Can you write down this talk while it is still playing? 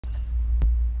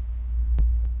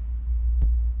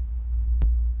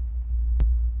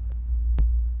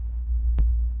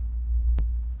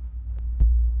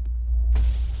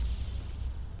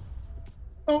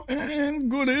Hello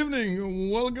and good evening.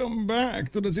 Welcome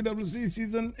back to the CWC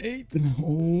Season 8.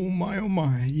 Oh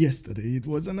my. Yesterday it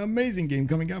was an amazing game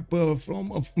coming up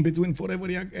from between Forever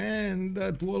Young and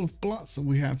 12 Plus.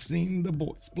 We have seen the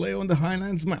boys play on the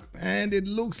Highlands map, and it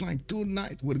looks like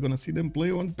tonight we're gonna see them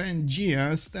play on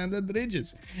Pangea Standard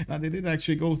Ridges. They did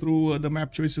actually go through the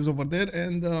map choices over there,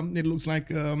 and it looks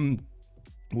like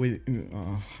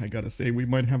I gotta say we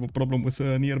might have a problem with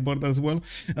Nearbird as well.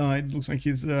 It looks like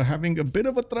he's having a bit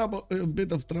of trouble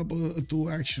to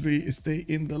actually stay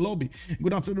in the lobby.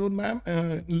 Good afternoon, ma'am.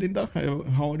 Linda,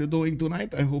 how are you doing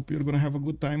tonight? I hope you're gonna have a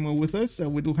good time with us.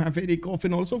 We do have Eddie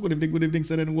Coffin also. Good evening,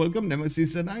 sir, and welcome.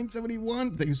 Nemesis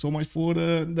 971. Thank you so much for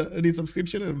the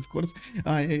resubscription, and of course,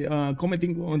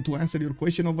 commenting on to answer your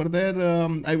question over there.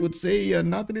 I would say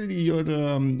not really your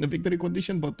victory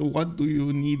condition, but what do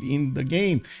you need in the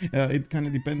game? It kind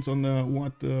of depends on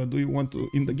what do you want to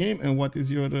in the game, and what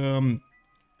is your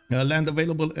land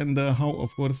available, and how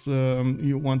of course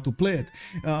you want to play it.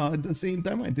 At the same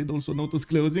time, I did also notice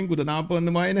closing with an up on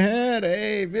my head.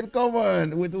 Hey,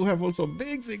 welcome. We do have also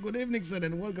Big C. Good evening, sir,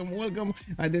 and welcome.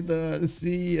 I did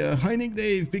see Heining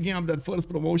Dave picking up that first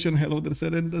promotion. Hello there,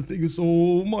 sir, and thank you so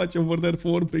much over there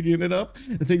for picking it up.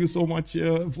 Thank you so much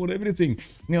for everything.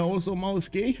 Now also Mouse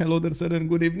K. Hello there, sir, and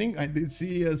good evening. I did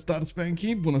see Star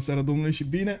Spanky. Bună seara, domnule, și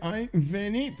bine ai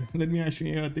venit. Let me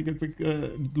actually take a quick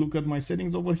look at my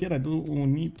settings over here. I do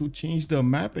need to change the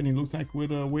map, and it looks like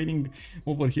we're waiting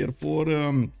over here for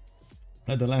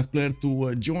the last player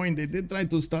to join. They did try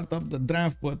to start up the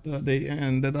draft, but they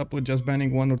ended up just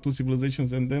banning 1 or 2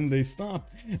 civilizations, and then they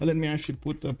stopped. Let me actually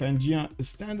put Pangea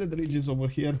Standard Ridges over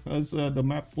here as the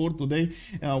map for today.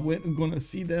 We're gonna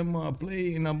see them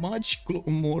play in a much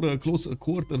more closer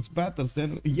quarters battles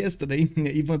than yesterday,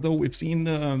 even though we've seen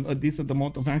a decent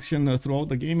amount of action throughout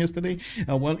the game yesterday.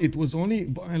 Well, it was only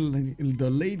by the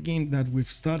late game that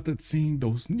we've started seeing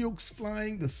those nukes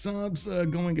flying, the subs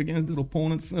going against their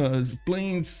opponents,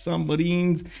 planes,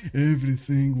 submarines,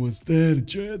 everything was there.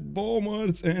 Jet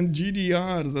bombers and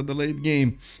GDRs at the late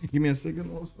game. Give me a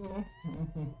second also.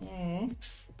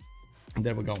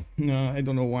 There we go. I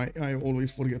don't know why I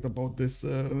always forget about this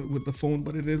with the phone,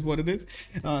 but it is what it is.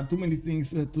 Too many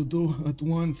things to do at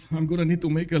once. I'm gonna need to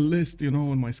make a list, you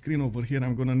know, on my screen over here.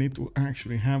 I'm gonna need to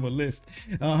actually have a list.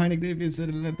 Heineck Davis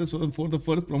relentless for the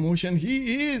first promotion.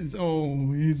 He is.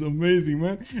 Oh, he's amazing,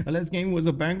 man. Last game was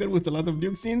a banger with a lot of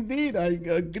nukes. Indeed, I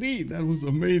agree. That was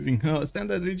amazing.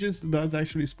 Standard Ridges does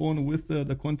actually spawn with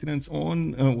the continents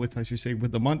on, with I should say,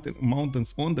 with the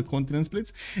mountains on the continent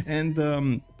splits,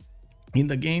 and in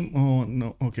the game, oh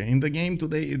no, okay, in the game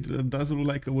today it does look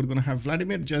like we're gonna have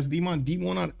Vladimir, Just Dima,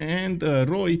 Demonar, and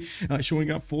Roy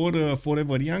showing up for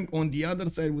Forever Young. On the other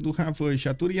side, we do have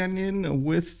Shaturyanin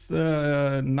with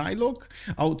NiLocC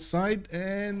outside,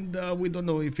 and we don't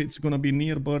know if it's gonna be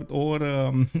Nearbird or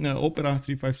Opera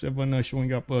 357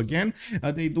 showing up again.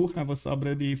 They do have a sub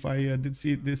ready, if I did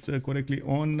see this correctly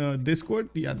on Discord.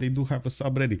 Yeah, they do have a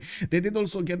sub ready. They did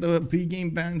also get the pre-game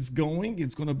bands going.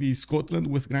 It's gonna be Scotland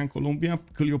with Grand Columbia,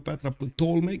 Cleopatra,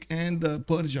 Ptolemaic, and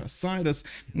Persia Cyrus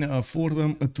for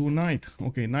them tonight.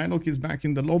 Okay, NiLocC is back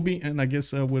in the lobby, and I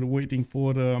guess we're waiting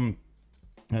for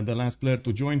the last player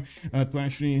to join to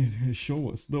actually show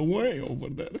us the way over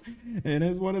there. It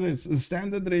is what it is.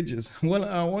 Standard Ridges. Well,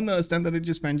 on Standard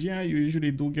Ridges Pangea, you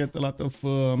usually do get a lot of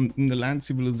land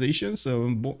civilizations.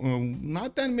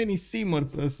 Not that many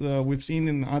seamers as we've seen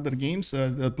in other games.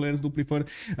 The players do prefer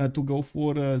to go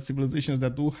for civilizations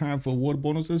that do have war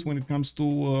bonuses when it comes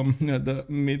to the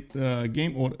mid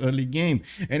game or early game.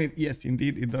 And yes,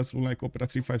 indeed, it does look like Opera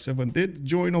 357 did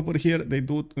join over here.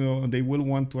 They will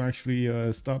want to actually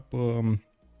stop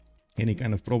any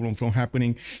kind of problem from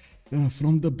happening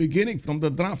from the beginning, from the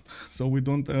draft, so we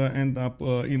don't end up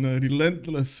in a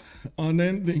relentless,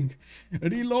 unending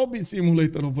relobby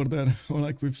simulator over there,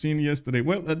 like we've seen yesterday.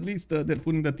 Well, at least they're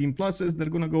putting the team pluses. They're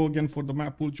gonna go again for the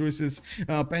map pool choices.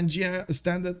 Pangea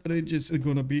Standard Ridges is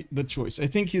gonna be the choice. I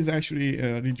think he's actually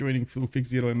rejoining through Fix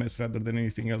 0 MS rather than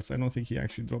anything else. I don't think he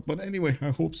actually dropped, but anyway,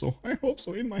 I hope so. I hope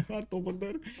so in my heart over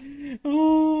there.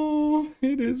 Oh,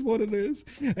 it is what it is.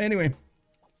 Anyway,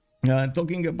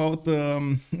 talking about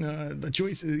the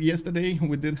choice yesterday,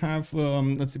 we did have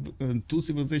 2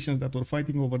 civilizations that were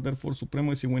fighting over there for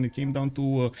supremacy when it came down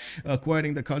to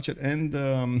acquiring the culture and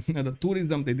the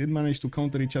tourism. They did manage to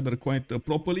counter each other quite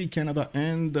properly, Canada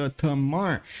and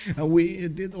Tamar. We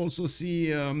did also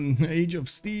see Age of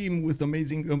Steam with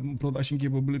amazing production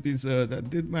capabilities that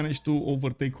did manage to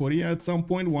overtake Korea at some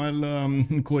point, while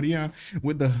Korea,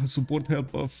 with the support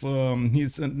help of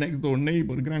his next door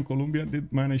neighbor Grand Columbia,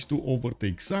 did manage to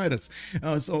overtake Cyrus.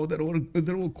 So there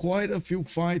were quite a few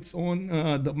fights on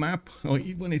the map.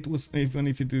 Even if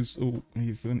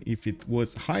it was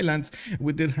Highlands,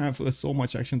 we did have so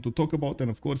much action to talk about, and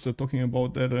of course talking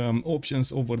about their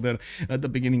options over there at the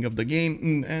beginning of the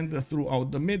game and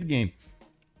throughout the mid game.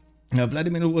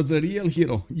 Vladimir was a real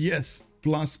hero, yes.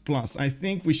 Plus. I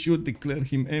think we should declare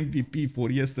him MVP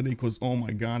for yesterday because, oh my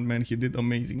god, man, he did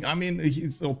amazing. I mean,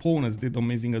 his opponents did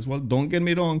amazing as well, don't get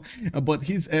me wrong, but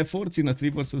his efforts in a 3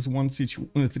 versus 4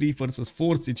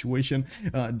 situation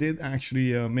did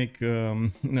actually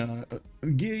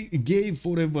gave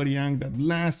Forever Young that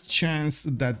last chance,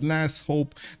 that last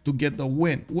hope to get the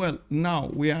win. Well, now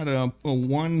we are a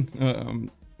 1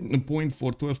 point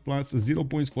for 12 plus, 0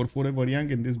 points for Forever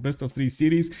Young in this best of 3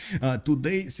 series.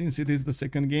 Today, since it is the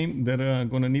second game, they're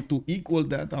gonna need to equal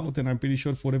that out, and I'm pretty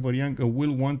sure Forever Young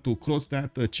will want to cross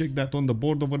that, check that on the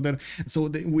board over there, so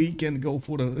that we can go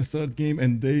for a third game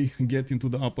and they get into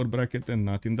the upper bracket and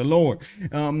not in the lower.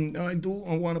 I do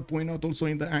want to point out also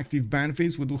in the active ban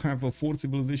phase, we do have 4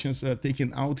 civilizations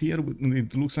taken out here.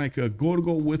 It looks like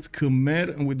Gorgo with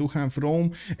Khmer, and we do have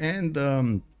Rome and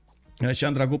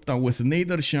Chandragupta with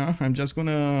Nader. I'm just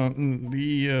gonna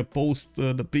repost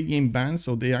the pre-game bans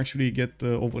so they actually get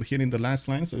over here in the last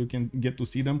line, so you can get to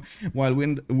see them while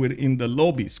we're in the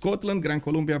lobby. Scotland, Grand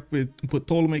Columbia,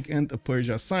 Ptolemaic, and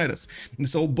Persia Cyrus.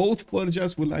 So both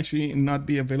Persias will actually not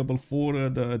be available for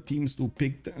the teams to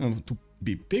pick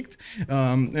be picked,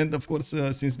 and of course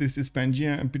since this is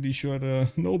Pangea, I'm pretty sure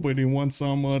nobody wants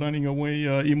some running away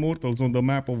immortals on the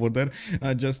map over there,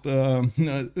 just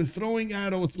throwing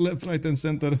arrows left, right, and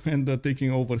center and taking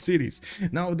over cities.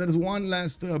 Now there's one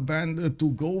last band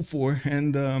to go for,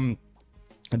 and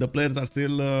the players are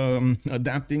still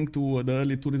adapting to the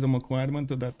early tourism acquirement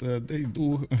that they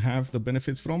do have the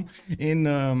benefits from in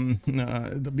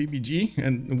the BBG,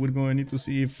 and we're going to need to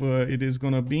see if it is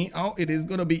going to be, it is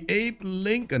going to be Abe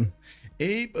Lincoln.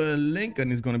 Abe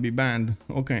Lincoln is going to be banned.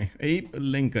 Okay, Abe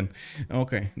Lincoln.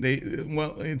 Okay,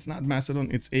 well, it's not Macedon,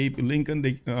 it's Abe Lincoln.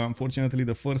 They unfortunately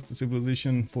the first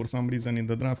civilization for some reason in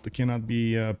the draft cannot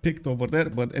be picked over there,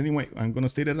 but anyway, I'm gonna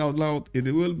state it out loud.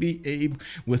 It will be Abe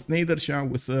with Nader Shah,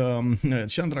 with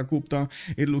Chandragupta.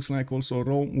 It looks like also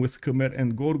Rome with Khmer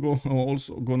and Gorgo are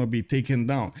also gonna be taken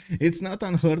down. It's not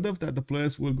unheard of that the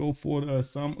players will go for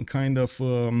some kind of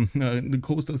the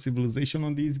coastal civilization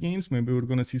on these games. Maybe we're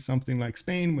gonna see something like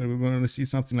Spain, where we're going to see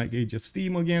something like Age of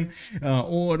Steam again,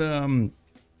 or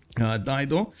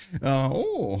Dido.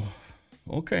 Oh,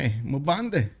 okay,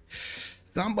 Mbande.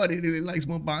 Somebody really likes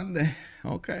Mbande.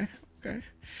 Okay.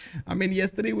 I mean,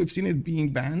 yesterday we've seen it being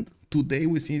banned. Today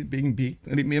we see it being picked.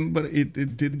 Remember, it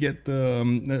did get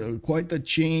quite a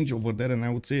change over there, and I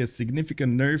would say a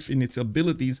significant nerf in its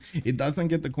abilities. It doesn't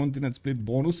get the continent split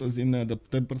bonus, as in the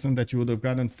 10% that you would have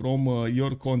gotten from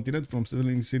your continent, from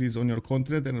settling cities on your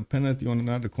continent, and a penalty on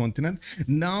another continent.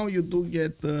 Now you do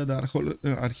get the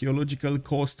archaeological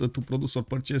cost to produce or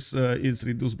purchase is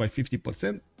reduced by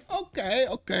 50%.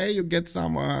 Okay, you get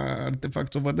some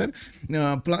artifacts over there,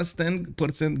 plus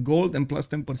 10% gold and plus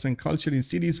 10% culture in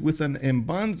cities with an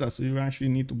Mbanza. So you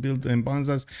actually need to build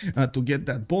Mbanzas to get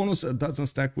that bonus. It doesn't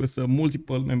stack with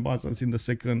multiple Mbanzas in the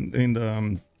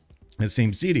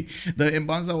same city. The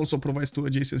Mbanza also provides 2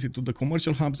 adjacency to the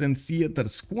commercial hubs and theater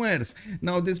squares.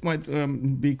 Now this might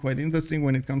be quite interesting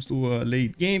when it comes to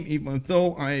late game, even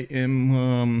though I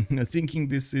am thinking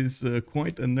this is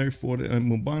quite a nerf for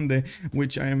Mbande,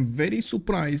 which I am very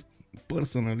surprised.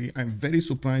 Personally, I'm very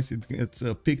surprised it gets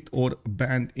picked or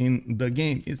banned in the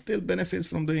game. It still benefits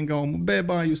from the Ingao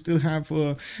Mbeba. You still have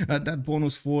that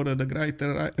bonus for the great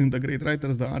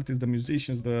writers, the artists, the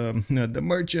musicians, the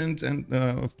merchants, and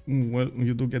well,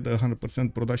 you do get the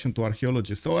 100% production to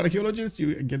archaeologists. So archaeologists,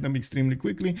 you get them extremely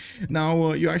quickly.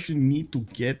 Now you actually need to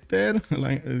get there,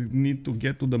 like need to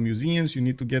get to the museums. You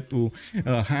need to get to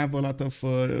have a lot of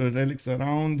relics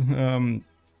around.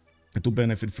 To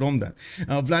benefit from that.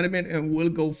 Vladimir will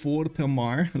go for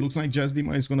Tamar. Looks like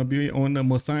Jazdima is going to be on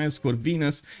Matthias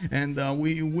Corvinus, and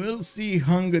we will see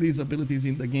Hungary's abilities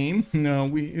in the game.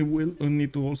 We will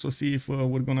need to also see if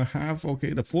we're going to have,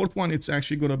 okay, the fourth one, it's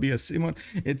actually going to be a similar,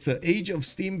 it's Age of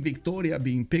Steam Victoria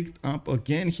being picked up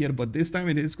again here, but this time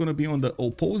it is going to be on the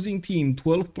opposing team.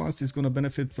 12 plus is going to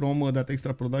benefit from that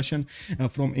extra production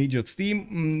from Age of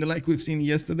Steam. Like we've seen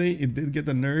yesterday, it did get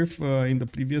a nerf in the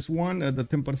previous one. The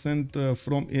 10%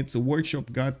 from its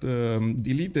workshop got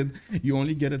deleted. You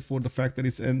only get it for the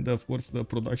factories and of course the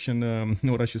production,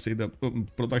 or I should say the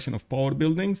production of power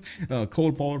buildings,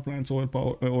 coal power plants, oil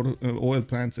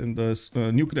plants, and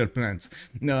nuclear plants.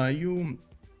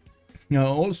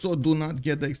 Also, do not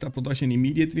get the extra production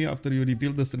immediately after you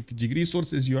reveal the strategic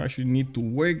resources. You actually need to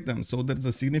work them. So there's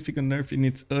a significant nerf in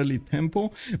its early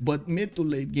tempo, but mid to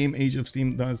late game, Age of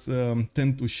Steam does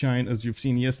tend to shine, as you've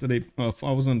seen yesterday,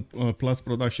 1,000 plus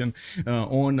production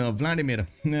on Vladimir.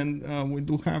 And we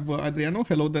do have Adriano.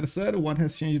 Hello there, sir. What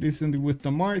has changed recently with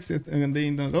Tamar? And day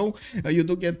in a row, you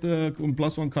do get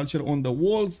 +1 culture on the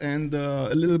walls and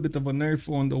a little bit of a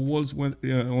nerf on the walls when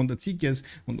on the Tsikas,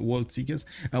 on the wall Tsikas,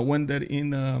 when they're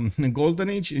in Golden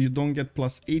Age. You don't get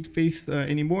 +8 faith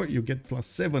anymore, you get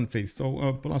 +7 faith.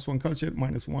 So +1 culture,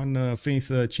 -1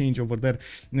 faith change over there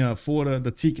for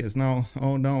the Tsikas. Now,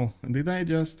 oh no, did I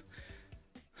just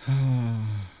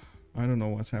I don't know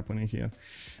what's happening here.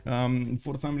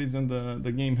 For some reason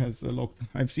the game has locked.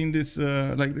 I've seen this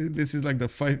like this is like the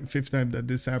fifth time that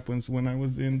this happens when I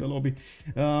was in the lobby.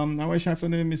 Now I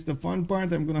Shaturyanin missed the fun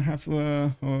part. I'm gonna have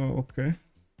okay.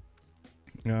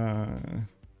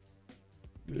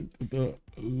 The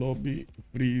lobby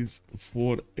freeze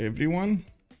for everyone.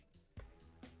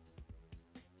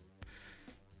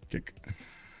 Kick.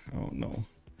 Oh no.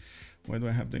 Why do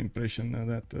I have the impression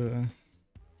that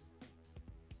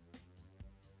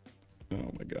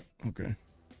oh my god. Okay.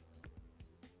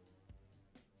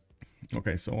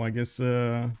 Okay, so I guess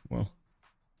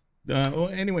well,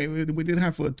 anyway, we did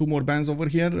have 2 more bans over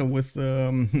here with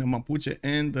Mapuche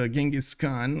and Genghis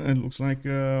Khan. It looks like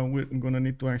we're gonna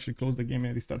need to actually close the game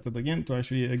and restart it again to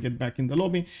actually get back in the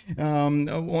lobby. On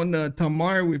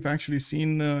Tamar, we've actually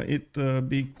seen it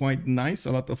be quite nice.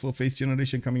 A lot of face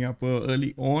generation coming up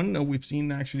early on. We've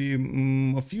seen actually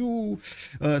a few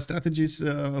strategies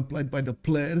applied by the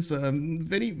players.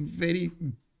 Very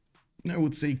I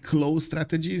would say close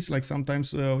strategies. Like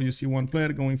sometimes you see one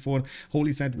player going for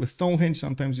Holy Site with Stonehenge.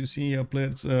 Sometimes you see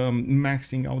players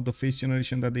maxing out the face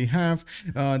generation that they have.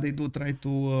 They do try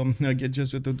to get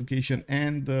Jesuit education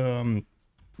and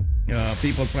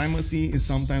papal primacy.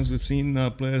 Sometimes we've seen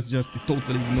players just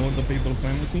totally ignore the papal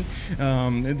primacy,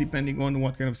 depending on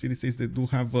what kind of city states they do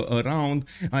have around.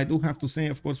 I do have to say,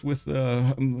 of course, with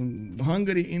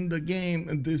Hungary in the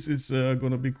game, this is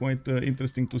going to be quite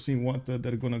interesting to see what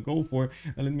they're going to go for.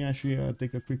 Let me actually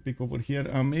take a quick peek over here.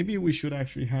 Maybe we should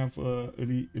actually have a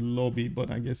lobby, but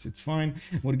I guess it's fine.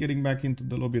 We're getting back into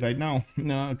the lobby right now.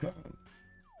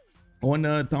 On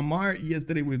Tamar,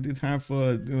 yesterday we did have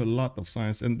a lot of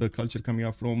science and the culture coming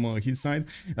up from his side.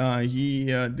 He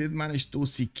did manage to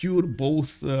secure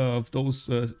both of those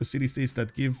city-states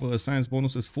that give science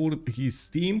bonuses for his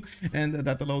team, and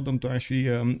that allowed them to actually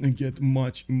get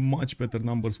much better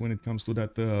numbers when it comes to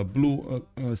that blue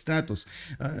status.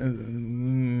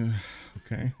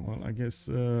 Okay, well, I guess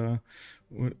we're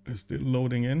still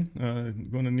loading in.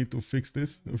 Gonna need to fix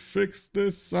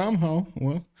this somehow.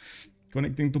 Well,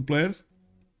 connecting to players.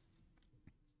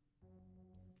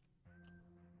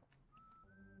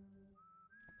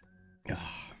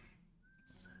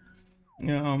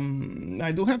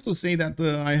 I do have to say that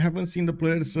I haven't seen the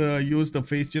players use the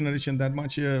face generation that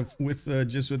much with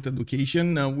Jesuit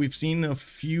education. We've seen a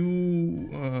few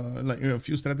like a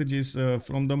few strategies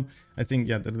from them. I think,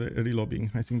 yeah, they're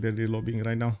relobbying. I think they're relobbying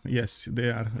right now. Yes,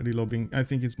 they are relobbying. I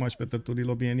think it's much better to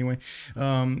relobby anyway.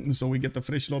 So we get a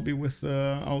fresh lobby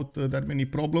without that many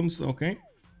problems. Okay.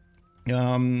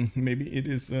 Maybe it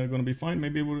is gonna be fine.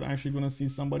 Maybe we're actually gonna see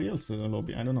somebody else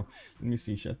lobby. I don't know. Let me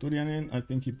see. Shaturyanin, I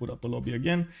think he put up a lobby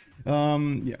again.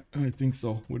 Yeah, I think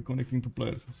so. We're connecting to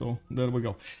players, so there we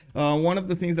go. One of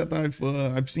the things that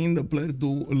I've seen the players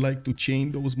do like to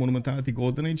chain those monumentality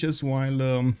golden ages, while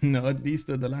at least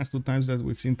the last 2 times that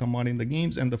we've seen Tamar in the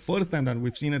games, and the first time that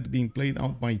we've seen it being played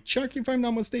out by Chuck, if I'm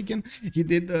not mistaken, he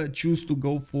did choose to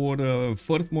go for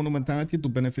first monumentality to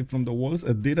benefit from the walls.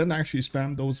 Didn't actually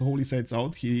spam those holy sites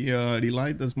out. He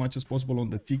relied as much as possible on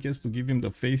the tickets to give him the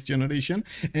face generation,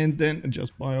 and then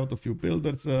just buy out a few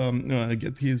builders,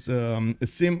 get his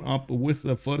sim up with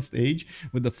the first age,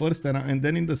 with the first era, and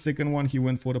then in the second one he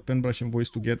went for a pen brush and voice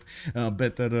to get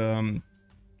better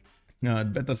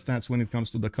stats when it comes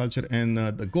to the culture and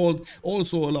the gold.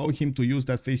 Also allow him to use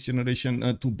that face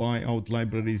generation to buy out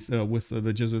libraries with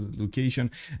the Jesuit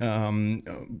education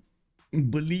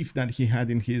belief that he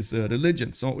had in his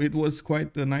religion. So it was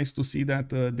quite nice to see that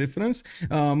difference.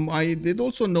 I did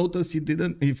also notice he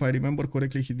didn't, if I remember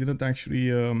correctly, he didn't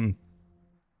actually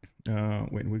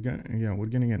wait, we're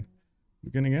getting in.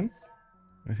 We're getting in?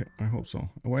 I hope so.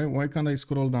 Why can't I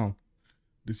scroll down?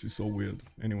 This is so weird.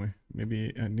 Anyway,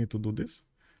 maybe I need to do this.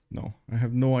 No, I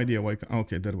have no idea why.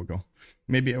 Okay, there we go.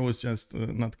 Maybe I was just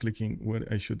not clicking where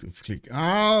I should click.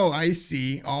 Oh, I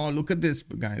see. Oh, look at this,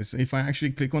 guys. If I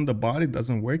actually click on the bar, it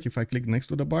doesn't work. If I click next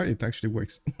to the bar, it actually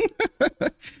works.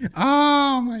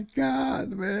 Oh, Oh my god,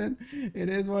 man. It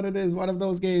is what it is. One of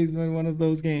those games, man. One of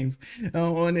those games.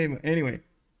 Anyway.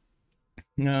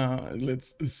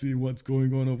 Let's see what's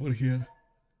going on over here.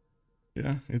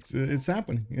 Yeah, it's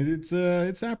happening.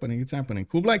 It's happening.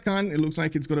 Kublai Khan, it looks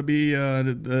like it's gonna be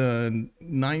the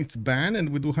 9th ban, and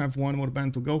we do have one more ban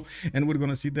to go, and we're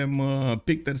gonna see them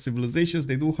pick their civilizations.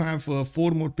 They do have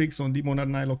 4 more picks on Demonar,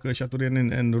 NiLocC,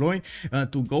 Shaturyanin, and Roy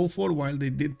to go for, while they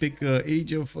did pick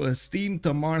Age of Steam,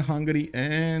 Tamar, Hungary,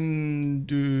 and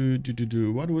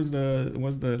what was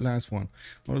the last one?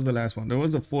 What was the last one? There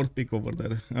was a 4th pick over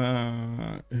there.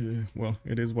 Well,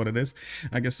 it is what it is.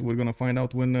 I guess we're gonna find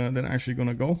out when they're actually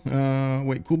gonna go.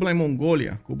 Wait, Kublai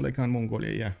Khan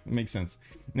Mongolia, yeah, makes sense.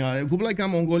 Kublai Khan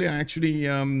Mongolia actually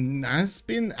has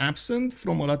been absent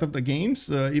from a lot of the games,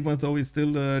 even though it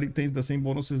still retains the same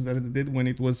bonuses that it did when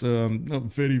it was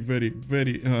very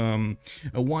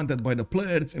wanted by the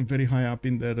players and very high up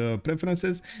in their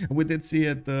preferences. We did see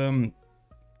it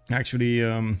actually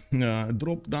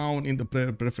drop down in the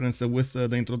preference with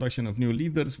the introduction of new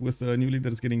leaders, with new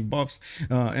leaders getting buffs,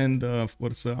 and of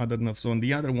course other nerfs on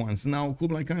the other ones. Now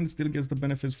Kublai Khan still gets the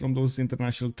benefits from those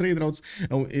international trade routes.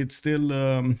 It's still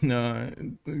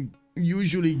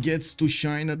usually gets to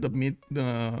shine at the mid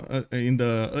in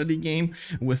the early game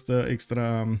with the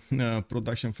extra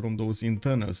production from those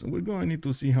internals. We're going to need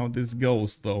to see how this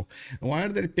goes, though. Why are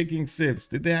they picking Civ6?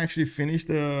 Did they actually finish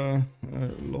the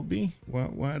lobby?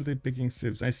 Why are they picking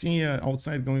Civ6? I see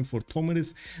outside going for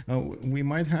Tomaris. We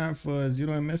might have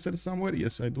 0MS somewhere.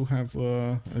 Yes, I do have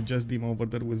just Demo over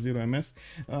there with 0MS.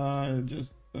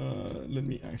 Just let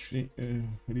me actually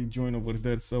rejoin over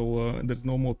there, so there's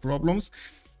no more problems.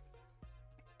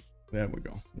 There we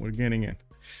go. We're getting it.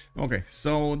 Okay,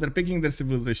 so they're picking their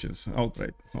civilizations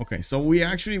outright. Okay, so we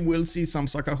actually will see some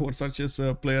Sakahor searches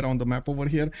play around the map over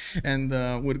here, and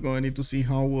we're going to need to see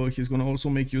how he's going to also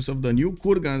make use of the new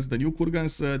Kurgans. The new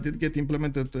Kurgans did get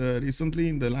implemented recently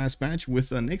in the last patch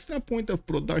with an extra point of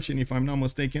production, if I'm not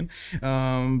mistaken.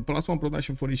 +1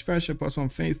 production for each pasture,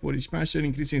 +1 faith for each pasture,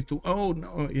 increasing to, oh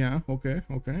no, yeah, okay,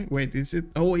 wait, is it,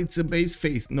 oh, it's a base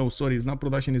faith. No, sorry, it's not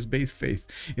production, it's base faith.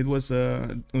 It was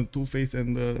 2 faith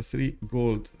and 3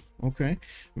 gold. Okay,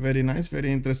 very nice,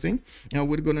 very interesting.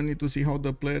 We're gonna need to see how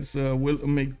the players will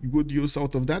make good use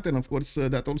out of that, and of course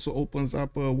that also opens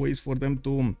up ways for them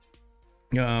to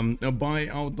buy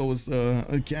out those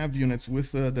cav units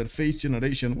with their face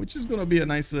generation, which is gonna be a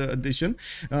nice addition.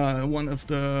 One of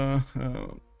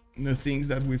the things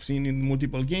that we've seen in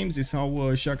multiple games is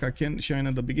how Shaka can shine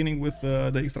at the beginning with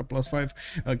the extra +5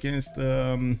 against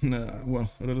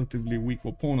well, relatively weak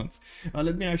opponents.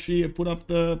 Let me actually put up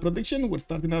the prediction. We're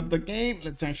starting up the game.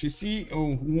 Let's actually see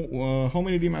how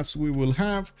many remaps we will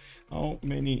have. How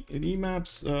many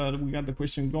remaps? We got the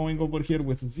question going over here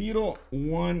with 0,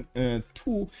 1,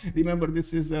 2. Remember,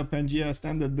 this is Pangea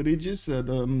standard ridges.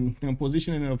 The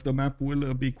positioning of the map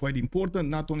will be quite important.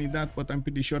 Not only that, but I'm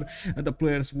pretty sure the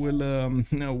players will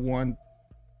want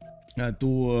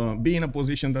to be in a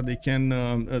position that they can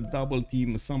double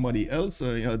team somebody else.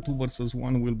 2 versus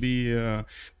 1 will be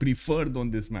preferred on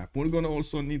this map. We're gonna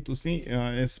also need to see,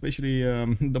 especially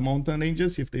the mountain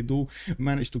ranges, if they do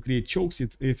manage to create chokes,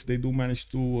 if they do manage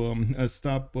to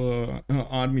stop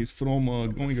armies from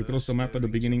going across the map at the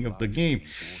beginning of the game.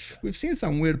 We've seen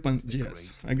some weird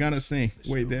Pangeas, I gotta say.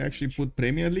 Wait, they actually put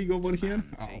Premier League over here?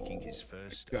 Oh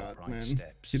god, man.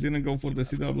 He didn't go for the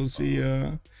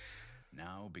CWC.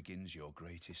 Now begins your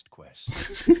greatest quest.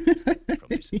 From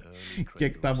this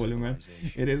early man.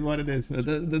 It is what it is.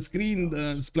 The screen,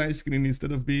 the splash screen,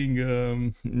 instead of being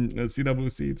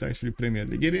CWC, it's actually Premier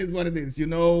League. It is what it is. You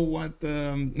know what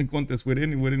contest we're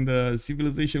in? We're in the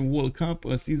Civilization World Cup,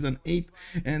 season 8,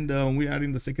 and we are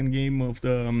in the second game of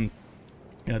the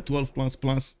 12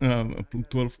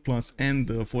 plus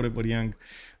and Forever Young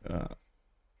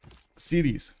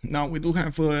series. Now we do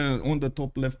have on the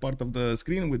top left part of the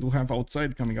screen, we do have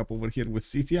outside coming up over here with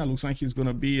Scythia. Looks like he's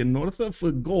gonna be north of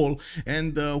Gaul.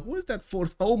 And who is that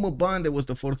 4th? Oh, Mbande was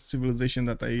the 4th civilization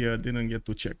that I didn't get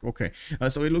to check. Okay,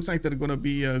 so it looks like they're gonna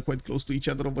be quite close to each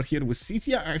other over here with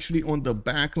Scythia actually on the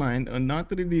back line.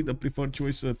 Not really the preferred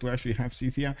choice to actually have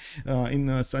Scythia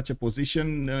in such a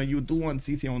position. You do want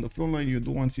Scythia on the front line, you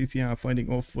do want Scythia fighting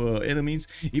off enemies,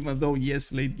 even though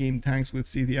yes, late game tanks with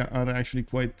Scythia are actually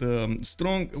quite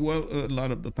strong. Well, a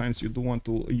lot of the times you do want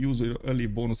to use your early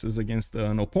bonuses against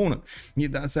an opponent. He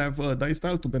does have die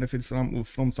style to benefit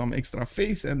from some extra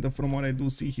faith, and from what I do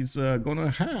see, he's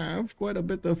gonna have quite a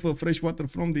bit of fresh water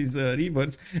from these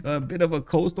rivers, a bit of a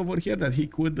coast over here that he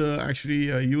could actually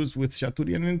use with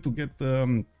Shaturyanin to get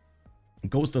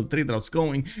coastal trade routes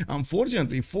going.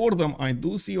 Unfortunately for them, I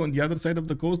do see on the other side of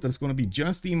the coast there's going to be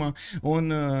just Ima on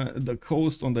the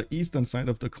coast, on the eastern side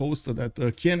of the coast,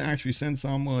 that can actually send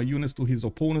some units to his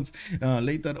opponents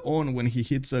later on when he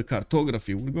hits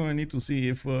cartography. We're going to need to see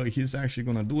if he's actually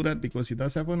going to do that, because he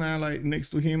does have an ally next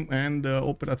to him, and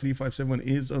Opera 357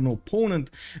 is an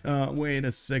opponent. Wait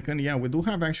a second, yeah, we do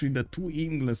have actually the two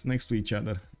Englands next to each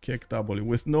other, KW,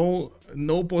 with no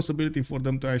possibility for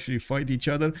them to actually fight each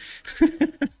other.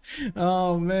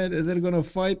 Oh man, they're gonna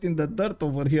fight in the dirt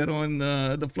over here on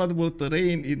the floodable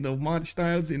terrain, in the march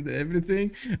tiles, in the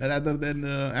everything, rather than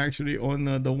actually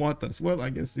on the waters. Well, I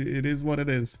guess it is what it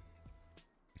is.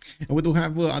 We do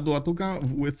have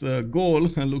Aduatuca with Gaul.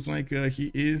 Looks like he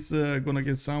is gonna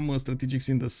get some strategics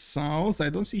in the south. I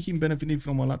don't see him benefiting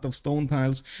from a lot of stone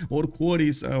tiles or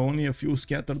quarries, only a few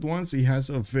scattered ones. He has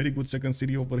a very good second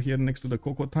city over here next to the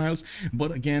cocoa tiles,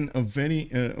 but again, a very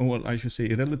well, I should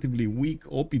say relatively weak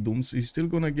oppidums. He's still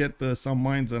gonna get some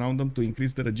mines around them to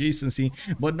increase their adjacency,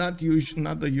 but not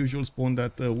the usual spawn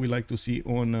that we like to see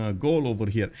on Gaul over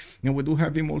here. And we do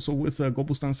have him also with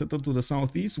Gobustan settled to the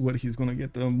southeast, where he's gonna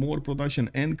get more production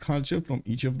and culture from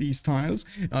each of these tiles.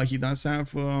 He does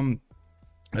have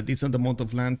a decent amount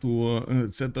of land to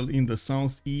settle in the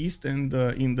southeast and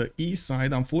in the east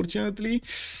side. Unfortunately,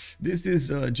 this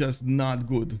is just not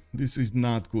good. This is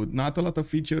not good. Not a lot of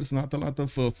features, not a lot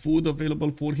of food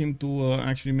available for him to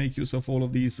actually make use of all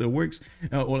of these works,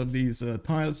 all of these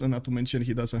tiles, and not to mention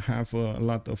he doesn't have a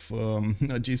lot of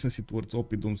adjacency towards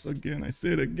oppidums. Again, I say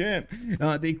it again.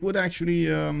 They could actually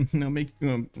make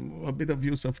a bit of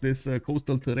use of this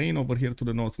coastal terrain over here to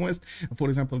the northwest. For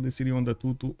example, the city on the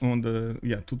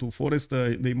 2-2 forest,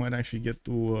 they might actually get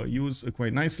to use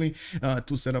quite nicely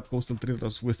to set up coastal trade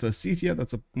routes with Scythia.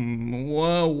 That's a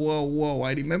whoa,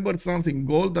 I remembered something.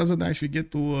 Gaul doesn't actually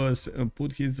get to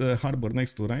put his harbor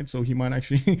next to, right? So he might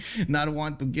actually not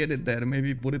want to get it there.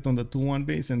 Maybe put it on the 2-1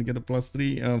 base and get a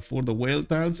 +3 for the whale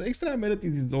tiles. Extra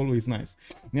amenities is always nice.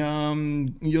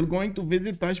 You're going to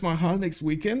visit Taj Mahal next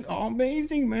weekend. Oh,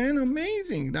 amazing, man,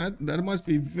 amazing. That must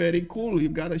be very cool. You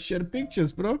gotta share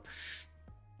pictures, bro.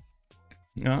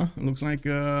 Yeah, looks like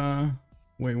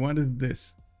wait, what is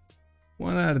this?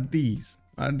 What are these?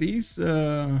 Are these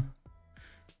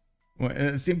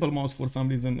Simple Mouse for some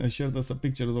reason shared us a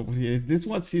pictures over here. Is this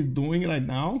what he's doing right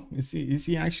now? Is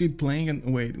he actually playing?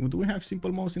 And wait, do we have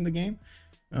Simple Mouse in the game?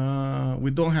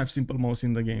 We don't have Simple Mouse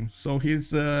in the game. So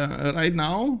he's right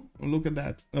now, look at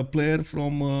that, a player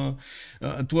from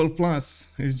 12 plus.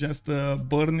 He's just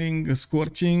burning,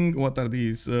 scorching, what are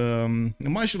these?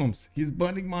 Mushrooms. He's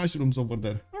burning mushrooms over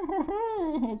there.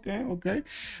 Okay.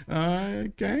 I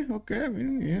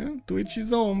mean, yeah, to each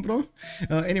his own, bro.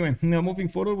 Anyway, now moving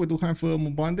forward, we do have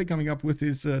Mbande coming up with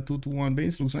his 2-1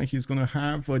 base. Looks like he's gonna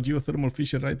have a geothermal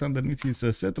fisher right underneath his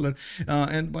settler,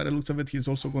 and by the looks of it, he's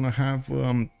also gonna have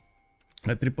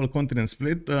a triple continent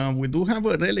split. We do have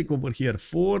a relic over here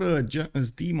for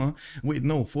Steam. Wait,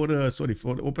 no, for sorry,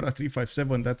 for Opera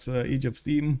 357. That's Age of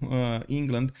Steam,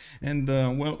 England. And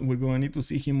well, we're going to need to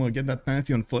see him get that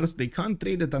Pantheon first. They can't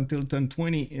trade it until turn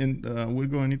 20, and we're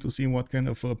going to need to see what kind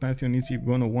of Pantheon is he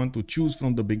going to want to choose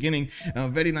from the beginning.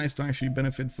 Very nice to actually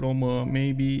benefit from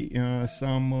maybe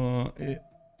some.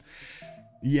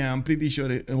 Yeah, I'm pretty sure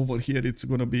over here it's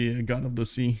gonna be God of the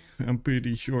Sea. I'm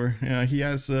pretty sure. He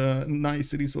has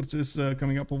nice resources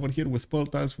coming up over here with pearl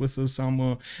tiles, with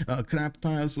some crab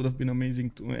tiles. Would have been amazing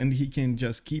to, and he can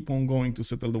just keep on going to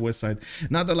settle the west side.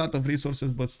 Not a lot of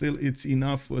resources, but still it's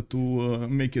enough to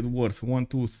make it worth. 1,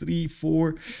 2, 3,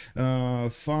 4,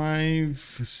 5,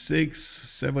 6,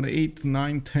 7, 8,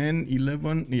 9, 10,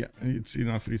 11. Yeah, it's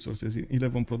enough resources.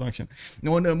 11 production.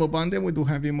 Now on Mbande, we do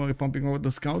have him pumping out the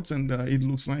scouts, and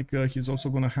it looks like he's also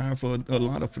gonna have a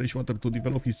lot of fresh water to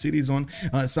develop his cities on.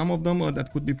 Some of them that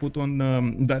could be put on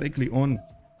directly on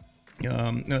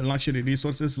luxury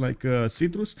resources like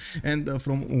citrus, and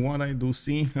from what I do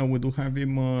see, we do have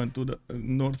him to the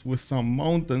north with some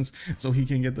mountains, so he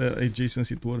can get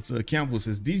adjacency towards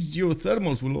campuses. These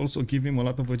geothermals will also give him a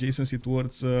lot of adjacency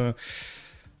towards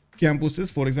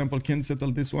campuses. For example, can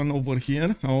settle this one over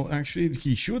here. Oh, actually,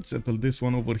 he should settle this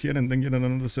one over here and then get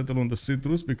another settle on the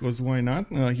citrus, because why not?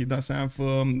 He does have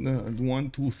 1,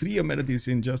 2, 3 amenities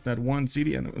in just that one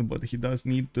city, but he does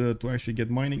need to actually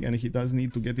get mining, and he does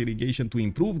need to get irrigation to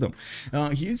improve them.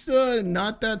 He's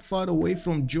not that far away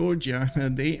from Georgia.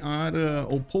 They are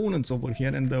opponents over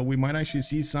here, and we might actually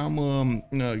see some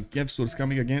Kevstors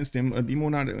coming against him.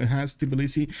 Demonar has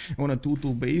Tbilisi on a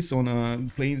 2-2 base on a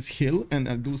Plains Hill, and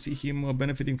I do see see him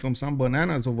benefiting from some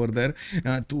bananas over there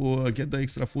to get the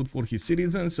extra food for his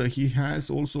citizens. He has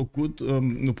also good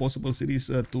possible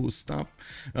cities to stop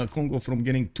Kongo from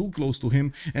getting too close to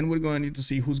him, and we're going to need to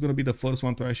see who's going to be the first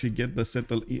one to actually get the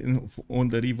settle on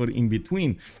the river in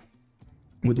between.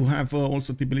 We do have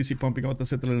also Tbilisi pumping out the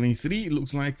settler in 3.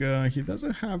 Looks like he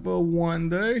doesn't have a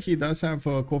wonder. He does have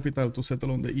a coffee tile to settle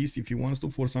on the east if he wants to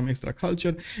for some extra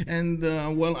culture. And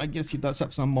well, I guess he does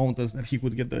have some mountains that he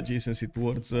could get the adjacency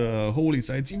towards holy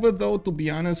sites. Even though, to be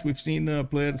honest, we've seen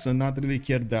players not really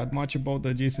care that much about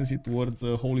the adjacency towards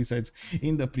holy sites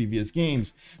in the previous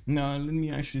games. Now, let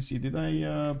me actually see. Did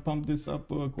I pump this up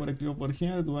correctly over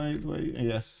here? Do I?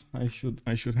 Yes, I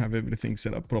should have everything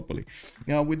set up properly.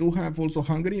 We do have also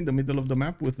Hungary in the middle of the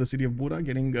map with the city of Bura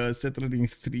getting settled in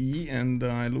 3, and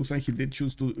it looks like he did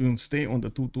choose to stay on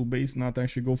the 2-2 base, not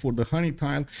actually go for the honey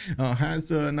tile. Has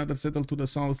another settle to the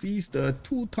southeast,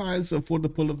 2 tiles for the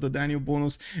pull of the Danube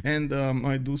bonus, and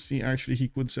I do see actually he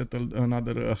could settle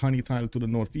another honey tile to the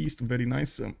northeast. Very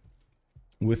nice.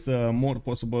 With more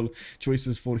possible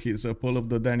choices for his Pearl of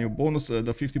the Danube bonus, the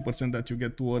 50% that you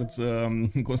get towards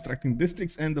constructing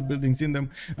districts and the buildings in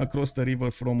them across the river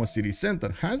from a city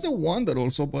center. Has a wonder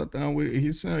also, but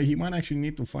he might actually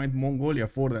need to find Mongolia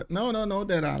for that. No,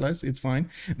 they're allies, it's fine.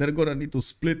 They're gonna need to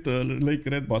split Lake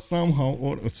Redba somehow,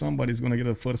 or somebody's gonna get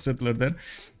a first settler there.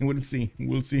 We'll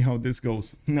see how this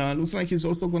goes. Looks like he's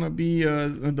also gonna be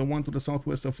the one to the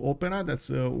southwest of Opera. That's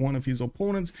one of his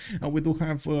opponents. We do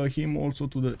have him also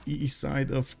to the east side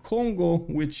of Kongo,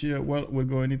 which well, we're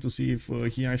going to need to see if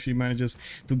he actually manages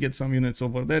to get some units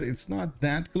over there. It's not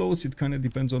that close. It kind of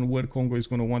depends on where Kongo is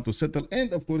going to want to settle,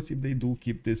 and of course if they do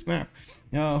keep this map.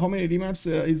 How many remaps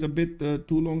is a bit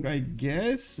too long, I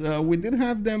guess. We did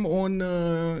have them on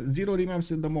 0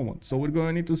 remaps at the moment, so we're going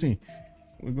to need to see.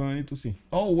 We're going to need to see.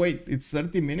 Oh wait, it's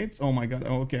 30 minutes. Oh my god.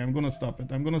 Okay, I'm gonna stop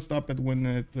it. I'm gonna stop it when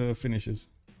it finishes.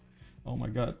 Oh my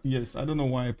god, yes, I don't know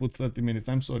why I put 30 minutes.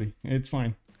 I'm sorry, it's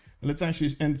fine. Let's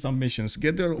actually end submissions.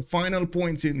 Get your final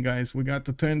points in, guys. We got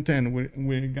the 10-10.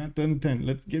 We got 10-10.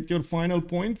 Let's get your final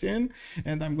points in,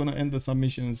 and I'm gonna end the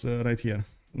submissions right here.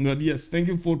 But yes, thank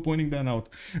you for pointing that out.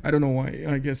 I don't know why.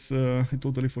 I guess I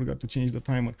totally forgot to change the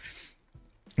timer.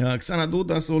 Xanadu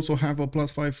does also have a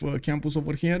 +5 campus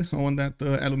over here on that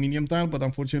aluminium tile, but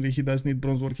unfortunately he does need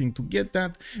bronze working to get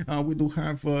that. We do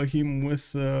have him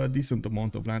with a decent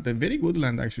amount of land, a very good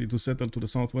land actually to settle to the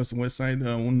southwest, west side,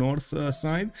 north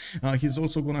side. He's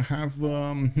also gonna have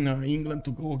England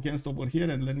to go against over here,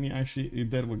 and let me actually,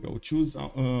 there we go, choose.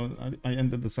 I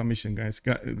ended the submission, guys.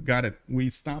 Got it. We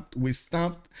stopped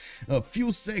a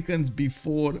few seconds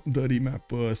before the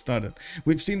remap started.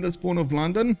 We've seen the spawn of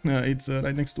London. It's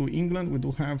right next to England. We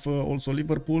do have also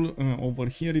Liverpool over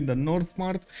here in the north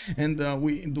part, and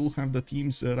we do have the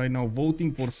teams right now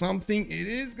voting for something. It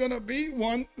is gonna be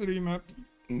one remap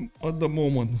at the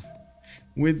moment.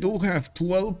 We do have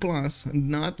 12 plus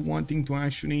not wanting to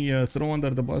actually throw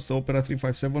under the bus Opera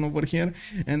 357 over here,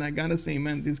 and I gotta say,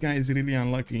 man, this guy is really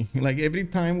unlucky. Like every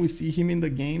time we see him in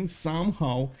the game,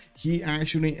 somehow he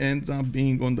actually ends up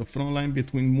being on the front line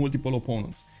between multiple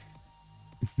opponents.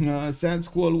 Sad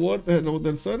Squall World, hello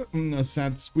there sir.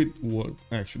 Sad Squid World,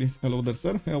 actually, hello there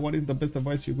sir. What is the best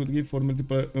advice you could give for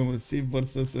multiple Civ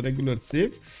versus regular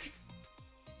Civ?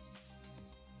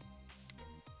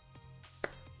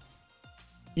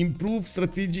 Improve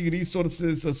strategic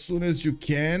resources as soon as you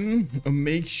can.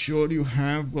 Make sure you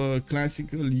have a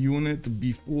classical unit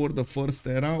before the first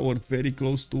era or very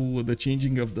close to the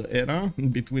changing of the era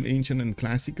between ancient and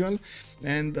classical,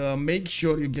 and make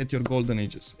sure you get your golden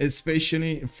ages,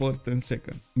 especially first and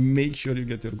second. Make sure you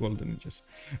get your golden ages.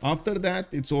 After that,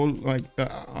 it's all like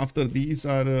after these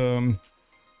are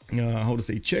how to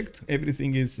say checked,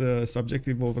 everything is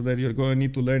subjective over there. You're going to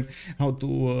need to learn how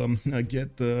to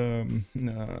get to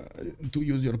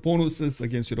use your bonuses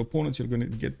against your opponents. You're going to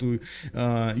get to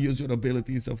use your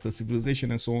abilities of the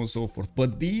civilization and so on and so forth.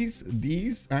 But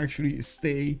these actually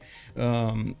stay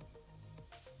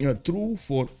true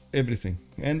for everything.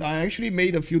 And I actually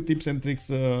made a few tips and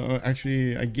tricks.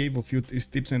 Actually, I gave a few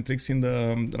tips and tricks in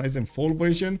the Rise and Fall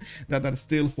version that are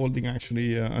still holding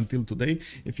actually until today.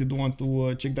 If you do want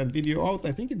to check that video out,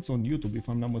 I think it's on YouTube if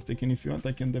I'm not mistaken. If you want,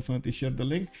 I can definitely share the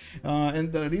link.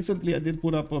 And recently I did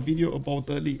put up a video about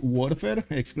early warfare,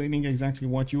 explaining exactly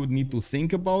what you would need to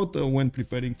think about when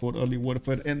preparing for early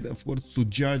warfare, and of course to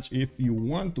judge if you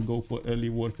want to go for early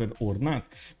warfare or not,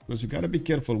 because you gotta be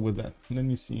careful with that. Let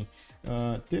me see.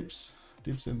 Tips.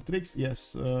 tips and tricks.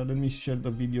 Yes, let me share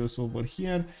the videos over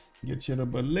here. Get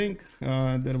shareable link.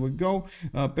 There we go.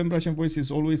 Pen brush and voice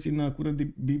is always in current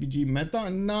BBG meta.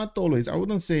 Not always. I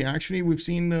wouldn't say. Actually, we've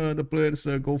seen the players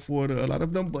go for a lot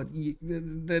of them, but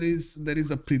there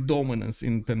is a predominance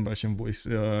in pen brush and voice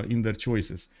in their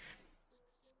choices.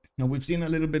 Now we've seen a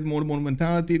little bit more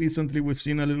mentality recently. We've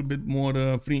seen a little bit more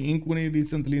free inquiry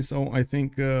recently. So I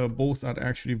think both are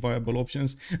actually viable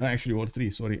options. Actually, or three,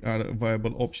 sorry, are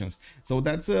viable options. So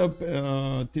that's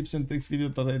a tips and tricks video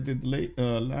that I did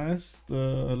last,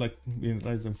 like in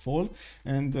Rise and Fall.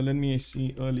 And let me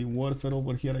see early warfare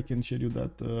over here. I can share you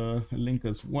that link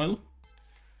as well.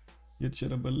 Get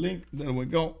shareable link. There we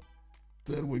go.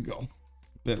 There we go.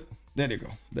 There you go.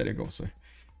 There you go, sir.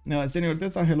 Senior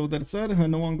Testa, hello there, sir.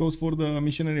 No one goes for the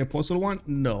missionary apostle one?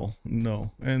 No.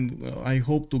 And I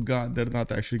hope to God they're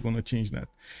not actually going to change that.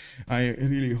 I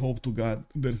really hope to God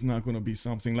there's not going to be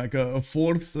something like a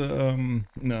fourth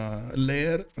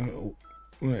layer.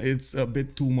 It's a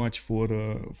bit too much for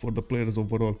the players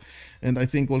overall, and I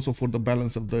think also for the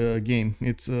balance of the game.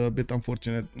 It's a bit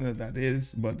unfortunate that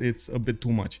is, but it's a bit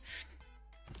too much.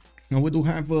 Now we do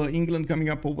have England coming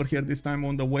up over here this time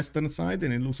on the western side,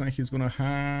 and it looks like he's gonna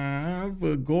have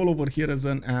Gaul over here as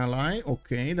an ally.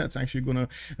 Okay, that's actually gonna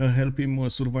help him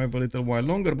survive a little while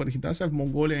longer, but he does have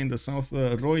Mongolia in the south,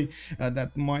 Roy,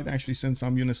 that might actually send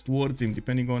some units towards him,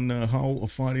 depending on how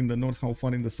far in the north, how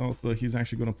far in the south he's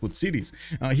actually gonna put cities.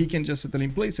 He can just settle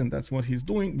in place, and that's what he's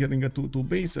doing, getting a 2-2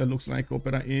 base. Looks like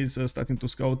Opera is starting to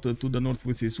scout to the north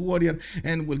with his warrior,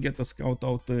 and will get a scout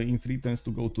out in 3 turns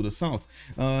to go to the south.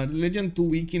 Religion too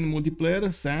weak in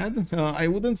multiplayer, sad. I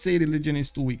wouldn't say religion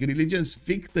is too weak. Religion's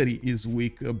victory is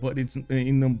weak, but it's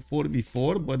in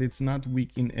 4v4, but it's not weak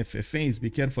in FFAs.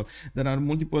 Be careful. There are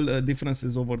multiple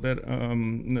differences over there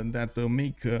that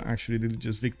make actually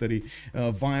religious victory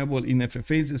viable in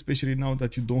FFAs, especially now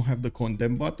that you don't have the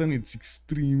condemn button. It's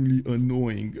extremely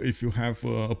annoying if you have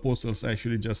apostles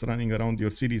actually just running around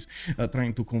your cities,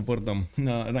 trying to convert them,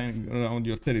 running around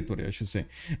your territory, I should say.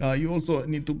 You also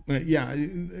need to,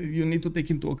 you need to take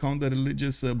into account the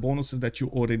religious bonuses that you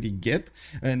already get,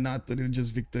 and not the religious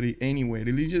victory anyway.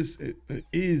 Religious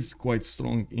is quite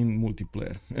strong in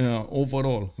multiplayer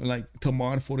overall. Like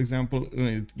Tamar, for example,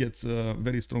 it gets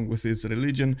very strong with its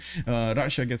religion.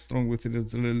 Russia gets strong with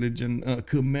its religion.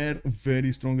 Khmer,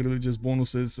 very strong religious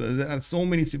bonuses. There are so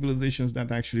many civilizations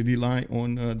that actually rely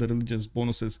on the religious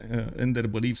bonuses and their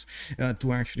beliefs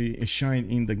to actually shine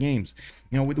in the games.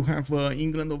 Now we do have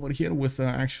England over here with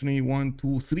actually 1,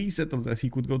 2, 3 settles that he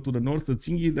could go to the north.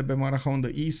 Tsingi de Bemaraha on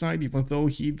the east side, even though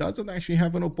he doesn't actually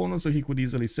have an opponent, so he could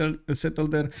easily settle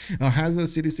there. Has a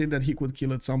city state that he could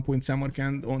kill at some point,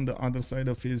 Samarkand on the other side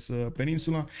of his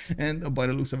peninsula, and by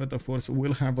the looks of it, of course,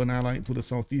 will have an ally to the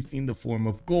southeast in the form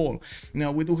of Gaul.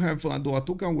 Now we do have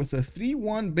Doatuka with a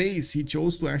 3-1 base. He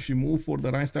chose to actually move for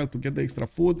the rice tile to get the extra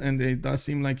food, and it does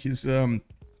seem like he's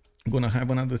gonna have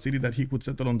another city that he could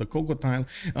settle on the cocoa tile.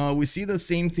 We see the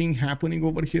same thing happening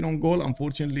over here on Gaul.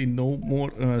 Unfortunately, no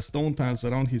more stone tiles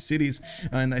around his cities,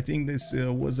 and I think this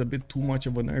was a bit too much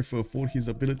of a nerf for his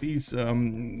abilities.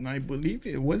 I believe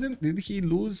it wasn't. Did he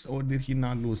lose or did he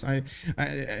not lose? I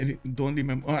don't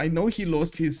remember. I know he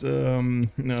lost his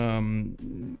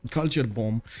culture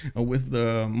bomb with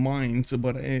the mines,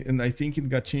 but and I think it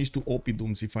got changed to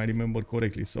Opidums if I remember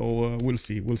correctly. So we'll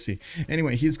see.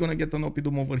 Anyway, he's gonna get an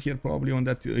Opidum over here, probably on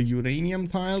that uranium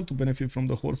tile, to benefit from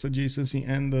the horse adjacency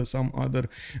and some other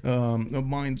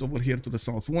mines over here to the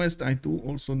southwest. I do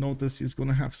also notice he's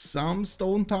gonna have some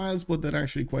stone tiles, but they're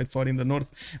actually quite far in the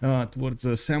north towards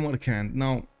Samarkand.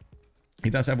 Now he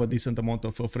does have a decent amount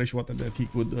of fresh water that he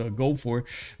could go for.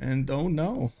 And oh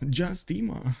no,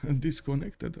 Justima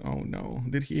disconnected. Oh no,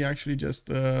 did he actually just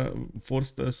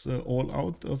forced us all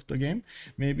out of the game?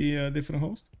 Maybe a different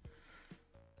host?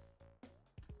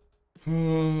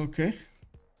 Okay.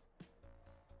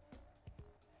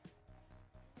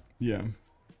 Yeah.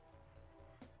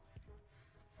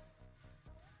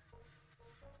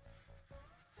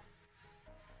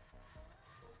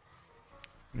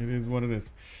 It is what it is.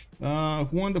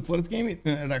 Who won the first game?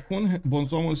 Raccoon,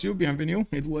 bonsoir monsieur, bienvenue.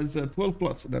 It was 12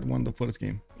 plus that won the first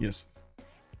game. Yes.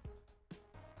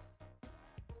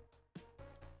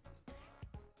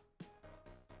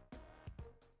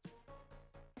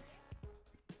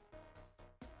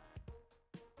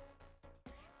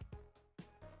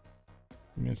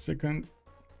 Give me a second.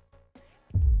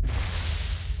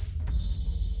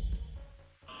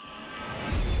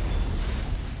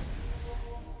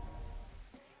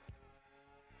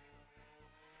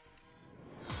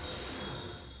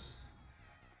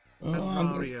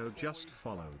 just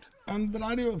followed.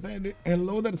 Andrario said,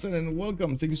 hello there, sir, and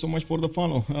welcome. Thank you so much for the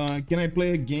follow. Can I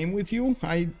play a game with you?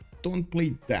 I don't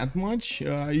play that much.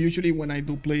 Usually when I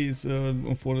do plays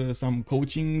for some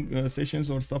coaching sessions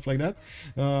or stuff like that.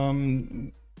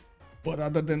 But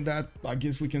other than that, I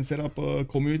guess we can set up a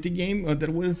community game. There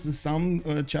was some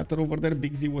chatter over there.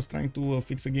 Big Z was trying to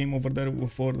fix a game over there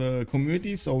for the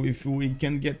community. So if we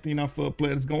can get enough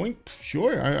players going,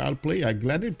 sure, I'll play. I'll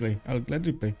gladly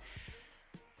play.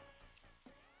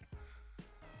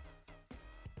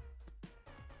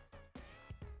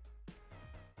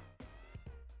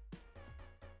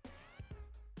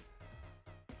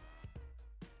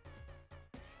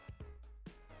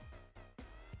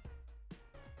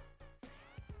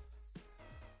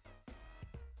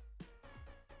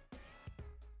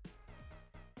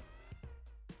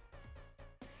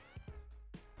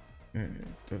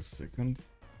 Just a second.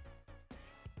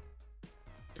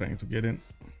 Trying to get in.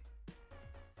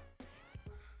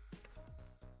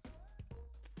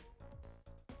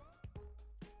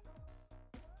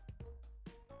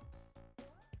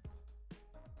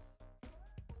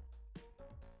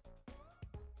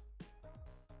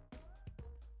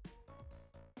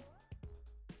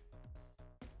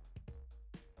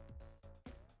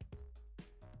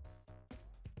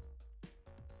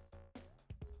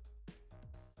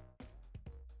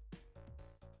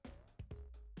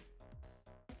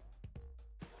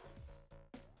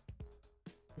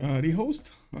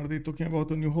 Rehost? Are they talking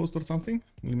about a new host or something?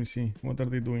 Let me see. What are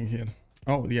they doing here?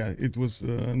 Oh yeah, it was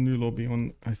a new lobby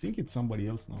on. I think it's somebody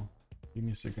else now. Give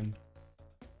me a second.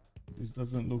 This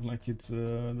doesn't look like it's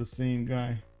the same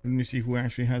guy. Let me see who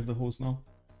actually has the host now.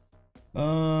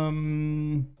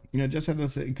 Yeah, just had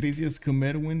the craziest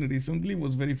Khmer win recently.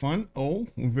 Was very fun. Oh,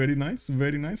 very nice,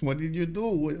 very nice. What did you do?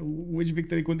 Which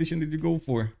victory condition did you go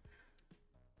for?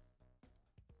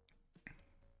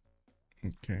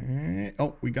 Okay.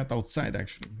 Oh, we got outside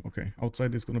actually. Okay,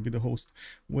 outside is gonna be the host.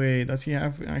 Wait, does he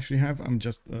actually have? I'm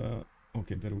just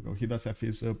okay. There we go. He does have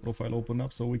his profile open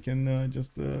up, so we can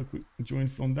just join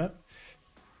from that.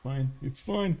 Fine, it's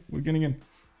fine. We're getting in.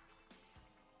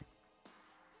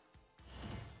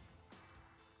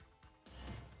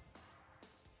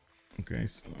 Okay,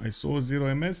 so I saw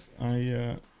 0 MS.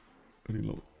 I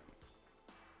reload.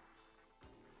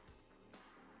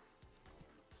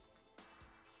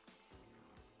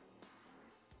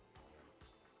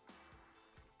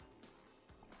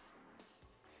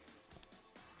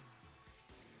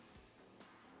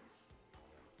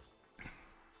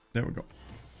 There we go.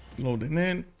 Loading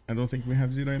in. I don't think we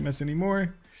have 0 MS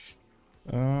anymore.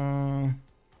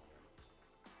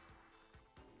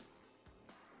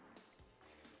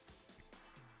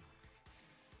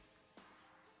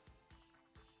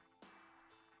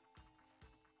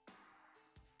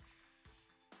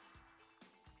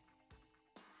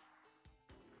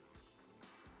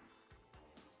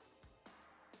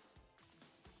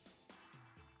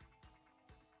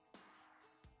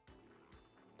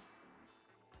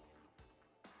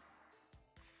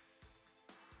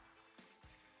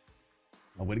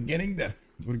 We're getting there.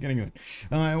 We're getting there.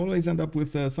 I always end up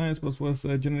with science plus was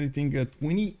generating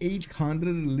 2,800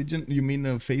 religion. You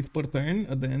mean faith per turn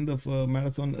at the end of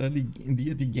marathon early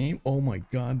deity game? Oh my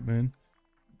god, man!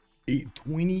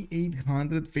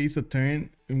 2,800 faith a turn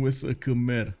with a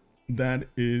Khmer. That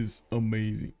is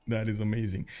amazing. That is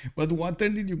amazing. But what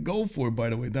turn did you go for, by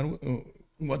the way? That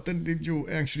what turn did you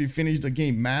actually finish the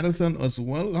game? Marathon as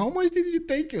well? How much did it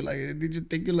take you? Like, did it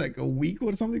take you like a week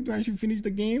or something to actually finish the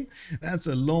game? That's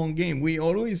a long game. We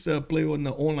always play on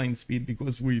the online speed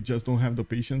because we just don't have the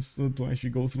patience to actually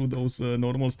go through those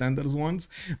normal standards ones.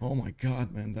 Oh my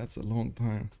god, man, that's a long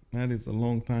time. That is a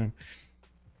long time.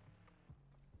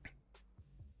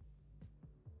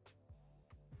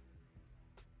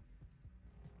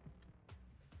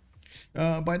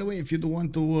 By the way, if you do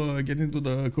want to get into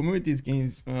the communities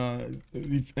games,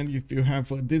 if you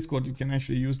have a Discord, you can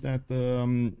actually use that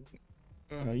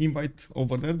invite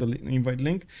over there, the invite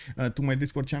link to my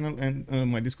Discord channel and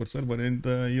my Discord server, and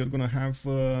you're gonna have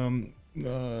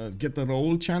get a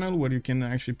role channel where you can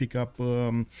actually pick up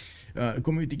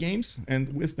community games,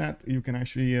 and with that you can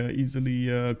actually easily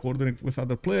coordinate with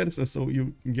other players, so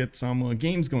you get some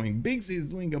games going. Biggs is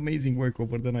doing amazing work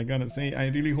over there, I gotta say. I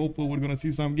really hope we're gonna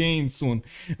see some games soon.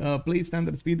 Play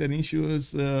standard speed and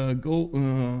issues go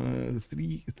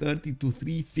 330 to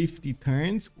 350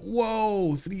 turns.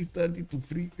 Whoa, 330 to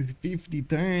 350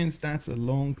 turns. That's a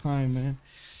long time, man.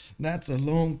 That's a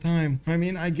long time. I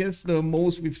mean, I guess the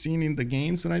most we've seen in the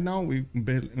games right now, we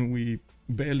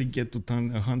barely get to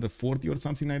turn 140 or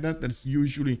something like that. There's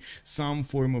usually some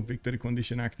form of victory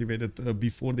condition activated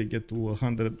before they get to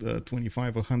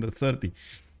 125 or 130.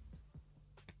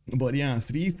 But yeah,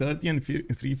 330 and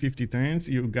 350 turns,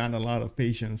 you got a lot of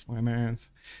patience, my man.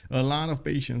 A lot of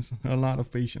patience, a lot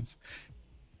of patience.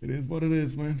 It is what it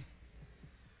is, man.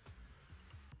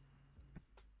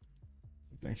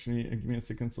 It's actually, give me a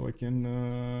second so I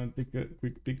can take a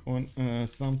quick pick on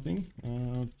something.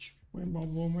 There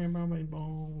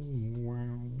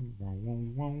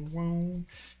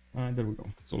we go.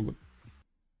 It's all good.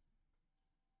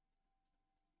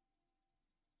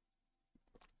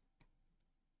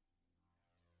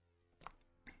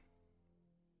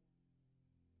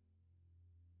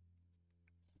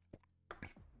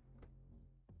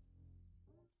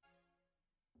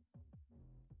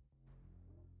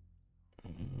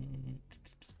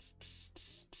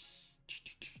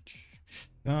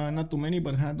 Not too many,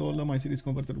 but had all of my series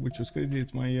converted, which was crazy.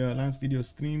 It's my last video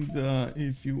streamed.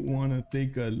 If you want to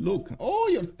take a look. Oh,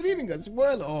 you're streaming as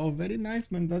well. Oh, very nice,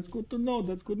 man. That's good to know.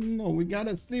 That's good to know. We got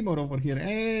a streamer over here.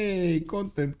 Hey,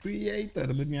 content creator.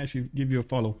 Let me actually give you a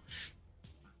follow.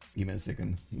 Give me a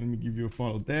second. Let me give you a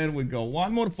follow. There we go.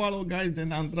 One more follow, guys. Then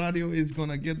Andrario is going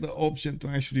to get the option to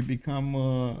actually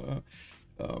become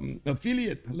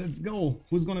affiliate. Let's go.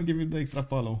 Who's gonna give you the extra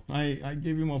follow? I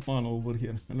gave him a follow over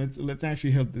here. Let's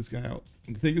actually help this guy out.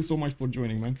 Thank you so much for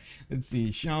joining, man. Let's see.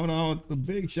 Shout out, a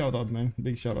big shout out, man.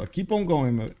 Big shout out. Keep on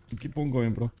going, man. Keep on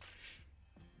going, bro.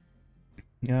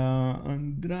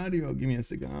 Andrario, give me a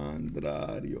second.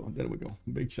 Andrario, there we go.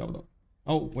 Big shout out.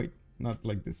 Oh wait, not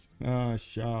like this.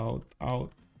 Shout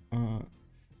out.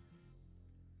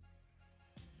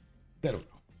 There we go.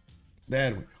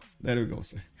 There we go. There we go,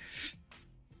 sir.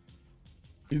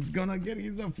 It's gonna get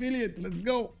his affiliate. Let's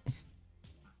go.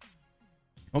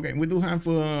 Okay, we do have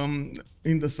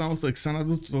in the south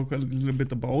Xanadu to talk a little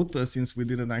bit about, since we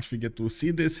didn't actually get to see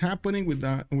this happening. With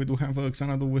that, we do have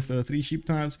Xanadu with 3 ship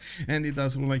tiles, and it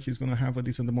does look like he's gonna have a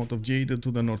decent amount of jade to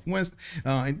the northwest.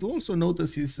 I do also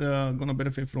notice he's gonna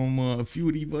benefit from a few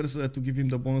rivers to give him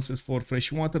the bonuses for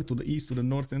fresh water to the east, to the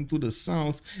north, and to the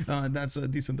south. That's a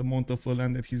decent amount of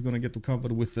land that he's gonna get to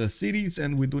cover with cities,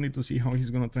 and we do need to see how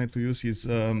he's gonna try to use his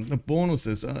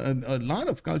bonuses. A lot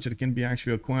of culture can be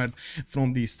actually acquired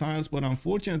from these tiles, but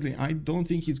unfortunately I don't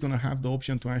think he's gonna have the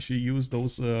option to actually use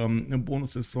those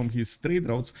bonuses from his trade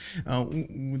routes.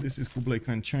 This is Kublai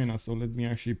Khan China, so let me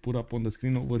actually put up on the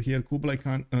screen over here. Kublai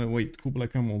Khan Kublai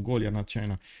Khan Mongolia, not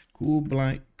China.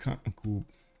 Kublai Khan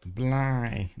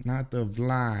not a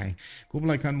Vly.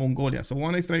 Kublai Khan Mongolia. So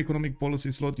one extra economic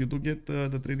policy slot. You do get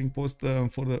the trading post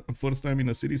for the first time in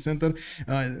a city center.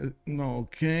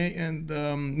 Okay, and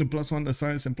 +1 the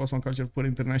science and +1 culture per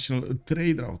international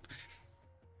trade route.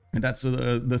 And that's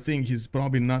the thing. He's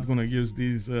probably not going to use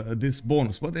this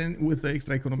bonus, but then with the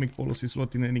extra economic policy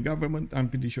slot in any government, I'm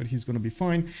pretty sure he's going to be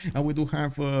fine. We do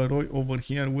have Roy over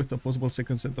here with a possible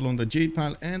second settle on the J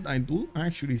tile, and I do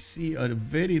actually see a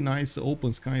very nice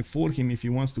open sky for him if he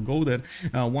wants to go there.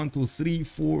 1 2 3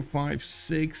 4 5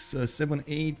 6 7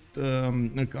 8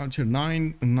 culture,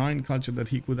 9 culture that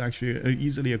he could actually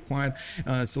easily acquire,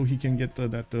 so he can get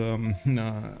that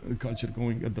culture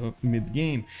going at the mid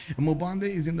game. Mbande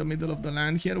is in the middle of the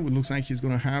land here. It looks like he's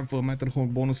gonna have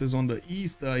Matterhorn bonuses on the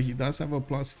east. He does have a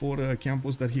 +4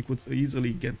 campus that he could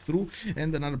easily get through,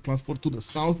 and another +4 to the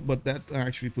south, but that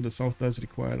actually to the south does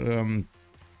require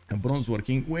bronze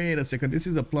working. Wait a second, this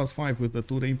is the +5 with the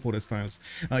 2 rainforest tiles.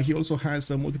 He also has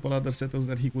multiple other settles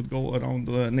that he could go around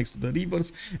next to the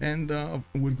rivers, and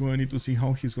we're going to need to see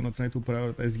how he's going to try to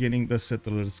prioritize getting the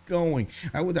settlers going.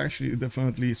 I would actually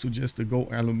definitely suggest to go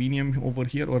aluminium over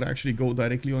here, or actually go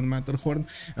directly on Matterhorn,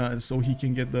 so he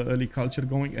can get the early culture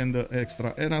going and the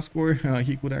extra era score.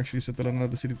 He could actually settle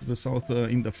another city to the south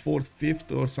in the 4th,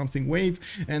 5th or something wave,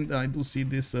 and I do see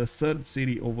this 3rd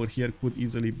city over here could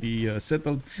easily be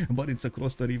settled, but it's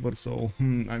across the river, so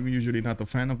I'm usually not a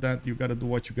fan of that. You gotta do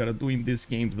what you gotta do in this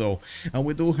game though.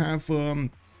 We do have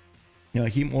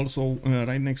him also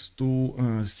right next to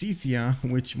Scythia,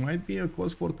 which might be a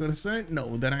cause for concern.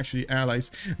 No, they're actually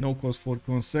allies, no cause for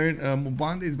concern.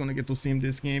 Mbande is gonna get to see him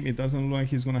this game. It doesn't look like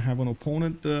he's gonna have an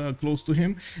opponent close to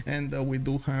him, and we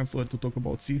do have to talk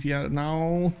about Scythia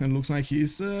now. It looks like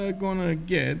he's gonna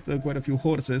get quite a few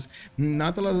horses,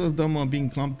 not a lot of them being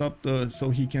clumped up, so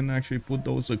he can actually put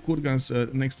those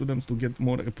kurgans next to them to get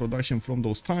more production from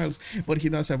those tiles, but he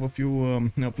does have a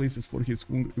few places for his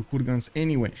kurgans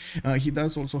anyway. He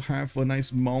does also have a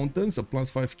nice mountains, a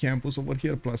 +5 campus over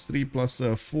here, +3,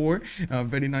 +4.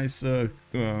 Very nice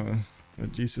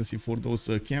adjacency for those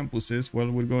campuses. Well,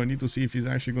 we're going to need to see if he's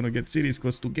actually going to get cities,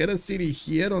 because to get a city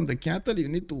here on the cattle, you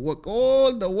need to walk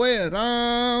all the way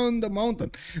around the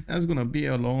mountain. That's going to be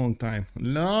a long time.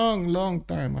 Long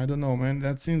time. I don't know, man.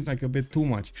 That seems like a bit too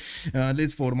much, at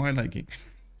least for my liking.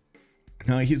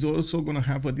 He's also going to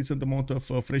have a decent amount of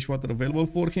fresh water available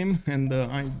for him, and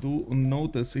I do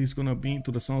notice he's going to be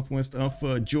to the southwest of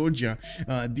Georgia.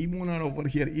 Demonar over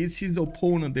here is his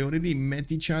opponent. They already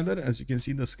met each other. As you can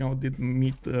see, the scout did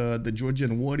meet the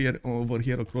Georgian warrior over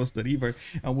here across the river.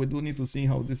 We do need to see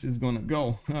how this is going to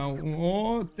go.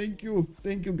 Oh, thank you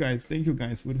guys,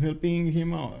 we're helping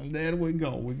him out. There we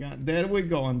go,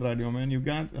 Andradio, man. You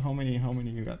got how many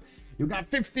you got? You got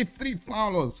 53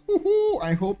 follows.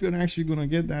 I hope you're actually gonna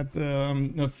get that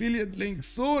affiliate link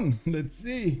soon. Let's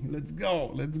see. Let's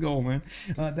go, man.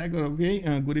 Okay.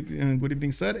 Good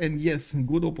evening, sir. And yes,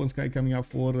 good open sky coming up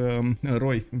for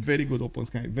Roy. Very good open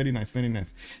sky. Very nice.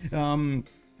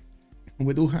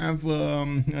 We do have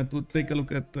to take a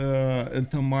look at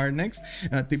Tamar next.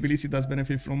 Tbilisi does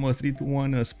benefit from a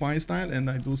 3-to-1 spy style, and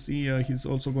I do see he's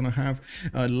also going to have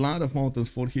a lot of mountains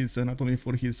for his, not only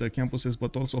for his campuses,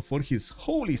 but also for his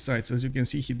holy sites. As you can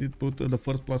see, he did put the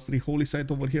first +3 holy site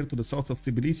over here to the south of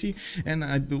Tbilisi, and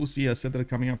I do see a settler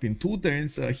coming up in 2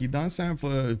 turns. He does have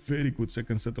a very good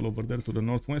second settle over there to the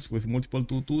northwest with multiple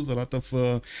 2-2s, a lot of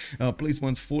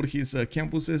placements for his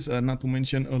campuses, not to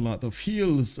mention a lot of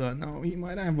hills. Now, he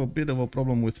might have a bit of a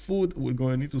problem with food. We're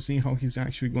going to need to see how he's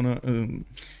actually going to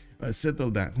settle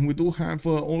that. We do have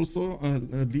also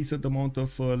a decent amount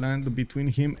of land between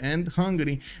him and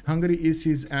Hungary. Hungary is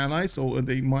his ally, so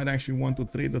they might actually want to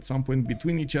trade at some point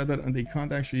between each other, and they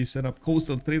can't actually set up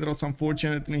coastal trade routes,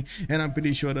 unfortunately. And I'm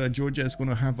pretty sure Georgia is going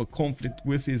to have a conflict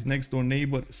with his next door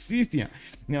neighbor, Scythia.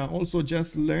 Also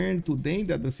just learned today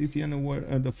that the Scythians were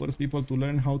the first people to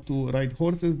learn how to ride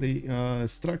horses. They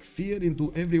struck fear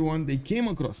into everyone they came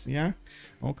across. Yeah,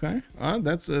 okay,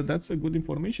 that's a good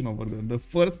information over there. The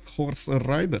first horse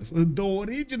riders, the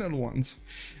original ones,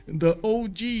 the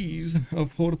OGs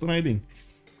of horse riding.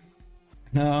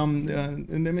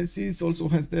 Nemesis also,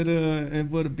 has there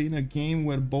ever been a game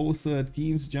where both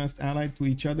teams just allied to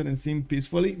each other and sim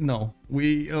peacefully? No,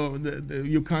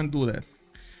 you can't do that.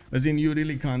 As in, you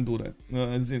really can't do that.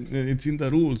 As in, it's in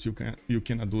the rules. You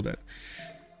cannot do that.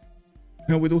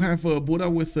 Now we do have Buddha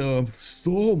with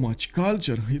so much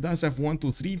culture. He does have 1,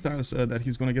 2, 3 tiles that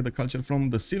he's gonna get the culture from,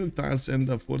 the silk tiles, and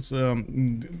of course,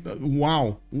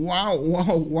 wow.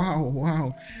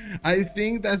 I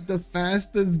think that's the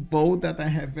fastest boat that I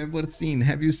have ever seen.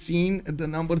 Have you seen the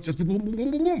numbers just?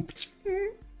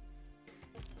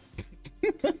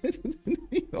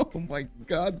 Oh my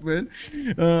god, man.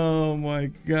 Oh my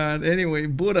god. Anyway,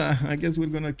 Buddha, I guess we're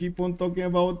gonna keep on talking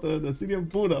about the city of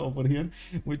Buddha over here,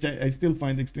 which I still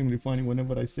find extremely funny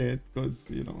whenever I say it, because,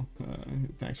 you know,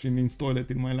 it actually means toilet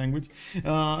in my language.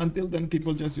 Until then,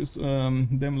 people just used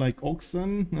them like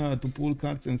oxen to pull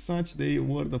carts and such. They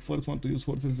were the first one to use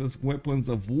horses as weapons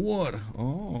of war.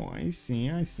 Oh, I see.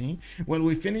 Well,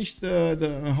 we finished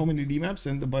the how many D-maps,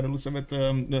 and by the looks of it,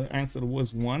 the answer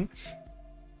was 1.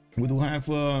 We do have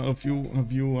a few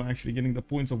of you actually getting the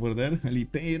points over there.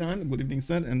 Lipeiran, good evening,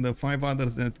 sir, and the 5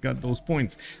 others that got those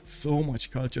points. So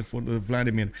much culture for the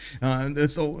Vladimir.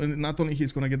 So not only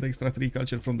he's gonna get the extra 3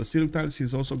 culture from the silk tiles,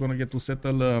 he's also gonna get to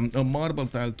settle a marble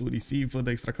tile to receive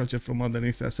the extra culture from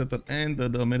underneath that settle and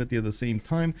the amenity at the same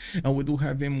time. We do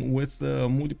have him with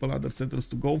multiple other settles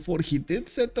to go for. He did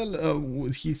settle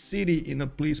his city in a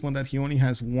placement that he only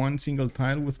has 1 single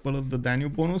tile with part of the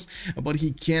Danube bonus, but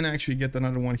he can actually get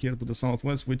another one here to the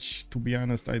southwest, which, to be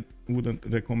honest, I wouldn't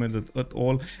recommend it at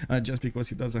all, just because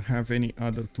he doesn't have any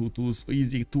other 2-2s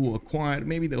easy to acquire.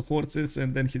 Maybe the horses,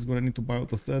 and then he's gonna need to buy out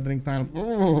the 3rd ring tile.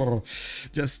 Oh,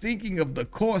 just thinking of the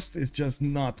cost is just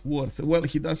not worth it. Well,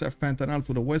 he does have Pantanal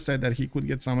to the west side that he could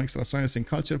get some extra science and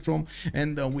culture from,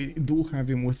 and we do have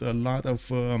him with a lot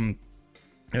of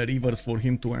rivers for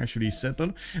him to actually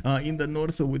settle. In the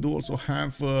north, we do also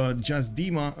have just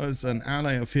Dima as an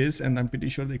ally of his, and I'm pretty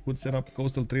sure they could set up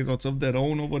coastal trade routes of their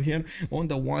own over here on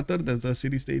the water. There's a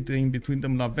city-state in between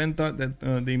them, La Venta,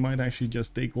 that they might actually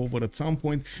just take over at some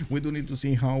point. We do need to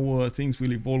see how things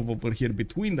will evolve over here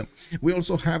between them. We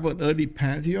also have an early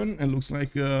Pantheon. It looks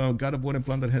like God of War and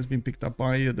Plunder has been picked up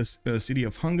by the city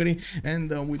of Hungary,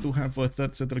 and we do have a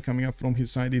 3rd settler coming up from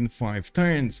his side in 5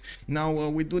 turns. Now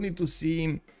we do need to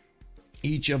see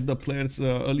each of the players'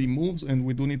 early moves, and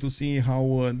we do need to see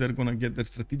how they're gonna get their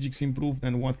strategics improved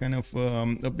and what kind of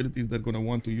abilities they're gonna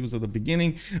want to use at the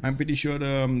beginning. I'm pretty sure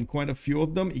quite a few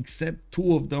of them, except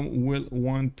 2 of them, will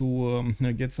want to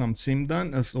get some sim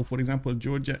done. So for example,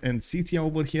 Georgia and Scythia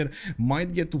over here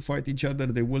might get to fight each other.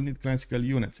 They will need classical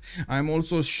units. I'm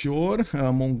also sure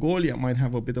Mongolia might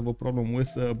have a bit of a problem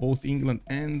with both England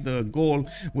and Gaul.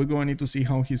 We're going to need to see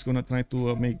how he's gonna try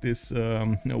to make this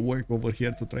work over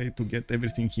here to try to get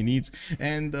everything he needs,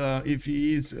 and if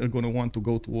he is going to want to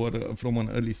go to war from an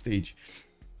early stage.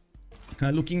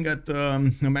 Looking at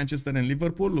Manchester and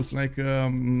Liverpool, looks like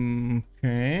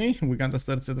okay, we got the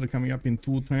third settler coming up in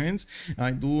 2 turns.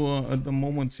 I do at the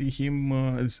moment see him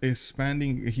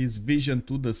expanding his vision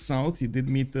to the south. He did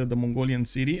meet the Mongolian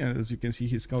city, and as you can see,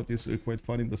 his scout is quite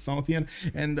far in the south here.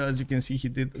 And as you can see, he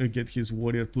did get his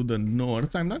warrior to the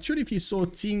north. I'm not sure if he saw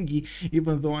Tsingy,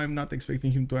 even though I'm not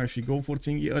expecting him to actually go for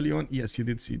Tsingy early on. Yes, he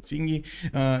did see Tsingy.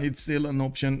 It's still an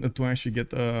option to actually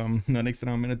get an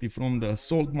extra amenity from the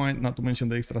salt mine, not to mention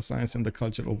the extra science and the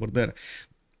culture over there.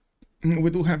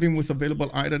 We do have him with available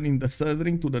iron in the third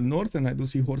ring to the north, and I do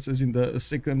see horses in the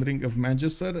second ring of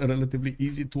Manchester, relatively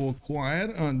easy to acquire.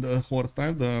 The horse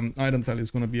tile, the iron tile, is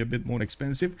going to be a bit more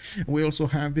expensive. We also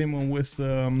have him with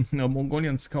a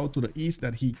Mongolian scout to the east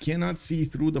that he cannot see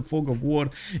through the fog of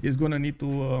war. He's going to need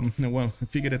to well,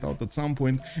 figure it out at some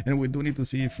point, and we do need to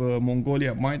see if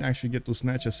Mongolia might actually get to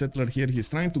snatch a settler here. He's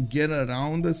trying to get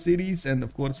around the cities, and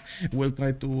of course we'll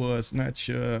try to snatch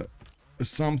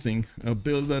something, a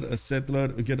builder, a settler,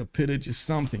 get a pillage,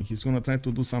 something. He's gonna try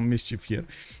to do some mischief here.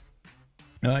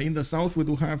 In the south, we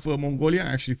do have Mongolia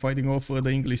actually fighting off the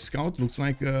English scout. Looks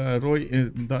like Roy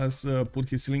does put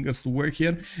his slingers to work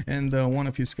here, and one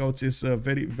of his scouts is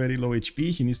very, very low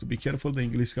HP. He needs to be careful. The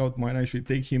English scout might actually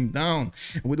take him down.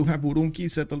 We do have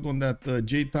Urumqi settled on that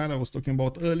J tile I was talking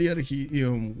about earlier. He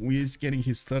is getting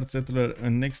his third settler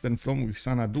next and from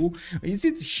Xanadu. Is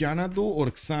it Xanadu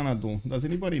or Xanadu? Does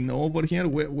anybody know over here?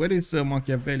 Where is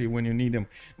Machiavelli when you need him?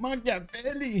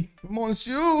 Machiavelli,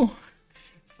 monsieur!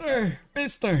 Sir,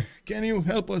 mister, can you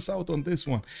help us out on this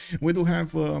one? We do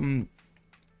have a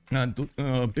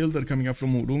builder coming up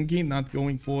from Urumqi, not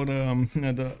going for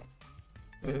the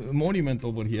monument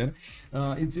over here.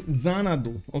 It's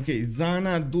Xanadu. Okay,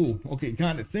 Xanadu. Okay,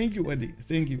 got it. Thank you, Eddie.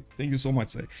 Thank you so much,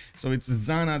 sir. So it's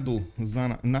Xanadu.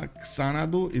 Not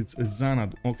Xanadu, it's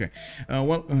Xanadu. Okay.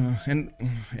 Well, and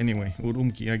anyway,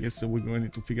 Urumqi, I guess we're going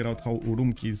to figure out how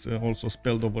Urumqi is also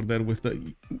spelled over there with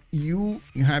the U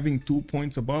having 2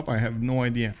 points above. I have no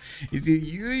idea. Is it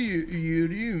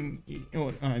you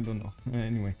or I don't know.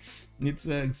 Anyway, it's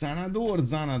Xanadu or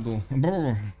Xanadu.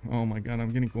 Oh my god,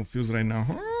 I'm getting confused right now.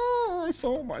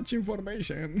 So much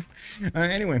information.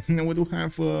 Anyway, we do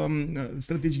have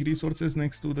strategic resources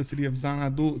next to the city of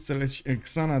Xanadu.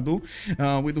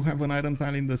 We do have an iron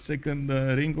tile in the second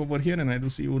ring over here, and I do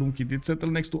see Urumqi did settle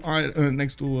next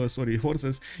to sorry,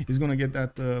 horses. He's gonna get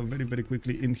that very, very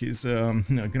quickly in his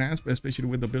grasp, especially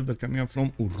with the builder coming up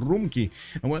from Urumqi.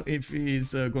 Well, if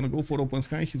he's gonna go for open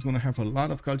sky, he's gonna have a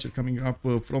lot of culture coming up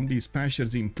from these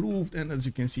pastures improved, and as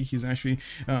you can see, he's actually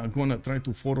gonna try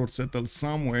to forward settle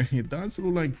somewhere. He does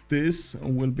look like this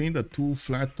will be the 2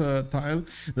 flat tile,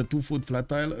 the 2 foot flat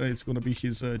tile. It's gonna be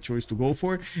his choice to go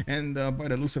for, and by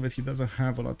the looks of it, he doesn't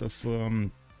have a lot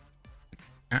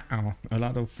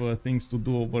of things to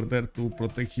do over there to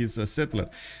protect his settler.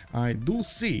 I do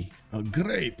see a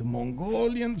great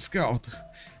Mongolian scout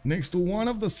next to one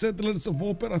of the settlers of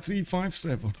Opera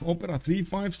 357. Opera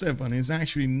 357 is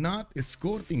actually not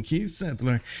escorting his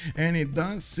settler, and it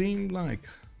does seem like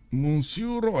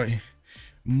Monsieur Roy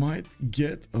might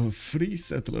get a free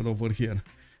settler over here.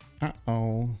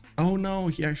 Oh no,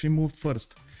 he actually moved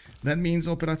first. That means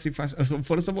Opera 357. So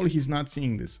first of all, he's not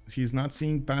seeing this. He's not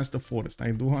seeing past the forest. I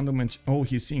do want to mention. Oh,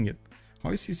 he's seeing it. How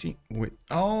is he seeing? Wait.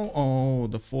 Oh,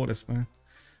 the forest, man.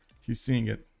 He's seeing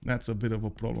it. That's a bit of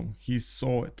a problem. He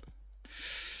saw it.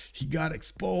 He got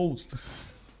exposed.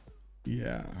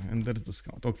 Yeah, and there's the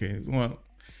scout. Okay, well,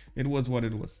 it was what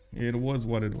it was. It was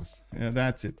what it was.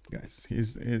 That's it, guys.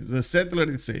 The settler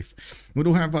is safe. We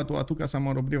do have Atuatuca,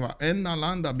 Samarobriva, and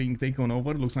Nalanda being taken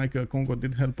over. Looks like Kongo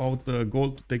did help out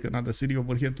Gaul to take another city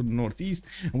over here to the northeast.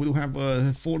 And we do have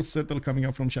a 4th settler coming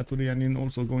up from Shaturyanin,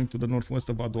 also going to the northwest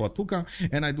of Atuatuca.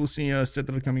 And I do see a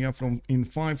settler coming up from in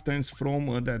 5 turns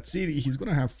from that city. He's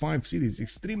gonna have 5 cities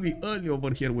extremely early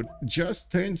over here with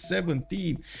just turned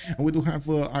 17. And we do have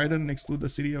iron next to the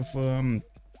city of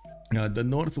the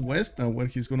northwest, where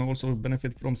he's going to also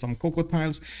benefit from some cocoa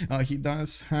tiles. He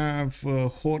does have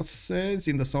horses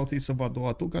in the southeast of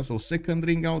Atuatuca, so second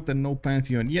ring out and no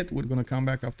pantheon yet. We're going to come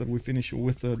back after we finish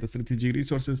with the strategic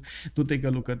resources to take a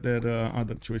look at their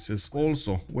other choices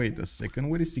also. Wait a second,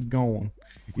 where is he going?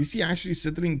 Is he actually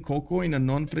settling cocoa in a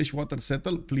non-freshwater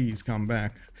settle? Please come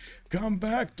back. Come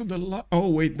back to the oh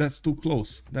wait, that's too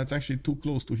close. That's actually too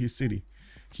close to his city.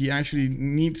 He actually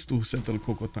needs to settle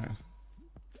cocoa tile.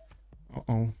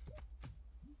 Uh-oh.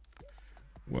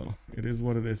 Well, it is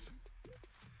what it is.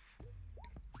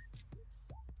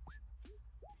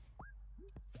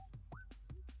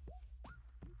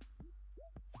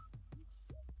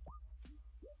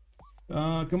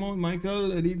 Come on,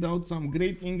 Michael, read out some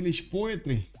great English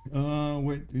poetry.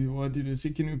 Wait, what did you say?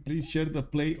 Can you please share the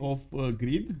play of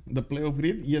grid? The play of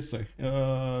grid? Yes, sir.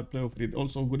 Play of grid.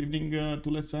 Also, good evening to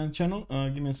Let's Fan channel.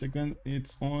 Give me a second.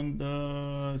 It's on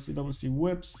the CWC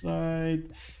website.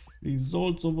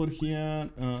 Results over here.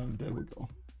 There we go.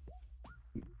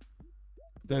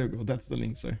 There we go. That's the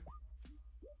link, sir.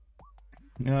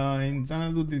 In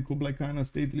Xanadu, the Kublai Khan a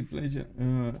stately pleasure.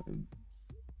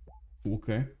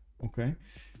 Okay, okay.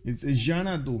 It's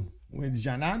Xanadu. Wait,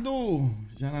 Xanadu,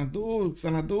 Xanadu.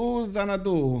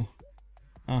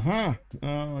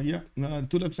 Yeah.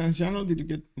 Tulip Sans channel. Did you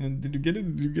get it? Did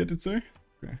you get it, sir?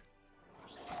 Okay.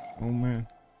 Oh man.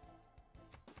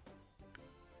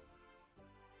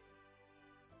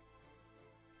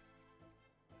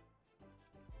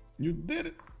 You did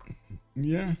it.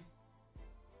 Yeah.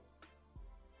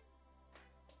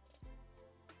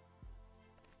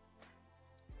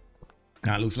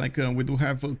 Looks like we do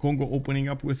have Kongo opening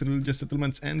up with religious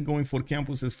settlements and going for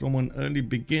campuses from an early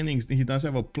beginnings. He does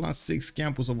have a +6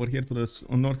 campus over here to the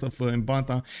north of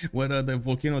Mbande, where the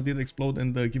volcano did explode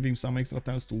and give him some extra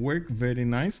tiles to work. Very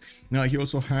nice. Now he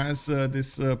also has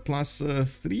this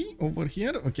 +3 over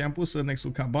here, a campus next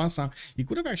to Kabasa. He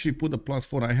could have actually put a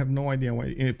 +4. I have no idea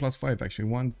why. +5 actually.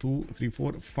 1, 2, 3,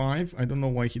 4, 5. I don't know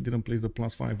why he didn't place the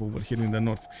 +5 over here in the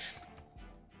north.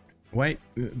 Why?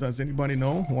 Does anybody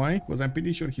know why? Because I'm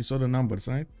pretty sure he saw the numbers,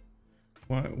 right?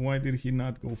 Why did he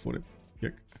not go for it?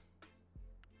 Check.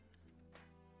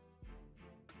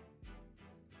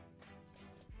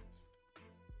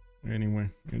 Anyway,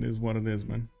 it is what it is,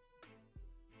 man.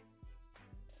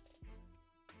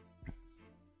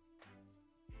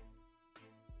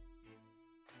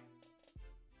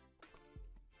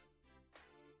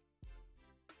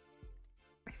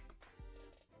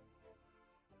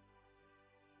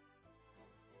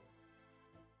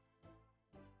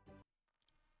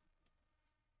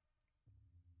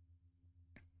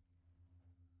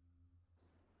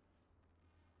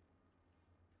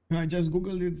 I just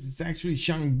googled it. It's actually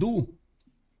Shangdu.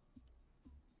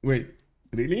 Wait,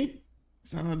 really?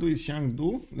 Xanadu is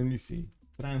Shangdu? Let me see.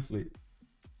 Translate.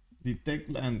 Detect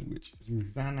language.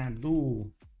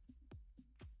 Xanadu.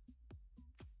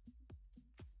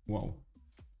 Wow.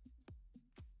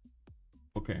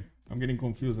 Okay, I'm getting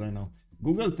confused right now.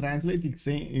 Google Translate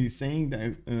is saying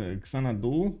that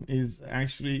Xanadu is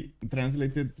actually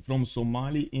translated from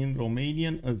Somali in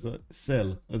Romanian as a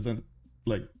cell, as a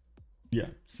like.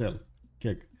 Yeah, cell,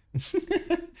 cake.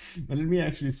 But let me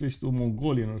actually switch to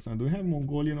Mongolian or something. Do we have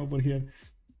Mongolian over here?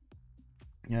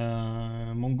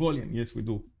 Mongolian, yes, we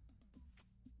do.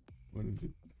 What is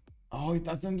it? Oh, it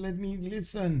doesn't let me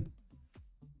listen.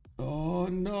 Oh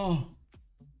no,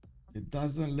 it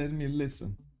doesn't let me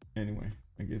listen. Anyway,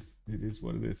 I guess it is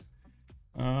what it is.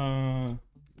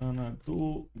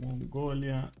 Xanadu,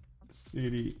 Mongolia,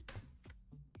 city.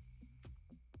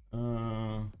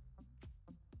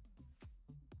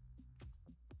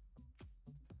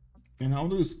 And how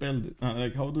do you spell it?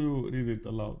 Like, how do you read it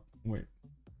aloud? Wait,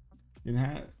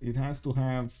 it has to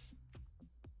have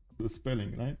the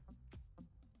spelling, right?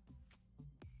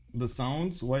 The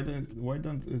sounds. Why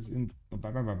don't is in?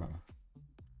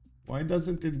 Why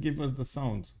doesn't it give us the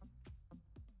sounds?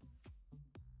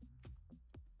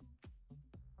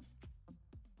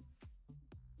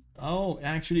 Oh,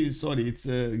 actually, sorry, it's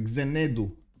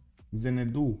Xenedu.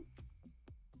 Xenedu.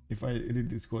 If I read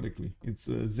this correctly, it's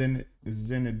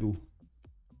Xenedu.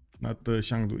 Not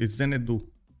Shangdu, it's Xenedu.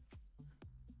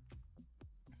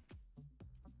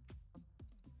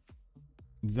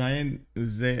 Xenedu.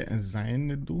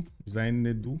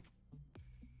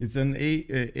 It's an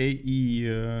AE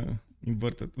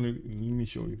inverted. Let me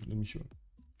show you.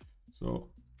 So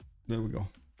there we go.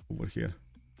 Over here.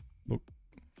 Look.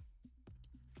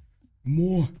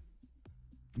 More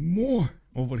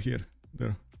over here.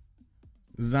 There.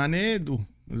 Xanedu.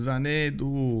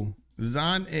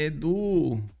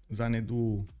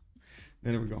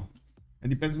 There we go. It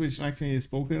depends which action is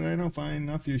spoken right now. Fine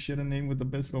enough, you share a name with the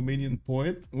best Romanian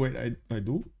poet. Wait, I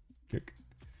do? Kick.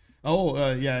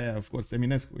 Oh, yeah, of course.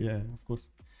 Eminescu, yeah, of course.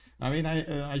 I mean,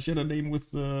 I share a name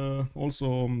with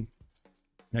also,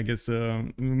 I guess,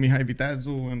 Mihai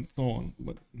Viteazu and so on.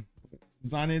 But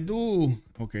Xanedu.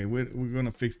 Okay, we're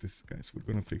gonna fix this, guys. We're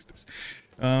gonna fix this.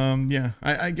 Yeah,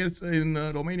 I guess in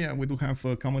Romania we do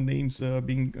have common names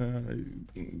being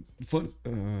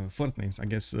first names, I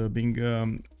guess, being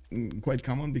quite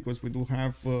common, because we do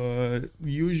have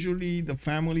usually the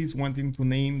families wanting to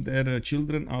name their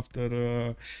children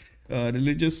after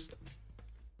religious,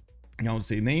 I would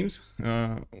say, names,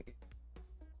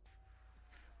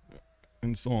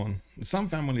 and so on. Some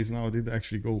families now did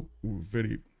actually go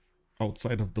very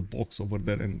outside of the box over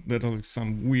there, and there are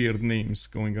some weird names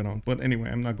going around. But anyway,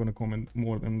 I'm not going to comment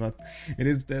more than that. It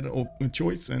is their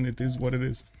choice, and it is what it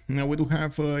is. Now we do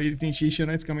have initiation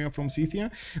rights coming up from Scythia.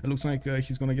 It looks like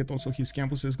he's going to get also his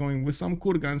campuses going with some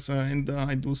kurgans, and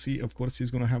I do see, of course,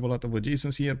 he's going to have a lot of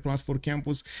adjacency here, +4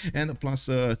 campus and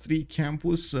 +3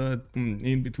 campus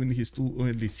in between his two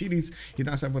early cities. He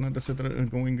does have another setter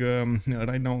going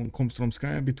right now, comes from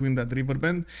Sky between that river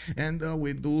bend, and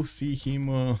we do see him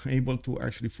able to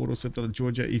actually forward settle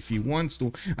Georgia if he wants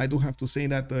to. I do have to say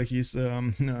that he's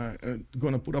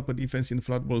gonna put up a defense in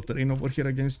flatball terrain over here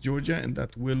against Georgia, and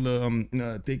that will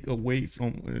take away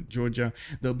from Georgia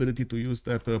the ability to use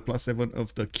that +7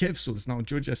 of the Kevsurs. Now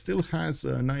Georgia still has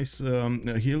nice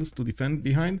hills to defend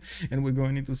behind, and we're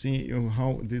going to see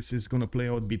how this is gonna play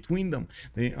out between them.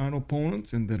 They are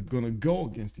opponents, and they're gonna go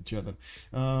against each other.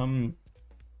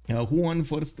 Who won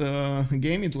first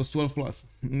game? It was 12+.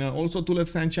 Also to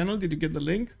Left Hand channel, did you get the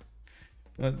link?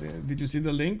 Did you see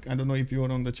the link? I don't know if you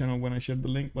were on the channel when I shared the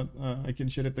link, but I can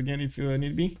share it again if you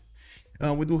need me.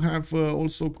 We do have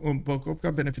also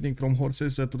Pokovka benefiting from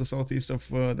horses to the southeast of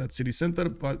that city center,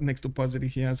 but next to Paziri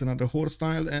he has another horse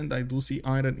tile, and I do see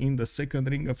iron in the second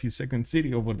ring of his second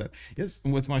city over there. Yes,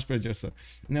 with much pleasure, sir.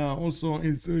 Now also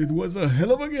it was a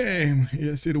hell of a game.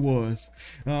 Yes, it was.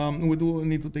 We do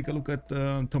need to take a look at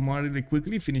Tamar really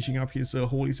quickly, finishing up his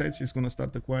holy sites. He's going to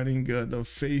start acquiring the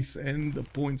faith and the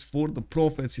points for the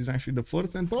prophets. He's actually the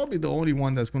first and probably the only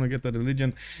one that's going to get the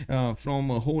religion from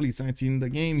holy sites in the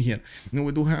game here. Now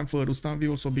we do have Rustavi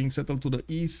also being settled to the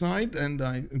east side, and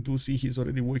I do see he's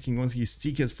already working on his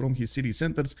tickets from his city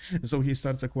centers, so he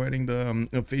starts acquiring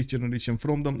the faith generation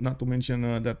from them, not to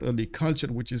mention that early culture,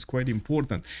 which is quite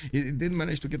important. He did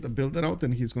manage to get the builder out,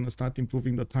 and he's going to start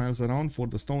improving the tiles around for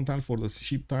the stone tile, for the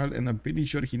sheep tile, and I'm pretty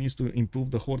sure he needs to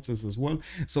improve the horses as well,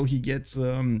 so he gets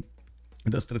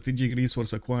the strategic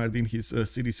resource acquired in his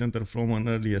city center from an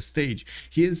earlier stage.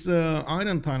 His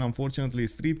iron tile, unfortunately,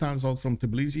 is 3 tiles out from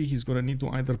Tbilisi. He's gonna need to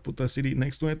either put a city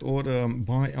next to it or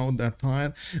buy out that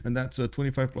tile, and that's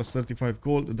 25 plus 35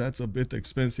 gold. That's a bit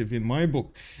expensive in my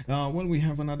book. Well, we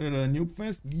have another nuke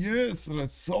fest. Yes,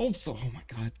 let's hope so. Oh my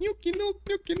god, nuke, nuke,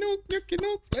 nuke, nuke, nuke,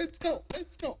 nuke. Let's go,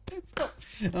 let's go, let's go.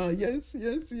 Yes,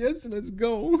 yes, yes, let's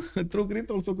go. True Grit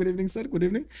also, good evening, sir. Good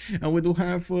evening. We do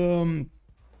have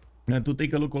to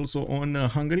take a look also on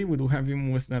Hungary. We do have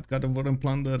him with that God of War and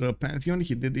Plunder Pantheon.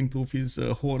 He did improve his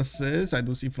horses, I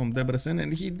do see, from Debrecen,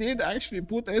 and he did actually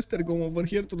put Esztergom over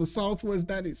here to the southwest.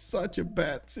 That is such a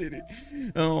bad city.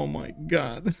 Oh my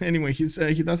god. Anyway,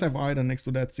 he does have iron next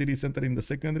to that city center in the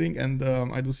second ring, and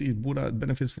I do see Bura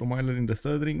benefits from iron in the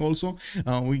third ring also.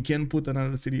 We can put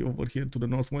another city over here to the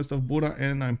northwest of Bura,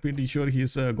 and I'm pretty sure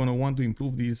he's gonna want to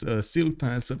improve these silk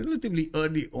tiles relatively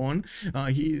early on.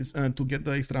 He is to get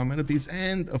the extra amenities,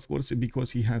 and of course,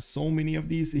 because he has so many of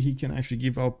these, he can actually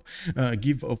give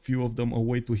a few of them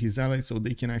away to his allies, so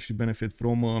they can actually benefit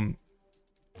from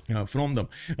them.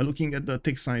 Looking at the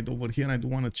tech side over here, I do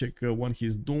want to check what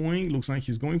he's doing. Looks like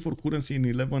he's going for currency in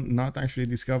 11, not actually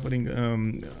discovering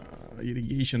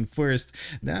irrigation first.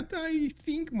 That I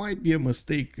think might be a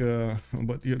mistake,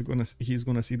 but he's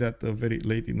gonna see that very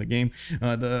late in the game.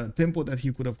 The tempo that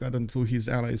he could have gotten to his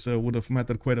allies would have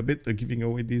mattered quite a bit. Giving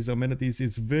away these amenities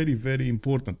is very, very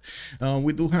important.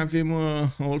 We do have him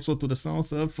also to the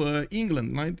south of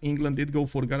England, right? England did go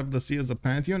for God of the Sea as a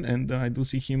pantheon, and I do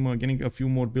see him getting a few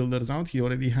more builders out. He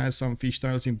already has some fish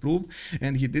tiles improved,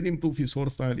 and he did improve his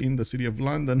horse tile in the city of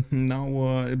London.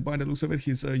 Now, by the looks of it,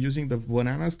 he's using the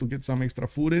bananas to get some extra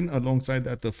food in alongside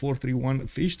that 431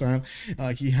 fish tile.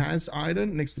 He has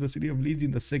iron next to the city of Leeds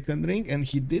in the second ring, and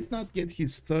he did not get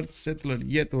his third settler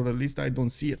yet, or at least I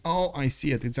don't see it. Oh, I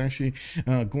see it. It's actually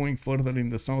going further in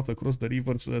the south across the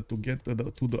rivers to get to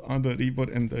the other river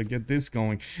and get this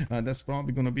going. That's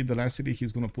probably going to be the last city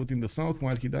he's going to put in the south,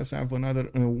 while he does have another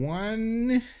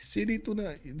one city to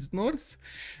the north.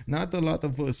 Not a lot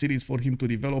of cities for him to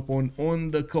develop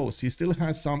on the coast. He still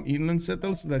has some inland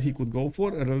settles that he could go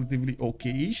for, relatively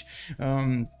okay-ish.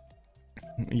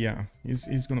 Yeah,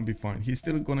 he's gonna be fine. He's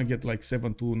still gonna get like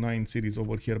 7 to 9 cities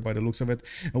over here by the looks of it,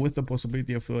 with the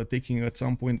possibility of taking at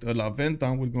some point La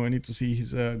Venta. We're going to need to see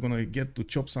he's gonna get to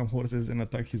chop some horses and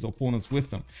attack his opponents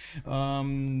with them.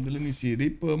 Let me see.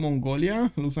 Rip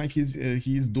Mongolia. Looks like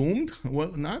he's doomed.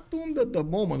 Well, not doomed at the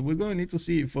moment. We're going to need to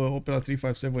see if Opera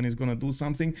 357 is gonna do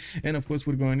something, and of course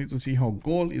we're going to need to see how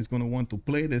Gaul is gonna want to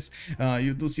play this.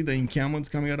 You do see the encampments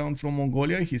coming around from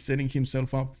Mongolia. He's setting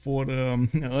himself up for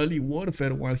early warfare.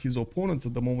 warfare while his opponents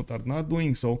at the moment are not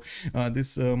doing so.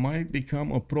 This might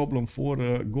become a problem for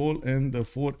Gaul and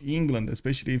for England,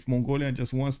 especially if Mongolia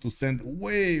just wants to send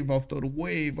wave after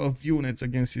wave of units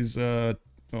against his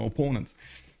opponents.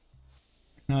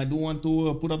 Now, I do want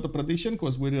to put up the prediction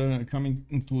because we're coming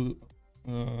to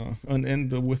an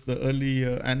end with the early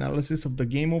analysis of the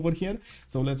game over here.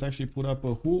 So let's actually put up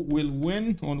who will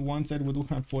win. On one side we do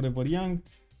have Forever Young,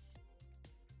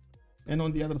 and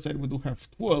on the other side we do have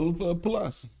 12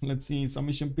 plus. Let's see,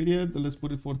 submission period, let's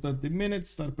put it for 30 minutes.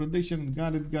 Start prediction,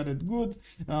 got it good.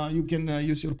 You can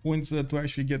use your points to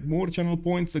actually get more channel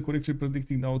points correctly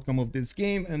predicting the outcome of this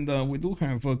game. And we do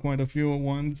have quite a few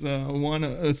ones,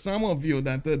 some of you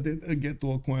that did get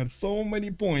to acquire so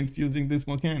many points using this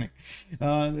mechanic.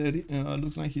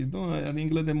 Looks like he's doing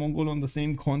England and Mongol on the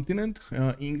same continent.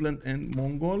 England and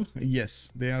Mongol,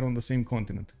 yes, they are on the same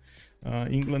continent.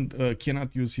 England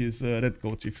cannot use his red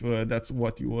coats, if that's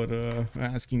what you were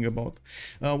asking about.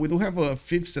 We do have a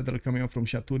 5th settler coming up from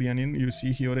Shaturyanin. You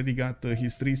see he already got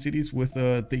his 3 cities with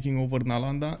taking over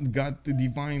Nalanda, got the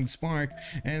Divine Spark,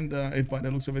 and by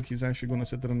the looks of it, he's actually going to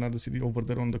settle another city over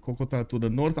there on the Kokota to the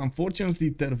north.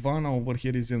 Unfortunately, Tervana over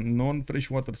here is in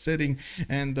non-freshwater setting,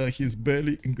 and he's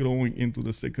barely growing into the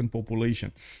 2nd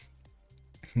population.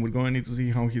 We're going to need to see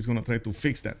how he's going to try to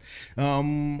fix that.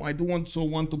 I do also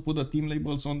want to put the team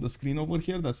labels on the screen over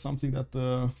here. That's something that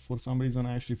for some reason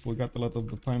I actually forgot a lot of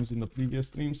the times in the previous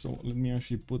stream. So let me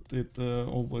actually put it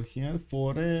over here.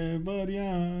 Forever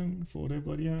Young,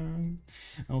 Forever Young.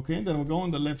 Okay, then we go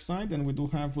on the left side, and we do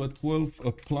have 12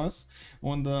 plus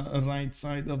on the right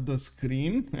side of the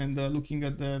screen. And looking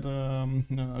at that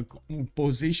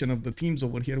position of the teams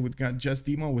over here, we've got Just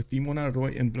Dima with Demonar,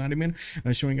 Roy, and Vladimir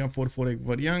showing up for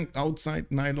Forever Young. Outside,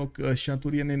 NiLocC,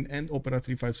 Shaturyanin, and Opera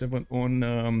 357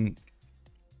 on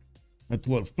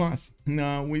 12 plus.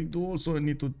 Now we do also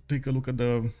need to take a look at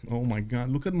the, oh my god,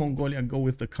 look at Mongolia go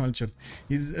with the culture.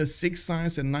 He's 6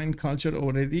 science and 9 culture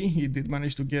already. He did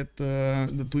manage to get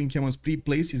the twin camels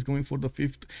pre-placed. He's going for the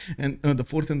 5th and the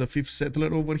 4th and the 5th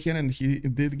settler over here, and he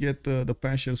did get the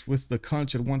pastures with the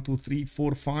culture 1 2 3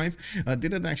 4 5.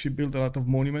 Didn't actually build a lot of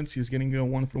monuments. He's getting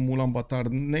one from Ulaanbaatar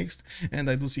next, and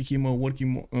I do see him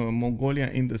working Mongolia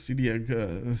in the city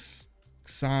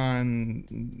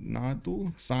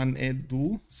Xanadu,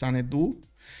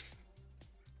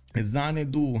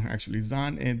 actually,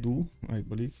 Xanadu, I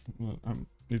believe.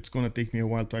 It's gonna take me a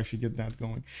while to actually get that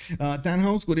going.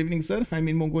 Tanhouse, good evening, sir. I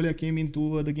mean, Mongolia came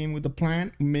into the game with a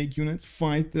plan: make units,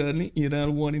 fight early,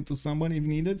 IRL war into someone if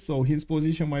needed. So his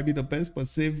position might be the best, but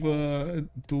Civ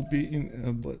to be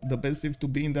in the best Civ to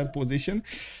be in that position.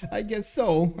 I guess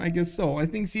so. I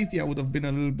think Scythia would have been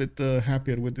a little bit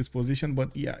happier with this position,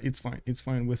 but yeah, it's fine. It's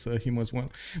fine with him as well.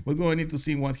 We're going to need to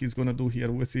see what he's gonna do here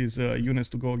with his units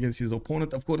to go against his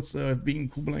opponent. Of course, being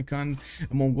Kublai Khan,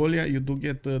 Mongolia, you do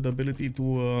get the ability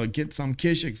to get some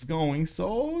Kesheks going,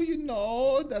 so you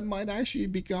know that might actually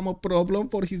become a problem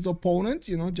for his opponents.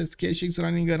 You know, just Kesheks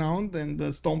running around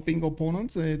and stomping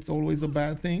opponents. It's always a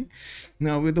bad thing.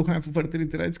 Now we do have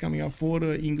fertility rights coming up for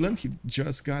England. He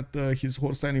just got his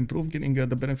horse tile improved, getting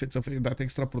the benefits of that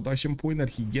extra production point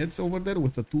that he gets over there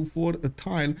with a 2-4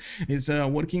 tile. Is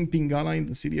working Pingala in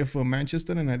the city of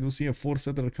Manchester, and I do see a 4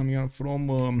 settler coming out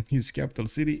from his capital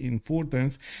city in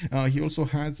Fortens. He also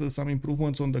has some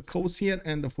improvements on the coast here,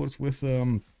 and of course with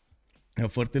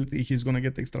fertility, he's gonna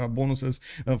get extra bonuses,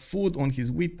 food on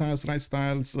his wheat tiles, rice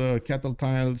tiles, cattle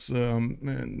tiles,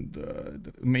 and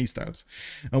maize tiles.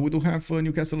 We do have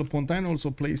Newcastle upon Tyne also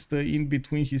placed in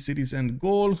between his cities and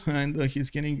Gaul, and he's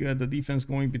getting the defense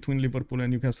going between Liverpool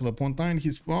and Newcastle upon Tyne.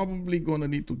 He's probably gonna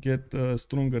need to get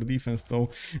stronger defense though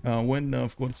when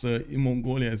of course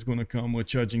Mongolia is gonna come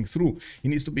charging through. He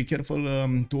needs to be careful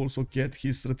to also get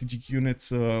his strategic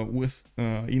units with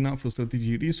enough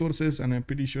strategic resources, and I'm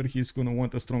pretty sure he's gonna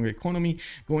want a strong economy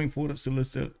going for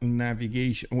celestial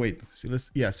navigation.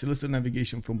 Celestial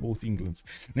navigation from both Englands.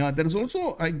 Now there's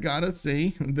also, I gotta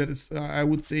say, there's I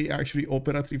would say actually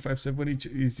Opera 357 which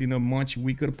is in a much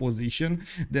weaker position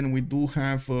than we do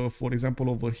have for example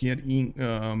over here in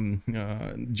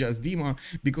Just Dima,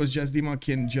 because Just Dima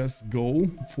can just go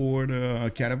for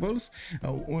caravels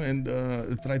and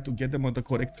try to get them at the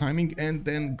correct timing, and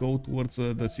then go towards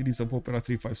the cities of Opera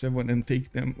 357 and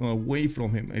take them away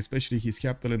from him, especially actually his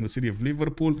capital in the city of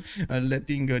Liverpool,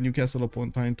 letting Newcastle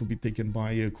upon Tyne to be taken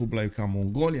by Kublai Khan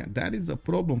Mongolia. That is a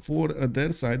problem for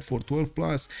their side for 12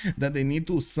 plus that they need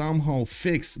to somehow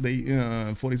fix. They,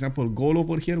 for example, Gaul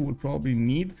over here will probably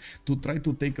need to try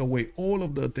to take away all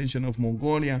of the attention of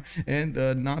Mongolia and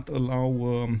not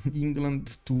allow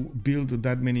England to build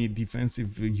that many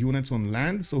defensive units on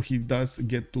land, so he does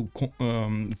get to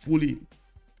fully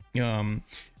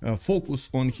focus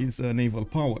on his naval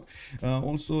power.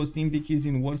 Also, Steamvik is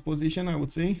in worse position, I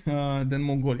would say, than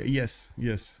Mongolia. Yes,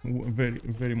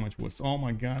 very much worse. Oh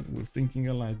my god, we're thinking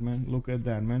alike, man. Look at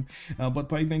that, man. But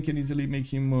pikemen can easily make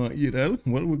him irrel.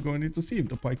 Well, we're going to need to see if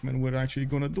the pikemen were actually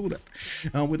going to do that.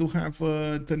 We do have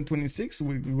 1026.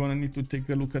 We're going to need to take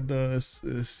a look at the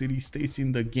city states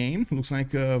in the game. Looks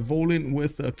like Volin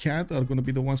with Cat are going to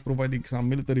be the ones providing some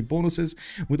military bonuses.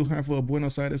 We do have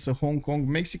Buenos Aires, Hong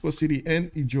Kong, Mexico City,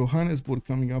 and Johannesburg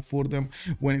coming up for them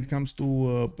when it comes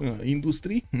to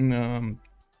industry.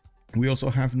 We also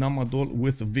have Namadol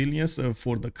with Vilnius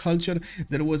for the culture.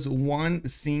 There was one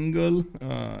single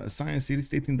science city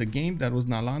state in the game, that was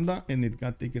Nalanda, and it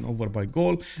got taken over by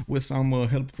Gaul with some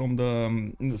help from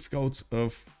the scouts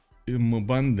of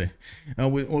Mbande.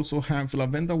 We also have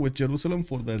Lavenda with Jerusalem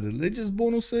for the religious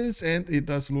bonuses, and it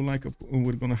does look like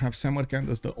we're going to have Samarkand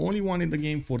as the only one in the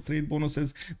game for trade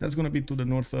bonuses. That's going to be to the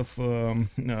north of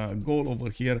Gaul over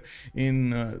here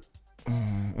in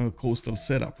a coastal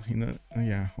setup.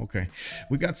 Yeah, okay.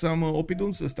 We got some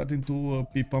Opidums starting to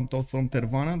be pumped out from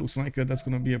Tervana. Looks like that's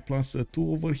going to be a +2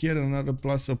 over here, another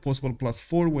possible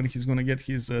 +4 when he's going to get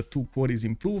his 2 quarries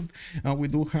improved. We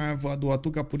do have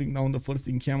Duatuca putting down the first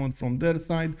encampment from their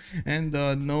side, and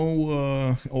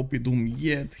no Opidum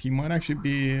yet. He might actually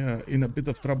be in a bit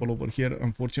of trouble over here,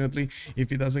 unfortunately, if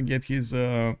he doesn't get his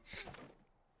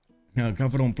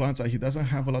cover on plants. He doesn't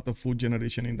have a lot of food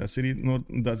generation in the city, nor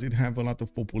does it have a lot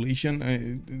of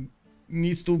population.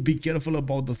 Needs to be careful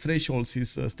about the thresholds.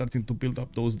 He's starting to build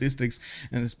up those districts,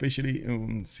 and especially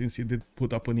since he did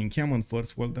put up an encampment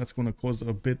first, well, that's going to cause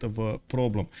a bit of a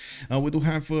problem. We do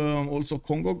have also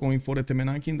Kongo going for a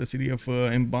Temenaki in the city of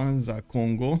Mbande,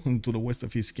 Kongo, to the west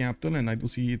of his capital, and I do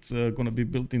see it's going to be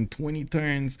built in 20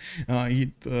 turns.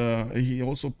 He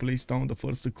also placed down the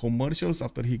first commercials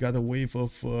after he got a wave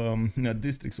of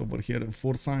districts over here,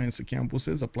 4 science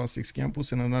campuses, a +6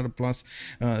 campus, and another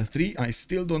 +3. I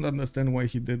still don't understand why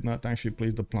he did not actually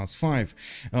place the +5.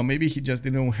 Maybe he just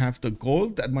didn't have the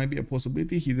gold. That might be a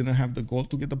possibility. He didn't have the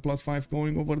gold to get the +5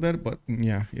 going over there, but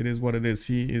yeah, it is what it is.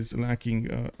 He is lacking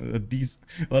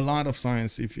a lot of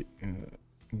science if he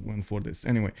went for this.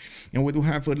 Anyway, and we do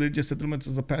have religious settlements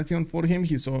as a pantheon for him.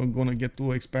 He's gonna get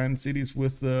to expand cities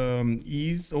with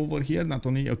ease over here, not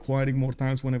only acquiring more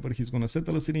tiles whenever he's gonna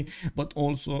settle a city, but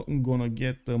also gonna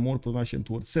get more production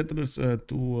towards settlers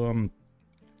to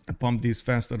pump this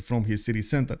faster from his city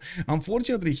center.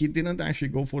 Unfortunately, he didn't actually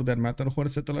go for that Matterhorn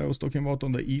settler I was talking about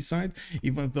on the east side,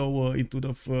 even though it would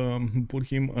have put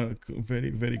him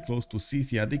very close to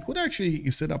Scythia. They could actually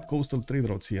set up coastal trade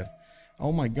routes here.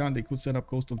 Oh my god, they could set up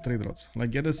coastal trade routes.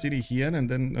 Like get a city here and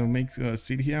then make a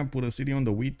city here and put a city on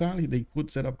the wheat tile. They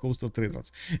could set up coastal trade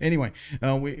routes. Anyway,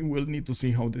 we will need to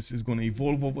see how this is going to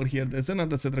evolve over here. There's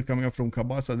another settler coming up from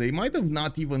Kabasa. They might have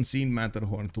not even seen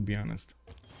Matterhorn, to be honest.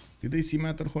 Did they see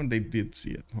Matterhorn? They did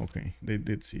see it. Okay, they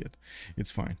did see it.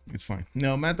 It's fine. It's fine.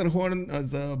 Now, Matterhorn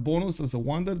as a bonus, as a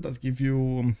wonder, does give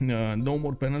you no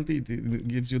more penalty. It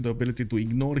gives you the ability to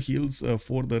ignore heals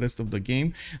for the rest of the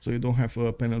game, so you don't have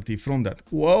a penalty from that.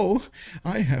 Whoa!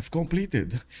 I have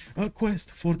completed a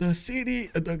quest for the city,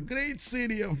 the great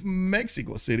city of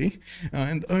Mexico City,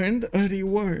 and earned a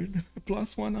reward.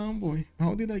 +1 envoy.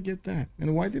 How did I get that?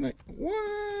 And why did I...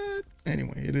 What?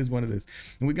 Anyway, it is what it is.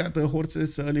 We got the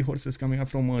horses, early horses coming up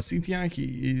from Scythia.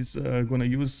 He is going to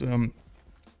use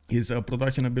his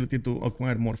production ability to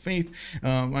acquire more faith.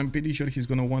 I'm pretty sure he's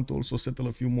going to want to also settle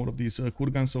a few more of these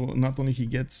kurgans, so not only he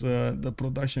gets the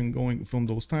production going from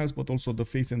those tiles, but also the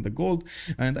faith and the gold.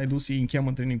 And I do see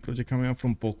encampment training project coming up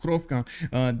from Pokrovka.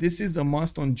 This is a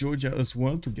must on Georgia as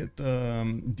well to get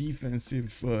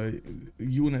defensive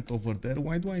unit over there.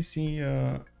 Why do I see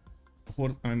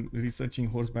I'm researching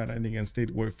horseback riding and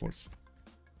state workforce?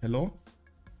 Hello?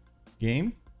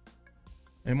 Game?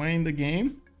 Am I in the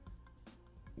game?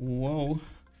 Whoa.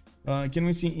 Can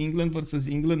we see England versus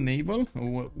England naval?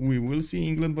 We will see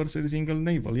England versus England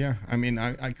naval. Yeah, I mean,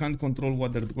 I can't control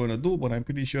what they're going to do, but I'm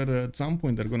pretty sure at some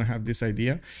point they're going to have this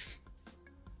idea.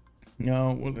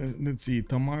 Well, let's see,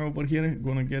 Tamar over here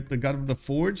gonna get the God of the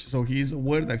Forge, so he's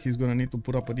aware that he's gonna need to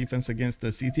put up a defense against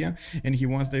the Scythia, and he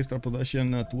wants the extra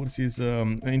production towards his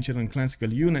ancient and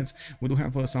classical units. We do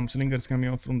have some slingers coming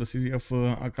out from the city of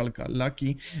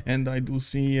Akalkalaki, and I do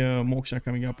see Moksha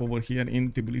coming up over here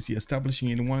in Tbilisi, establishing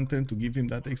in one turn to give him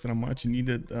that extra much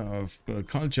needed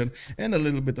culture and a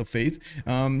little bit of faith.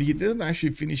 He didn't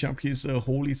actually finish up his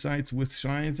holy sites with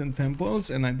shrines and temples,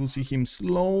 and I do see him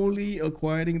slowly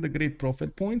acquiring the great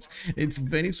prophet points. It's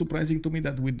very surprising to me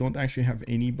that we don't actually have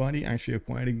anybody actually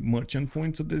acquiring merchant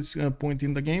points at this point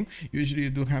in the game. Usually you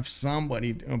do have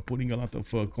somebody putting a lot of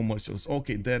commercials.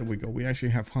 Okay, there we go. We actually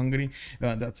have Hungary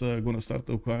that's gonna start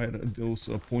to acquire those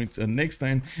points next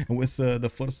time, with the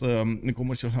first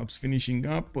commercial hubs finishing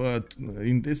up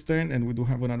in this turn, and we do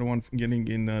have another one getting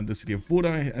in the city of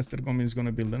Buda. Esztergom is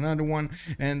gonna build another one,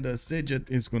 and Szeged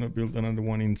is gonna build another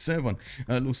one in 7.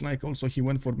 Looks like also he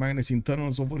went for Magnus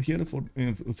internals over here for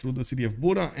through the city of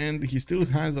Buda, and he still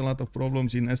has a lot of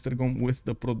problems in Esztergom with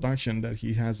the production that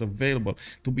he has available.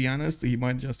 To be honest, he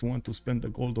might just want to spend the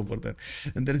gold over there,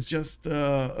 and there's just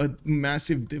a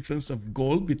massive difference of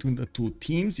gold between the two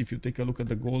teams. If you take a look at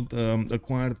the gold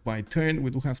acquired by turn, we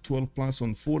do have 12 plus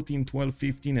on 14, 12,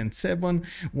 15 and 7,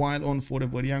 while on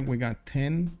Forever Young we got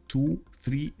 10, 2,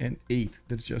 3 and 8.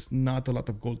 There's just not a lot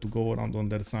of gold to go around on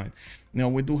their side. Now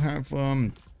we do have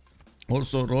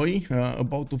also Roy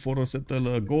about to forward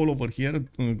settle Gaul over here,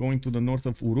 going to the north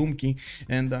of Urumqi,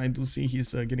 and I do see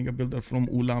he's getting a builder from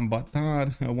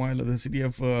Ulaanbaatar, while the city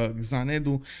of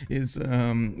Xanadu is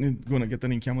gonna get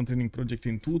an encampment training project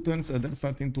in 2 turns. They're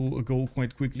starting to go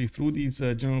quite quickly through these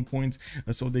general points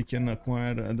so they can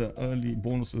acquire the early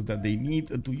bonuses that they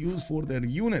need to use for their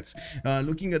units.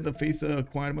 Looking at the faith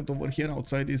acquirement over here,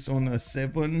 outside is on a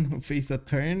 7 faith a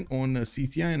turn on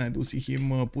Scythia, and I do see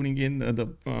him putting in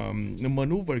the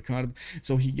maneuver card,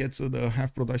 so he gets the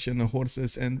half production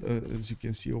horses, and as you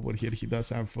can see over here, he does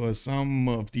have some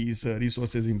of these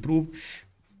resources improved.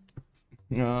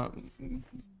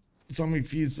 Some of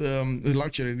his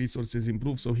luxury resources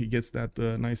improved, so he gets that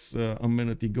nice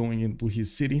amenity going into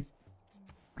his city.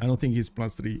 I don't think he's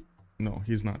 +3. No,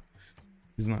 he's not.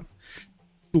 He's not.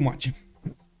 Too much.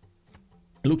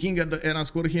 Looking at the era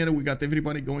score here, we got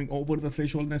everybody going over the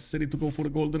threshold necessary to go for the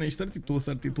golden age: 32,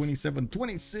 30, 27,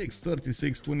 26,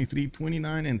 36, 23,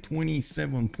 29 and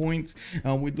 27 points.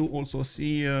 We do also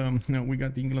see we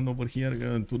got England over here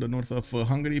to the north of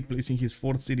Hungary, placing his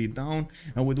 4th city down.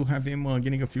 We do have him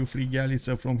getting a few free galleys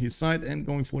from his side and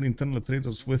going for internal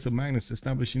traders with Magnus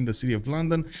establishing the city of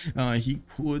London. He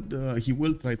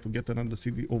will try to get another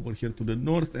city over here to the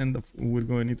north, and we're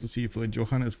going to need to see if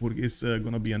Johannesburg is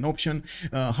going to be an option.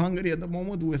 Hungary at the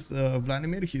moment with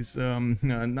Vladimir, he's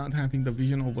not having the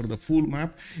vision over the full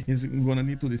map. He's gonna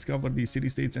need to discover the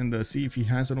city-states and see if he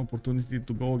has an opportunity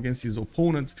to go against his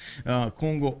opponents,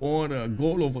 Kongo or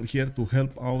Gaul over here, to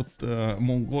help out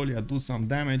Mongolia do some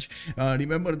damage.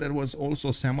 Remember, there was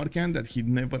also Samarkand that he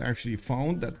never actually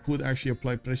found, that could actually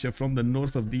apply pressure from the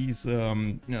north of these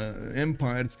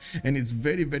empires, and it's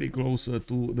very, very close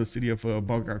to the city of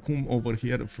Bagakum over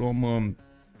here from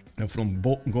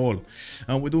Gaul.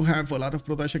 We do have a lot of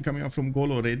production coming out from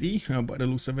Gaul already, by the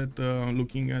looks of it.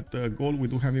 Looking at Gaul, we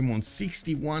do have him on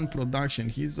 61 production.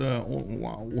 He's oh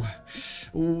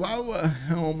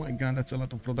my god, that's a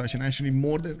lot of production. Actually,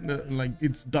 more than like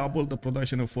it's double the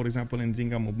production of, for example,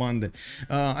 Nzinga Mbande.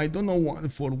 I don't know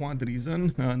for what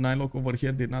reason NiLocC over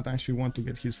here did not actually want to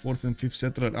get his 4th and 5th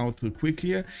settler out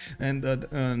quickly, and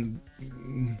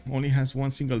only has one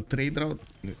single trade route.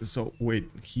 So wait,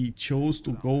 he chose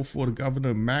to go for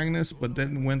Governor Magnus, but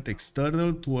then went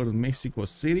external toward Mexico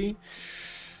City.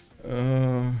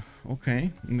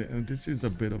 Okay, this is a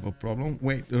bit of a problem.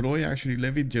 Wait, Roy actually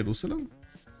levied Jerusalem?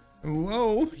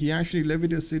 Whoa, he actually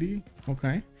levied a city.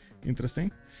 Okay,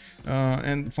 interesting.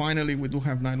 And finally, we do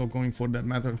have NiLocC going for that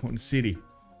Matterhorn city.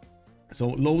 So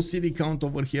low city count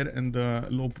over here and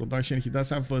low production. He does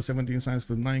have 17 science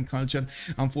with 9 culture.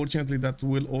 Unfortunately, that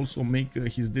will also make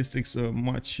his districts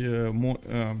much more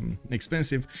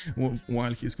expensive.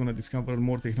 While he's going to discover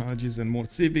more technologies and more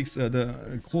civics,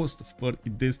 the cost per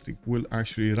district will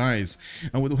actually rise.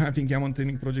 And we do have encampment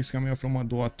training projects coming out from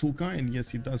Adoatuka, and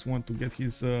yes, he does want to get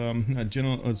his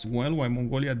general as well. While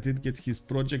Mongolia did get his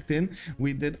project in,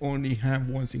 we did only have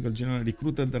one single general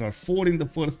recruited. There are 4 in the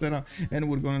first era, and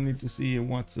we're going to need to see see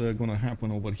what's gonna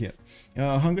happen over here.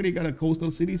 Hungary got a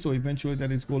coastal city, so eventually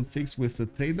that is goal fixed with the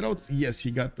trade route. Yes,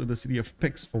 he got the city of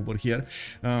Pex over here,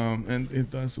 and it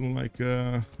does look like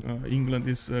England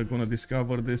is gonna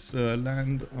discover this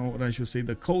land, or I should say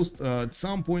the coast. At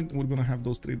some point we're gonna have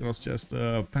those trade routes just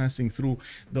passing through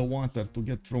the water to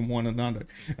get from one another.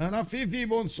 Rafifi,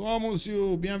 bonsoir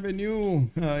monsieur, bienvenue.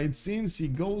 It seems he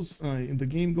goes the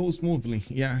game goes smoothly.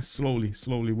 Yeah,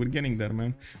 slowly we're getting there,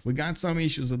 man. We got some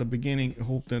issues at the beginning,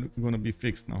 hope they're gonna be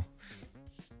fixed now.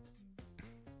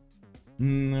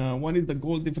 What is the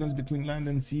gold difference between land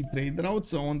and sea trade routes?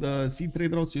 So on the sea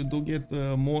trade routes you do get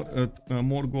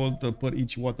more gold per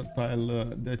each water tile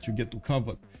that you get to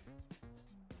cover.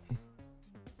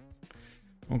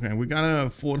 Okay, we got a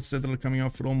fourth settler coming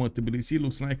up from Tbilisi.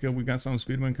 Looks like we got some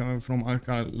spearmen coming from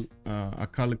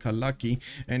Akalkalaki,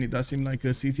 and it does seem like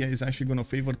Scythia is actually going to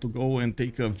favor to go and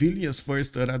take Vilnius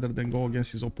first rather than go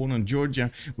against his opponent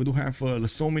Georgia. We do have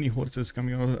so many horses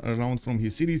coming around from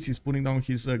his cities. He's putting down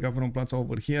his government plaza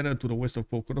over here to the west of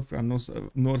Pokrovka and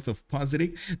north of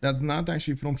Pazyryk. That's not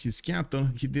actually from his capital.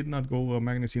 He did not go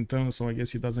Magnus internal, so I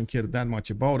guess he doesn't care that much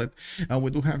about it.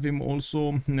 We do have him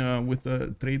also with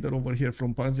a trader over here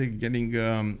from Pazyryk getting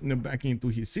back into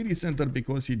his city center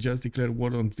because he just declared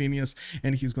war on Vilnius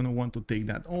and he's going to want to take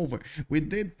that over. We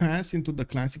did pass into the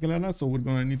classical era, so we're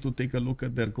going to need to take a look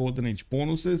at their golden age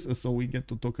bonuses, so we get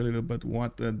to talk a little bit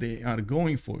what they are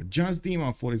going for. Just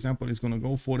Dima, for example, is going to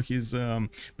go for his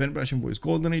pen brush and voice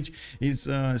golden age. He's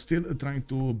still trying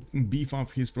to beef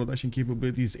up his production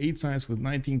capabilities. 8 science with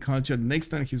 19 culture. Next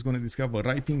time he's going to discover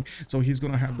writing, so he's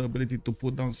going to have the ability to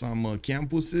put down some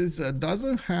campuses.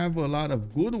 Doesn't have a lot of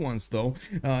good ones though,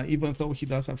 even though he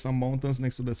does have some mountains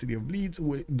next to the city of Leeds.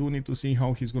 We do need to see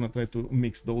how he's going to try to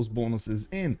mix those bonuses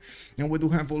in. And we do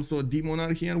have also a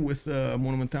Demonar here with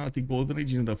monumentality golden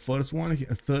age in the first one,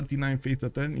 39 faith a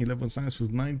turn, 11 science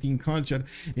with 19 culture.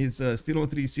 He's still on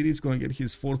 3 cities, going to get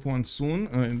his 4th one soon,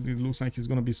 and it looks like he's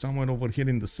going to be somewhere over here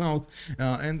in the south.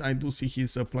 And I do see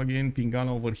his plug-in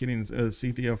Pingala over here in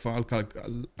city of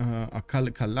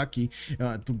Akalkalaki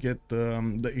to get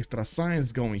the extra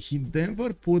science going. He never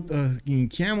put in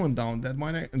Camon down.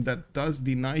 That does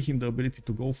deny him the ability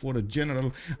to go for a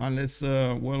general unless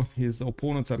well, his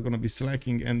opponents are going to be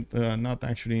slacking and not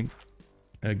actually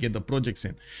get the projects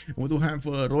in. We do have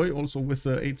Roy also with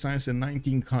 8 science and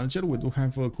 19 culture. We do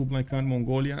have Kublai Khan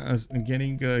Mongolia as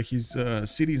getting his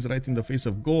cities right in the face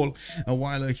of Gaul,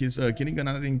 while he's getting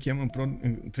another encampment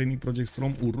training project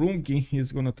from Urumqi.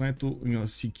 He's gonna try to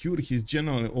secure his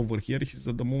general over here. He's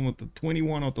at the moment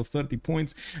 21 out of 30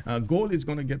 points. Gaul is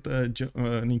gonna get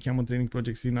an encampment training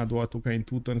project in Aduatuca in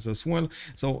 2 turns as well.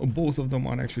 So both of them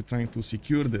are actually trying to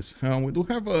secure this. We do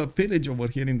have a pillage over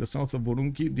here in the south of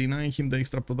Urumqi, denying him the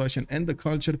extra production and the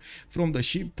culture from the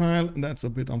sheep tile. That's a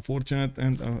bit unfortunate,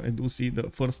 and I do see the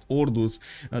first Ordus,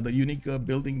 the unique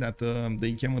building that the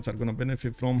encampments are going to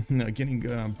benefit from getting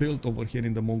built over here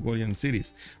in the Mongolian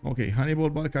cities. Okay, Hannibal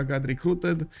Barca got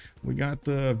recruited. We got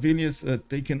Vilnius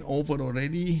taken over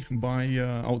already by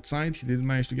outside. He did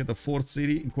manage to get the 4th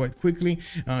city quite quickly.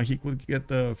 He could get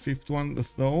the 5th one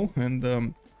though,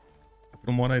 and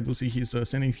from what I do see, he's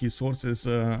sending his sources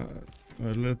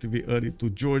relatively early to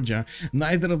Georgia,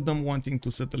 neither of them wanting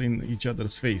to settle in each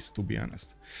other's face, to be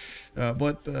honest.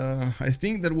 But I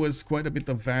think there was quite a bit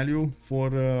of value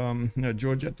for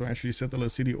Georgia to actually settle a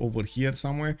city over here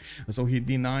somewhere, so he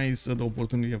denies the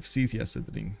opportunity of Scythia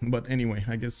settling. But anyway,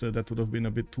 I guess that would have been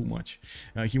a bit too much.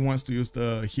 He wants to use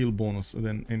the heal bonus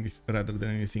rather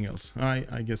than anything else.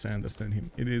 I guess I understand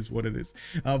him. It is what it is.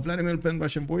 Vladimir pen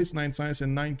brush and voice, 9 science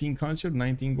and 19 culture,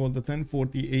 19 gold to 10,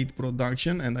 48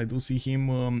 production, and I do see him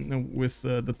with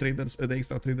the traders, the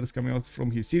extra traders coming out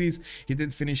from his cities. He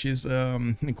did finish his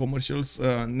commercials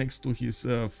next to his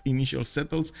initial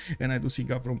settles, and I do see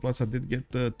Gavron Plaza did get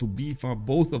to beef up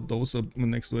both of those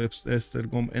next to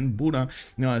Estergom and Bura.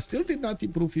 Still did not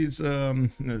improve his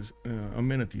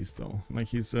amenities though, like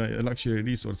his luxury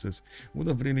resources. Would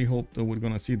have really hoped we're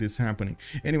gonna see this happening.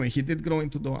 Anyway, he did grow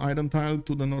into the iron tile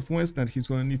to the northwest that he's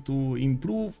gonna need to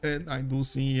improve, and I do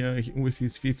see with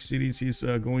his 5th series he's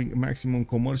going maximum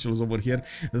commercials over here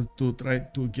to try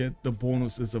to get the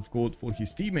bonuses of gold for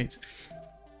his teammates.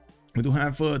 We do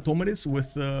have Tomaris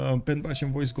with pen brush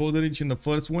and voice golden age in the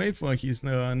first wave. He's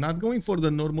not going for the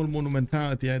normal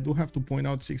monumentality. I do have to point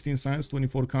out 16 science,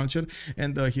 24 culture,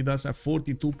 and he does have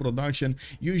 42 production.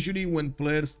 Usually when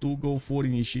players do go for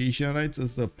initiation rites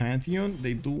as a pantheon,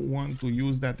 they do want to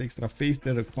use that extra faith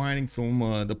they're acquiring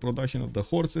from the production of the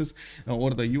horses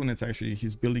or the units actually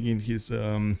he's building in his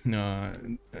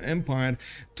empire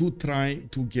to try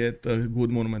to get a good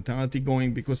monumentality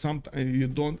going, because sometimes you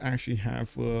don't actually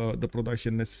have the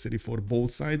production necessary for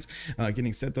both sides,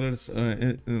 getting settlers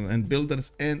and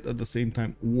builders, and at the same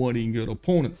time worrying your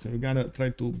opponents. So you gotta try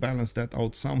to balance that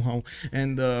out somehow,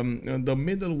 and the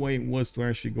middle way was to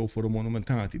actually go for a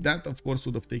monumentality. That of course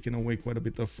would have taken away quite a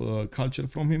bit of culture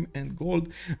from him and gold,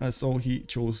 so he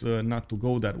chose not to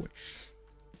go that way.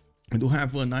 We do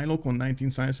have NiLocC on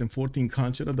 19 science and 14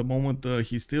 culture. At the moment,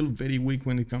 he's still very weak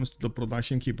when it comes to the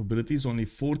production capabilities, only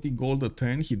 40 gold a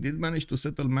turn. He did manage to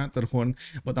settle Matterhorn,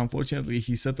 but unfortunately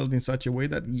he settled in such a way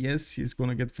that yes, he's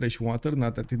gonna get fresh water,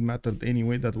 not that it mattered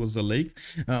anyway, that was the lake,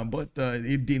 but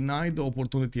it denied the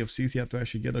opportunity of Scythia to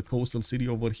actually get a coastal city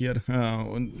over here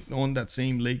on that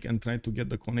same lake and try to get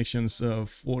the connections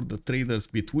for the traders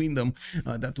between them.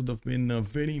 That would have been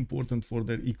very important for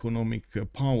their economic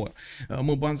power.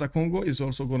 Mbande Kongo is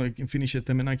also going to finish at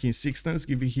Temenaki in 6 turns,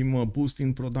 giving him a boost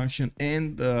in production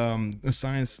and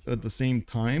science at the same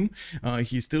time.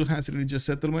 He still has religious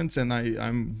settlements, and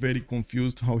I'm very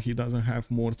confused how he doesn't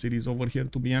have more cities over here,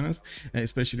 to be honest,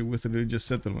 especially with religious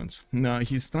settlements.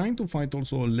 He's trying to fight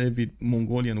also a levied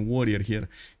Mongolian warrior here.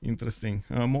 Interesting.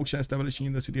 Moksha establishing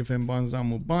in the city of Mbande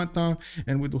Mubata,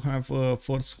 and we do have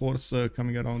first horse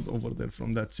coming around over there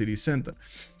from that city center.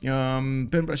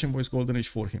 Penbrush and Voice Golden Age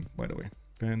for him, by the way.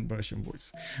 Penbrush and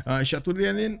Voice.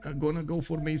 Shaturyanin gonna go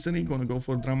for masonry, gonna go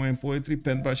for drama and poetry.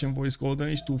 Penbrush and Voice Golden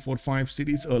Age, 2 for 5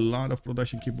 cities. A lot of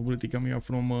production capability coming up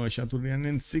from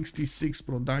Shaturyanin. 66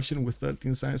 production with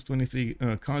 13 science, 23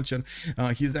 culture.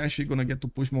 He's actually gonna get to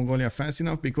push Mongolia fast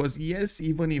enough, because yes,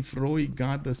 even if Roy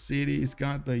got the cities,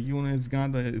 got the units,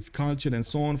 got the culture and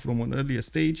so on from an earlier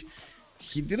stage,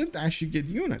 he didn't actually get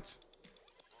units.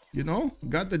 You know,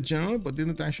 got the general but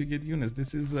didn't actually get units.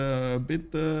 This is a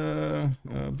bit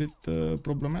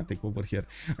problematic over here.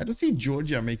 I don't see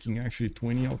Georgia making actually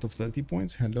 20 out of 30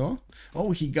 points. Hello.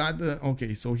 Oh, he got the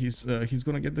okay, so he's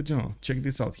gonna get the general. Check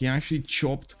this out. He actually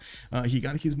chopped, he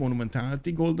got his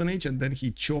monumentality golden age, and then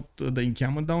he chopped the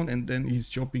encampment down, and then he's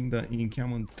chopping the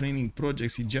encampment training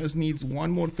projects. He just needs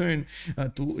one more turn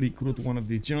to recruit one of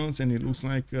these generals, and it looks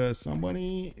like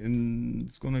somebody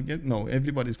is gonna get, no,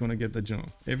 everybody's gonna get the general.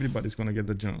 Everybody's gonna get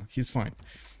the general. He's fine.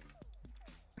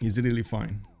 He's really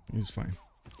fine. He's fine.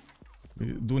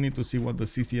 We do need to see what the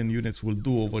Scythian units will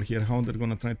do over here, how they're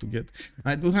gonna try to get.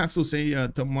 I do have to say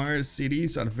Tamar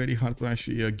cities are very hard to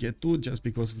actually get to, just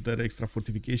because of their extra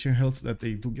fortification health that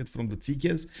they do get from the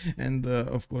Tsikes, and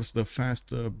of course the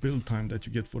fast build time that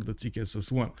you get for the Tsikes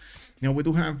as well. Now we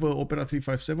do have Opera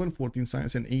 357, 14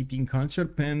 science and 18 culture.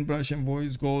 Penbrush and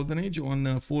Voice Golden Age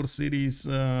on 4 cities,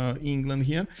 England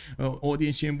here.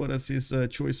 Audience Chamber as his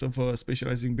choice of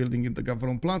specializing building in the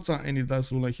Government Plaza, and it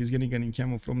does look like he's getting an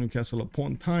encampment from Newcastle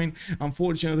upon Tyne.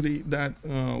 Unfortunately, that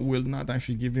will not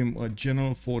actually give him a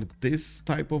general for this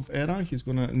type of era. He's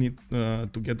gonna need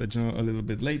to get the general a little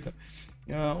bit later.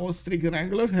 Ostrich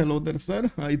Wrangler, hello there,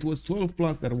 sir. It was 12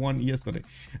 plus that one yesterday.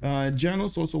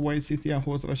 Janus, also White City,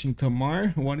 horse rushing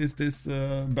Tamar. What is this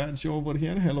badge over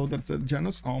here? Hello there, sir.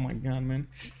 Janus. Oh my god, man.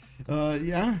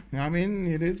 Yeah, I mean,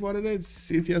 it is what it is.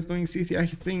 Scythia's doing Scythia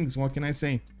things. What can I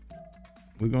say?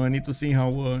 We're gonna need to see how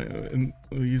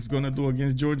he's gonna do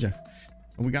against Georgia.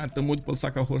 We got the multiple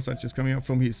Saka horse archers coming up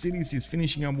from his cities. He's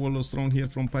finishing up Warlord's Throne here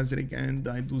from Pazirik, and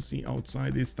I do see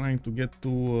outside he's trying to get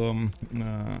to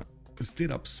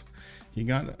stirrups. He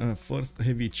got a first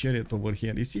heavy chariot over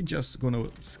here. Is he just gonna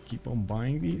keep on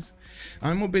buying these?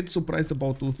 I'm a bit surprised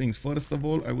about 2 things. First of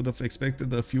all, I would have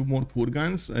expected a few more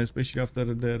kurgans, especially after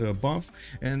their buff.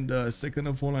 And second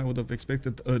of all, I would have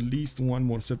expected at least one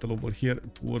more settle over here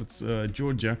towards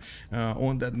Georgia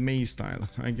on that May style.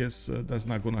 I guess that's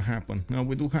not gonna happen. Now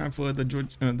we do have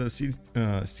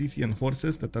the Scythian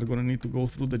horses that are gonna need to go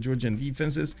through the Georgian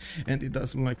defenses, and it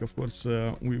does look like, of course,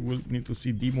 we will need to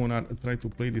see Demonar try to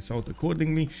play this out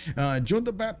accordingly. John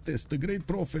the Baptist, the great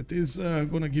prophet, is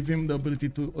gonna give him the ability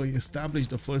to establish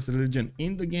the first religion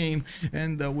in the game,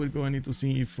 and we're going to need to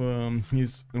see if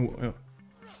his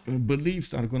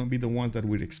beliefs are going to be the ones that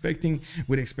we're expecting.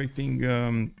 We're expecting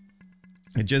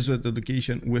a Jesuit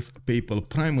education with papal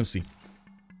primacy.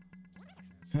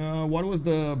 What was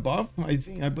the buff?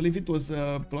 I believe it was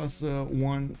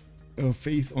 +1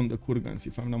 faith on the kurgans,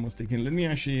 if I'm not mistaken. Let me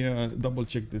actually double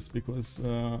check this, because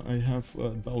I have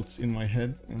doubts in my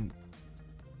head. And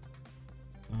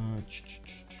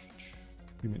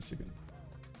give me a second.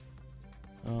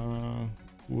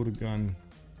 Kurgan.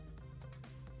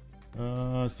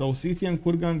 So Scythian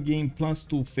kurgan gain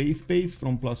 +2 faith base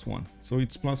from +1. So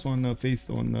it's +1 faith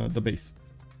on the base.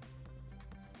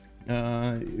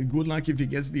 Good luck if he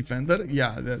gets defender.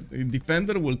 Yeah, the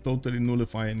defender will totally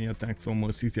nullify any attack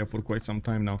from Scythia for quite some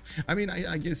time now. I mean,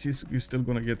 I guess he's still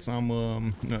gonna get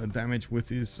some damage with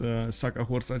his Saka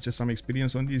horse, such as some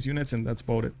experience on these units, and that's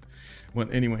about it.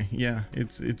 But anyway, yeah,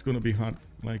 it's gonna be hard.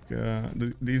 Like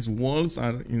these walls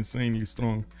are insanely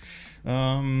strong.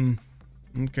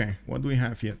 Okay, what do we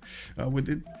have here? We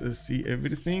did see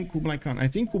everything. Kublai Khan. I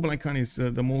think Kublai Khan is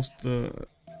the most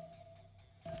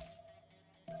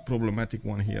problematic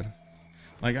one here.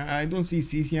 Like I don't see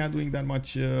Scythia doing that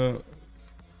much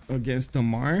against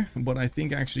Tamar, but I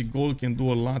think actually Gaul can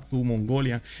do a lot to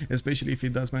Mongolia, especially if he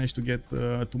does manage to get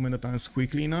 2 times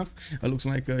quickly enough. Looks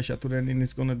like Shaturyanin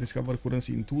is gonna discover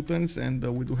currency in 2 turns, and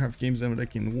we do have games and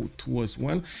wreck in 2 as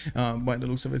well. By the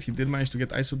looks of it, he did manage to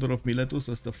get Isodor of Miletus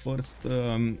as the first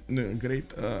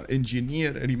great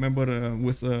engineer. Remember,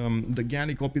 with the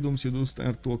Gallic Oppidums, you do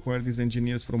start to acquire these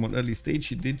engineers from an early stage.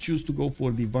 He did choose to go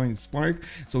for Divine Spark,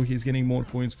 so he's getting more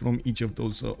points from each of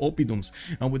those Oppidums.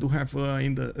 We do have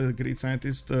in the great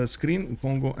scientist screen,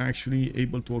 Kongo actually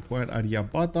able to acquire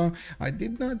Aryabhata. I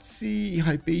did not see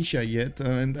Hypatia yet,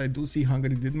 and I do see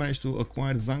Hungary did manage to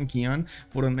acquire Zankian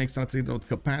for an extra trade route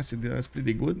capacity. That's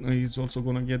pretty good. He's also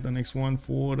gonna get the next one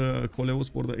for Coleus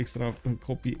for the extra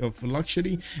copy of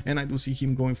luxury, and I do see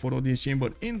him going for audience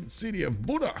chamber in the city of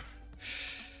Buddha.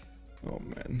 Oh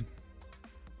man,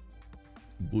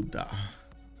 Buddha.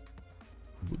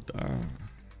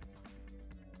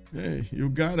 Hey, you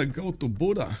gotta go to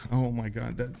Buddha. Oh my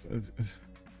god, that's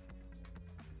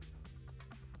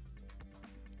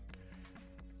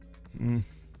you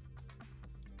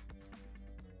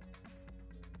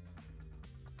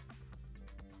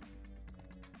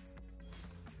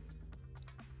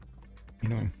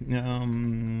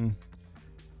know,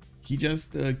 he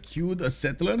just queued a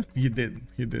settler. He did.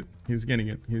 He's getting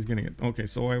it. Okay,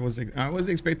 so I was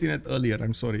expecting it earlier.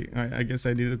 I'm sorry. I guess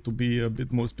I needed to be a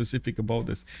bit more specific about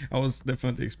this. I was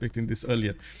definitely expecting this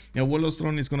earlier. Now, Warlord's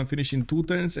Throne is gonna finish in 2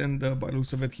 turns, and by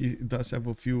looks of it, he does have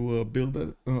a few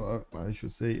I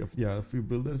should say, a few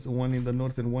builders. One in the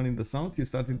north and one in the south. He's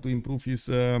starting to improve his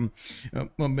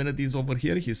amenities over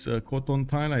here. His cotton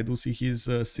tile. I do see his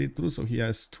citrus, so he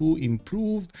has 2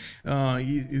 improved.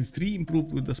 He is 3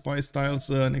 improved with the spice tiles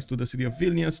next to the city of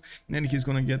Vilnius, and he's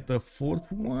gonna get the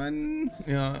 4th one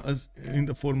as in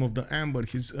the form of the amber.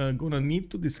 He's gonna need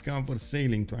to discover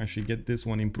sailing to actually get this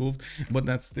one improved, but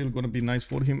that's still gonna be nice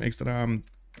for him. Extra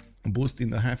boost in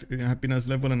the happiness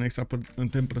level and extra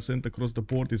 10% across the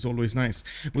board is always nice.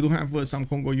 We do have some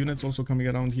Kongo units also coming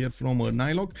around here from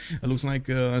NiLocC. Looks like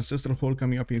Ancestral Hall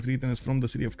coming up in 3 turns from the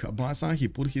city of Kabasa. He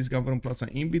put his government plaza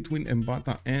in between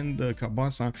Mbande and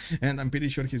Kabasa, and I'm pretty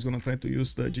sure he's gonna try to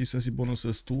use the GCC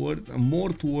bonuses towards more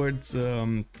towards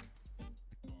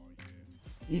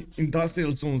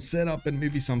industrial zone setup and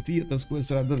maybe some theater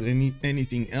squares rather than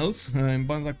anything else.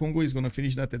 Mbande Kongo is gonna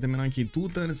finish that at Demonar in 2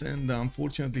 turns, and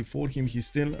unfortunately for him, he's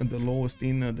still the lowest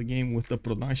in the game with the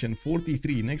production,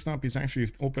 43. Next up is actually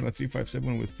Opera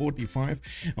 357 with 45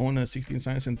 on 16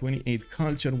 science and 28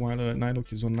 culture, while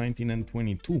NiLocC is on 19 and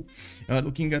 22.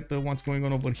 Looking at what's going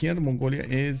on over here, Mongolia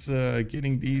is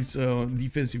getting these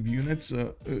defensive units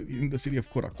in the city of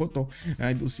Korakoto.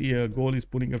 I do see Gaul is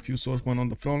putting a few swordsmen on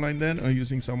the front line there,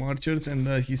 using some archers, and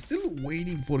he's still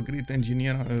waiting for great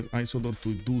engineer Isodor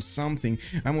to do something.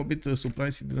 I'm a bit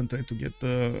surprised he didn't try to get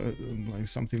like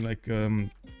something like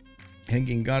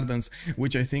Hanging Gardens,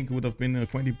 which I think would have been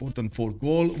quite important for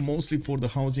Gaul, mostly for the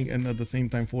housing and at the same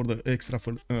time for the extra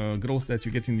growth that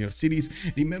you get in your cities.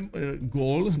 Remember,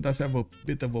 Gaul does have a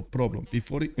bit of a problem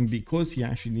because he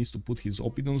actually needs to put his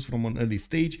oppidums from an early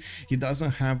stage. He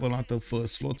doesn't have a lot of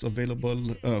slots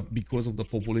available because of the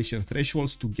population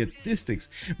thresholds to get districts,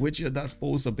 which does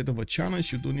pose a bit of a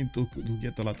challenge. You do need to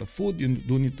get a lot of food, you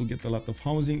do need to get a lot of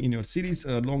housing in your cities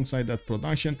alongside that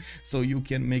production, so you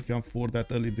can make up for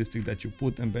that early district that you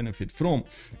put and benefit from.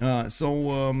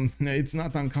 It's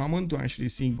not uncommon to actually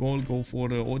see Gaul go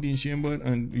for audience chamber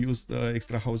and use the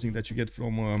extra housing that you get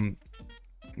from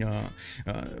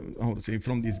how to say,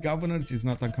 from these governors. It's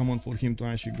not uncommon for him to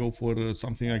actually go for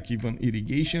something like even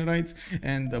irrigation rights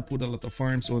and put a lot of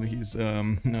farms on his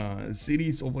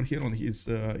cities over here, on his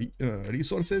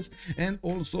resources, and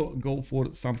also go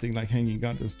for something like Hanging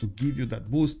Gardens to give you that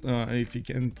boost. If you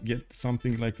can get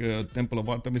something like a Temple of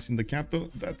Artemis in the capital,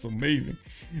 that's amazing.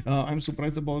 I'm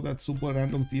surprised about that super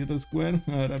random theater square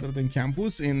rather than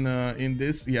campus in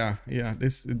this.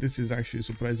 This is actually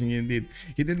surprising indeed.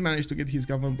 He did manage to get his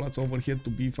government plots over here to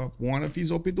beef up one of his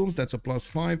oppidoms. That's a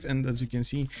 +5, and as you can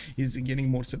see, he's getting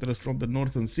more settlers from the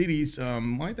northern cities.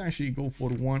 Might actually go for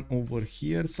one over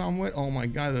here somewhere. Oh my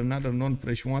god, another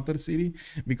non-freshwater city,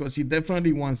 because he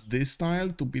definitely wants this style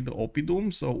to be the oppidum.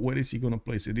 So where is he gonna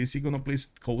place it? Is he gonna place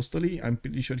it coastally? I'm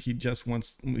pretty sure he just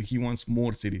wants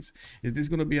more cities. Is this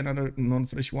gonna be another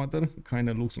non-freshwater? Kind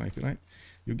of looks like it, right?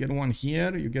 You get one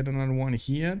here, you get another one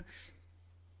here.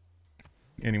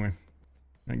 Anyway,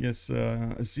 I guess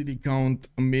a city count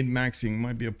mid-maxing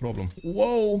might be a problem.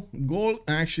 Whoa, Gaul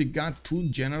actually got 2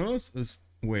 generals.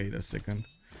 Wait a second.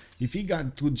 If he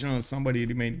got 2 generals, somebody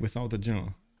remained without a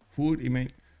general. Who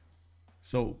remained?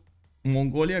 So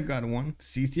Mongolia got 1,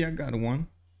 Scythia got 1.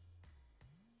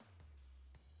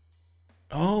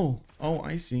 Oh,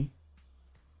 I see.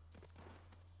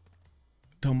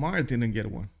 Tamar didn't get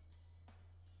 1.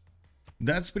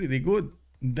 That's pretty good.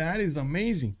 That is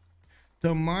amazing.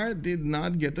 Tamar did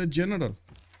not get a general.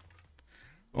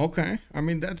 Okay, I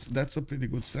mean that's a pretty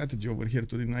good strategy over here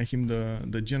to deny him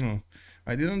the general.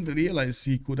 I didn't realize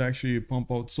he could actually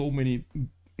pump out so many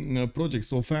projects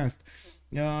so fast.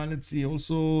 Let's see.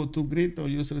 Also, to greet our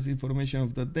users, information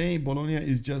of the day: Bologna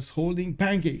is just holding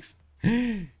pancakes.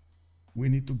 We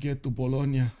need to get to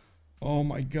Bologna. Oh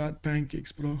my god,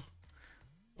 pancakes, bro.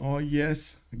 Oh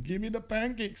yes, give me the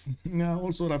pancakes.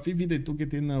 Also, Rafifi, they took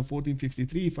it in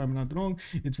 1453, if I'm not wrong.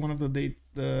 It's one of the dates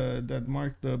that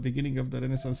marked the beginning of the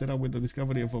Renaissance era with the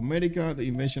discovery of America, the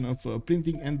invention of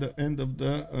printing, and the end of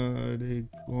the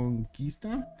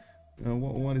Reconquista.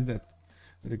 What is that?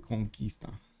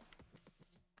 Reconquista.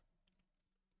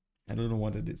 I don't know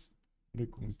what it is.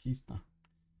 Reconquista.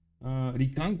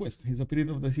 Reconquest is a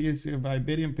period of the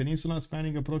Iberian Peninsula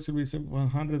spanning approximately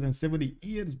 170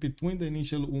 years between the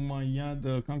initial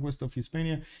Umayyad conquest of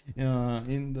Hispania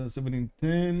in the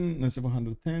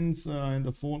 710s and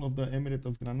the fall of the Emirate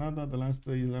of Granada, the last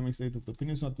Islamic state of the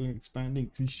peninsula, to expanding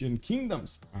Christian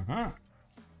kingdoms.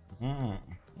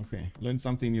 Okay, learned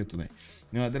something new today.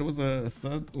 Now there was a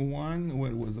third one.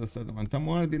 Where was the third one?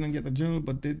 Tamar didn't get a general,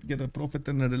 but did get a prophet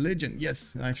and a religion.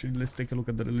 Yes, actually, let's take a look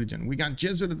at the religion. We got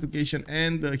Jesuit education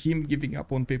and him giving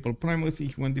up on papal primacy.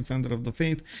 He went defender of the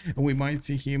faith. We might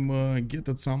see him get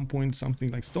at some point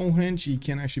something like Stonehenge. He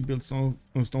can actually build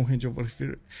Stonehenge over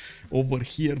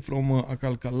here from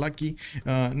Akalkalaki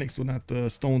next to that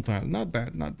stone tile. Not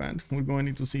bad, not bad. We're going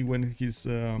to need to see when he's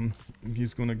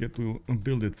gonna get to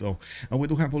build it though. We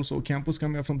do have also a campus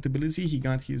coming up from Tbilisi. He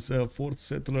got his 4th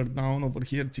settler down over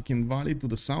here, Chicken Valley, to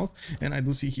the south, and I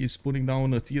do see he's putting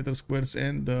down theater squares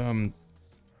and a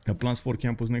 +4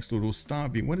 campus next to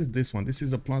Rustavi. What is this one? This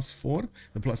is a +4,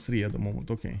 the +3 at the moment.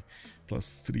 Okay,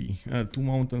 +3. 2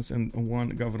 mountains and 1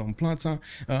 government plaza.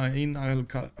 In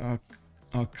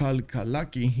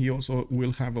Kalkalaki, he also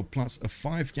will have a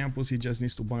 +5 campus. He just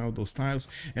needs to buy out those tiles.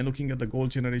 And looking at the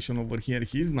gold generation over here,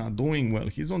 he's not doing well.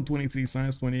 He's on 23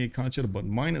 science, 28 culture, but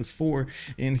 -4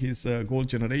 in his gold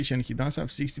generation. He does have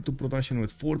 62 production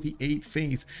with 48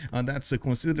 faith. That's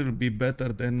considerably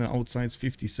better than outside's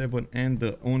 57 and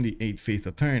only 8 faith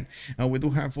a turn. We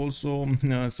do have also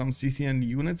some Scythian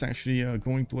units actually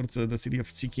going towards the city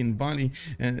of Chicken Valley.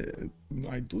 And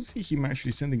I do see him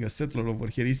actually sending a settler over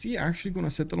here. Is he actually going to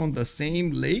settle on the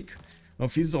same lake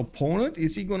of his opponent?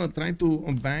 Is he gonna try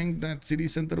to bang that city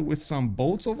center with some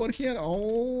boats over here?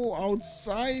 Oh,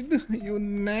 outside, you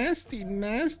nasty.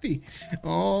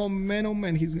 Oh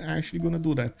man, he's actually gonna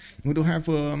do that. We do have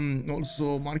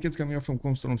also markets coming up from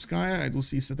Kostromskaya. I do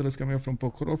see settlers coming up from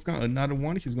Pokrovka. Another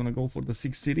one. He's gonna go for the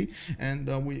 6th city, and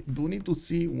we do need to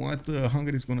see what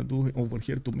Hungary is gonna do over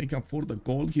here to make up for the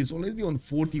gold. He's already on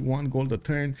 41 gold a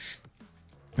turn.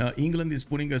 England is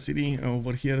putting a city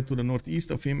over here to the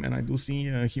northeast of him, and I do see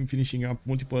him finishing up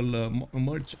multiple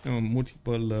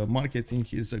markets in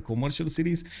his commercial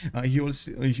cities. He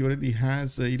already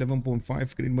has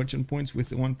 11.5 great merchant points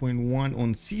with 1.1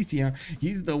 on Scythia.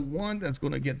 He's the one that's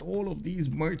gonna get all of these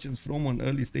merchants from an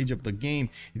early stage of the game.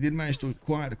 He did manage to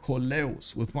acquire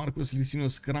Coleus with Marcus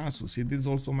Licinius Crassus. He did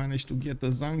also manage to get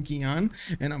the Zankian,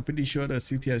 and I'm pretty sure that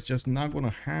Scythia is just not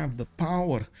gonna have the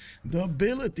power, the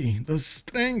ability, the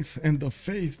strength, and the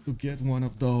faith to get one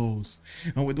of those.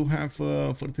 And we do have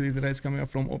fertility rights coming up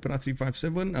from Opera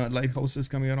 357, lighthouses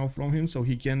coming out from him, so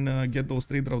he can get those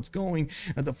trade routes going.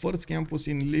 The first campus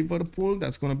in Liverpool,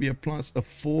 that's going to be a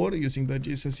 +4 using the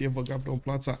GCC of Gavron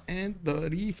Plaza and the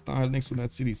reef tile next to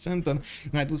that city center.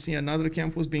 I do see another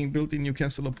campus being built in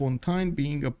Newcastle upon Tyne,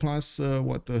 being a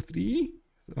 +3?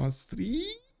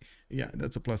 Yeah,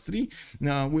 that's a +3.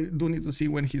 Now we do need to see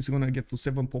when he's gonna get to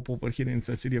 7 pop over here in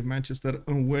the city of Manchester,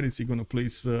 and where is he gonna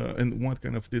place and what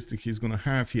kind of district he's gonna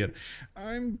have here.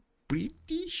 I'm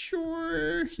pretty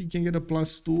sure he can get a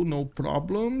 +2, no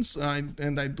problems.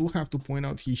 And I do have to point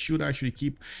out he should actually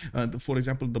keep, for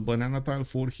example, the banana tile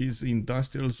for his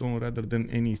industrial zone rather than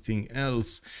anything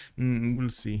else. We'll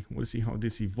see how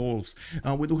this evolves.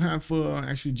 We do have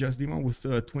actually just Dima with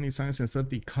 20 science and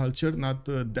 30 culture, not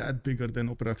that bigger than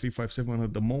Opera 357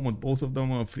 at the moment. Both of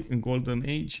them are free in golden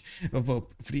age of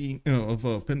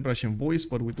Penbrush and Voice,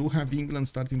 but we do have England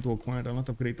starting to acquire a lot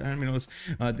of great admirals.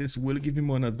 This will give him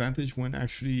an advantage when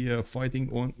actually fighting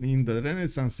in the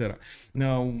Renaissance era.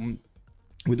 Now,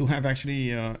 we do have actually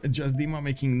just Dima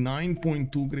making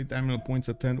 9.2 great admiral points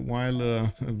a turn,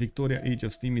 while Victoria Age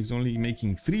of Steam is only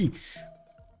making 3.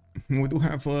 We do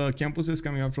have campuses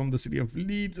coming out from the city of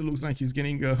Leeds. It looks like he's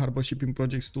getting harbor shipping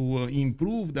projects to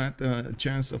improve that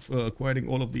chance of acquiring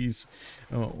all of these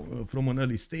from an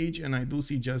early stage. And I do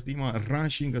see just Dima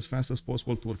rushing as fast as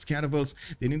possible towards caravels.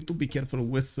 They need to be careful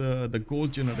with the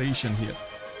gold generation here.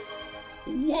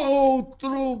 Whoa,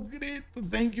 True Grit,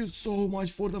 thank you so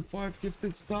much for the 5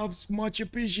 gifted subs. Much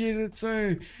appreciated,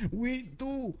 sir. We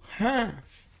do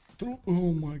have...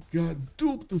 Oh my god,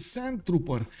 Dupe the Sand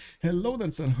Trooper. Hello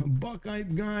there, sir.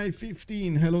 Buckeyed Guy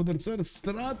 15. Hello there, sir.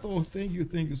 Strato, thank you,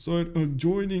 sir.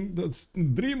 Joining the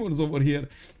Dreamers over here.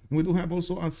 We do have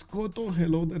also Ascoto.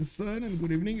 Hello there, sir. And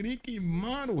good evening, Ricky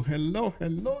Maru. Hello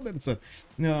there, sir.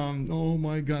 Oh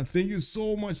my god, thank you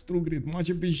so much, True Grit.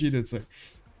 Much appreciated, sir.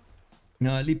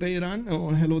 Lipeiran, oh,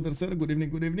 hello there, sir. Good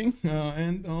evening.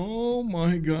 And oh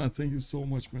my god, thank you so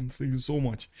much, man. Thank you so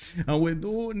much. We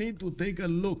do need to take a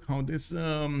look how this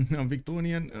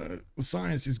Victorian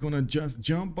science is gonna just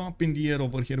jump up in the air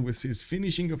over here with his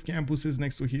finishing of campuses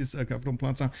next to his Capron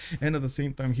Plaza, and at the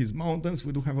same time his mountains.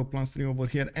 We do have a +3 over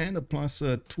here and a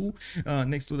 +2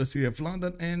 next to the city of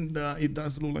London, and it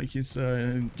does look like he's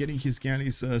getting his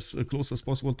galleys as close as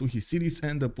possible to his cities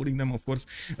and putting them, of course,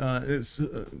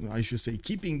 I should say,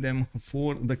 keeping them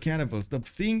for the caravels. The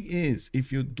thing is,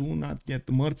 if you do not get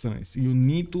the mercenaries, you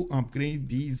need to upgrade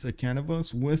these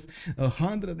caravels with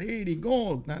 180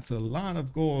 gold. That's a lot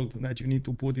of gold that you need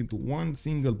to put into one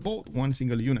single boat, one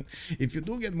single unit. If you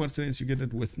do get mercenaries, you get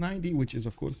it with 90, which is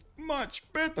of course much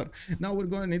better. Now we're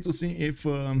going to need to see if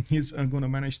he's going to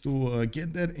manage to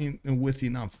get there with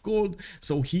enough gold,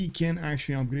 so he can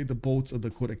actually upgrade the boats at the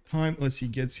correct time as he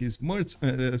gets his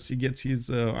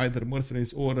either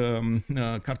mercenaries or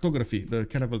cartography, the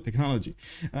caravel technology.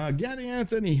 Gary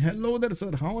Anthony, hello there,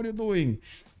 sir. How are you doing?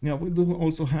 Yeah, we do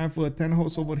also have 10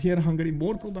 house over here. Hungary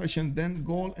more production than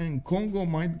Gaul and Kongo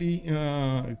might be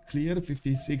clear.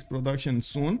 56 production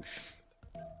soon.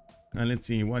 Let's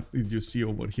see, what did you see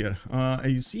over here?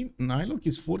 You see NiLocC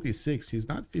is 46. He's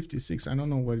not 56. I don't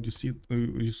know where you see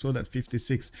you saw that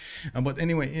 56. But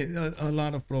anyway, a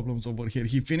lot of problems over here.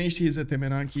 He finished his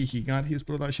Temeranki. He got his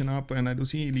production up, and I do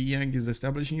see Li Yang is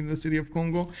establishing in the city of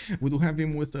Congo. We do have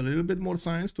him with a little bit more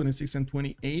science, 26 and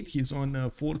 28. He's on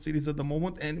 4 cities at the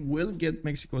moment, and will get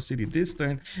Mexico City this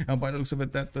turn. By the looks of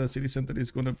it, that city center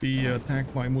is going to be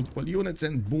attacked by multiple units,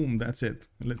 and boom, that's it.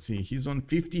 Let's see, he's on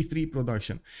 53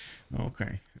 production.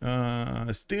 Okay,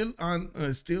 still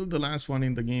the last one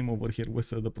in the game over here with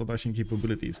the production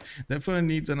capabilities. Definitely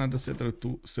needs another settler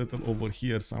to settle over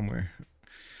here somewhere.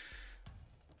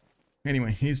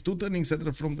 Anyway, he's 2-turning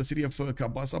settler from the city of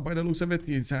Kabasa. By the looks of it,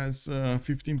 he has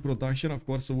 15 production, of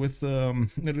course, with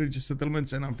religious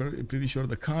settlements, and I'm pretty sure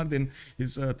the Cardin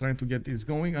is trying to get this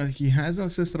going. He has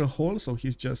Ancestral Hall, so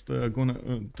he's just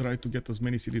gonna try to get as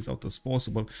many cities out as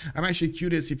possible. I'm actually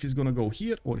curious if he's gonna go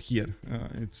here or here.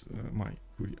 It's my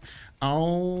curious.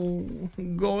 Oh,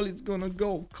 Gaul is gonna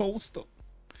go coastal.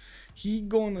 He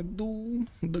gonna do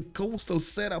the coastal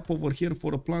setup over here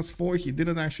for a +4. He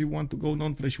didn't actually want to go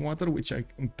non-freshwater, which I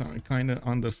kind of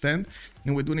understand.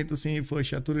 And we do need to see if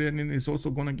Shaturyanin is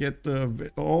also gonna get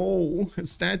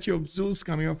Statue of Zeus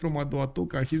coming up from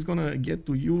Aduatuca. He's gonna get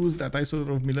to use that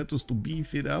Isolder of Miletus to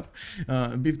beef it up,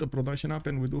 beef the production up,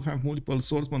 and we do have multiple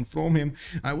swordsmen from him.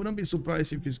 I wouldn't be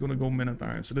surprised if he's gonna go men at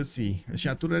arms. Let's see.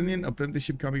 Shaturyanin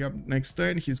apprenticeship coming up next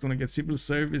turn. He's gonna get civil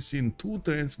service in 2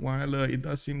 turns, while it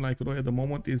does seem like Roy at the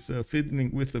moment is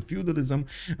fiddling with the feudalism.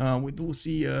 We do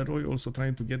see Roy also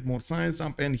trying to get more science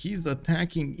up, and he's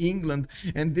attacking England.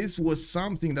 And this was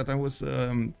something that I was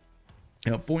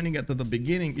pointing at the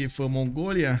beginning, if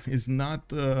Mongolia is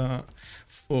not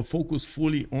focused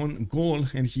fully on Gaul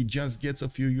and he just gets a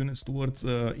few units towards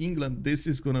England, this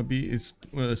is going to be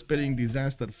spelling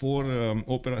disaster for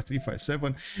Opera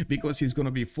 357, because he's going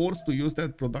to be forced to use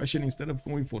that production instead of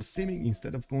going for simming,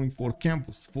 instead of going for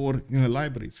campus, for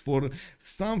libraries, for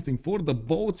something, for the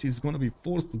boats. He's going to be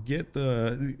forced to get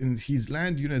his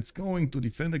land units going to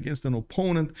defend against an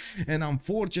opponent, and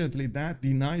unfortunately that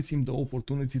denies him the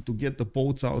opportunity to get the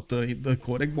boats out in the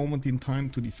correct moment in time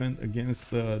to defend against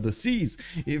the seas.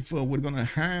 If we're gonna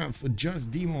have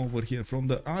just Demo over here from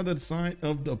the other side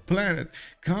of the planet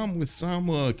come with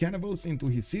some cannibals into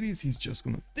his cities, he's just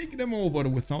gonna take them over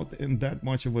without that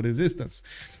much of a resistance.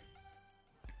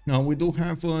 Now we do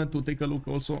have to take a look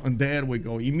also, and there we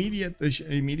go. Immediately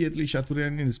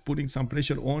Shaturyanin is putting some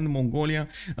pressure on Mongolia,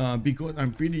 because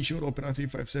I'm pretty sure Opera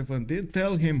 357 did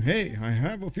tell him, hey, I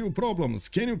have a few problems,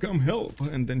 can you come help?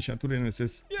 And then Shaturyanin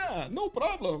says, yeah, no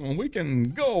problem, we can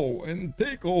go and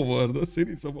take over the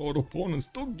cities of our opponents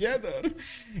together.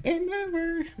 And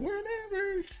never,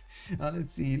 whenever.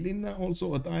 Let's see, Linda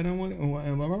also a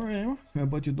tyrant,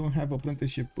 but you don't have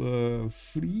apprenticeship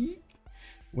free.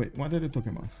 Wait, what are you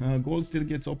talking about? Gold still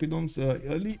gets Opidoms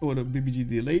early, or BBG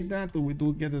delayed that. We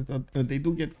do get it. They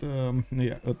do get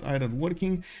yeah, iron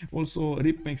working. Also,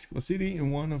 RIP Mexico City, in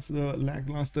one of the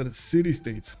lackluster city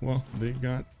states. Well, it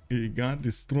got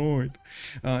destroyed.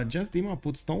 Just Dima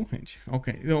put Stonehenge.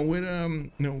 Okay, we're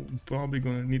probably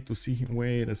gonna need to see.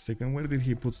 Wait a second, where did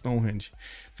he put Stonehenge?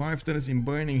 5 turns in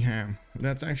Birmingham.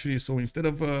 That's actually, so instead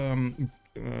of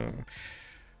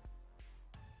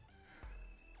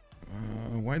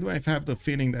why do I have the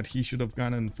feeling that he should have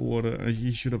gone for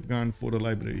a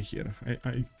library here?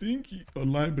 I think a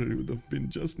library would have been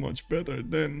just much better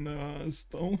than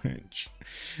Stonehenge.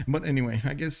 But anyway,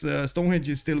 I guess Stonehenge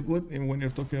is still good when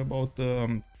you're talking about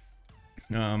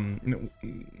I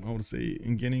would say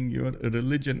in getting your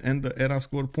religion and the era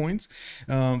score points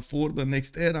for the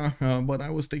next era. But I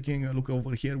was taking a look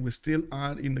over here. We still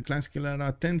are in the classical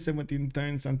era, 10-17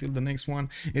 turns until the next one.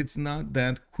 It's not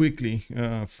that quickly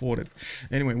for it.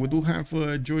 Anyway, we do have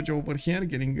George over here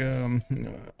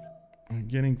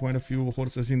getting quite a few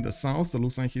horses in the south. It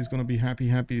looks like he's going to be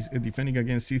happy defending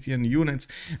against Scythian units.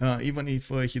 Even if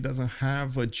he doesn't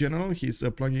have a general, he's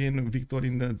plugging in Victor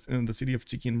in the city of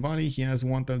Chicken Valley. He has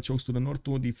 1 tile chokes to the north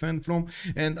to defend from,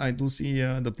 and I do see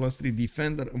the +3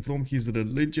 defender from his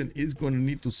religion is going to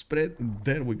need to spread.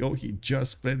 There we go, he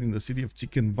just spread in the city of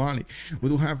Chicken Valley. We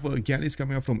do have galleys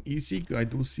coming up from Isik. I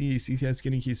do see Scythia is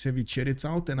getting his heavy chariots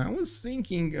out, and I was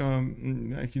thinking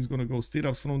he's going to go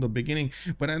stirrups from the beginning,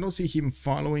 but I don't see him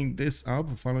following this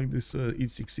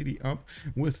Isik city up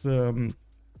with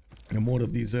more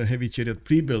of these heavy chariot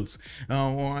pre-builds.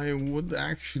 I would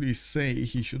actually say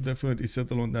he should definitely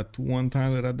settle on that 2-1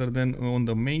 tile rather than on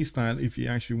the maze tile if he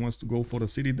actually wants to go for a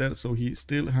city there. So he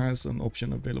still has an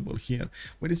option available here.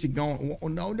 Where is he going? Oh,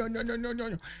 no, don't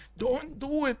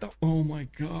do it. Oh my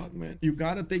god, man, you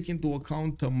gotta take into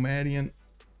account Tamarian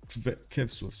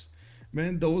Kevsus.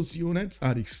 Man, those units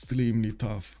are extremely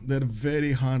tough. They're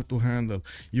very hard to handle.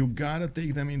 You gotta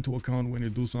take them into account when you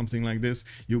do something like this.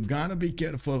 You gotta be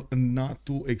careful not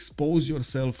to expose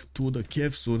yourself to the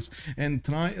Kevsurs, and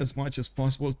try as much as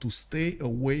possible to stay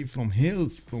away from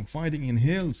hills, from fighting in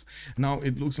hills. Now,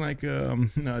 it looks like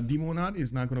Demonar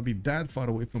is not gonna be that far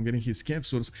away from getting his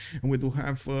Kevsurs, and we do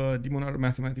have Demonar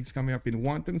Mathematics coming up in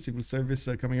 1 turn, Civil Service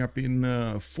coming up in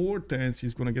 4 turns.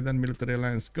 He's gonna get that military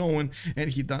alliance going, and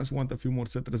he does want a few more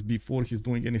settlers before he's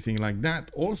doing anything like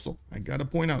that. Also, I gotta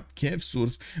point out,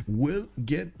 Kevsurs will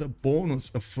get the bonus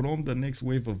from the next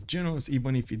wave of generals.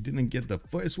 Even if he didn't get the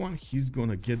first one, he's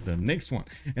gonna get the next one.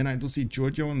 And I do see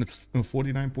Georgia on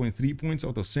 49.3 points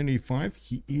out of 75.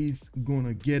 He is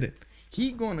gonna get it.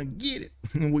 He gonna get it.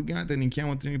 We got an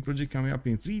encounter training project coming up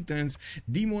in 3 turns.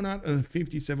 Demonar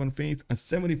 57 faith, a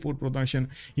 74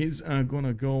 production. He's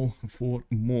gonna go for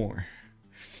more.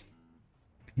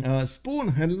 Spoon,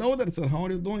 hello there, sir. How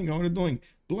are you doing? How are you doing?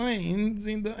 Planes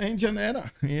in the engine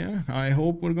era. Yeah, I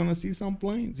hope we're gonna see some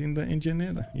planes in the engine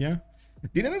era. Yeah,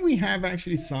 didn't we have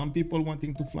actually some people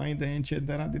wanting to fly in the engine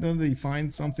era? Didn't they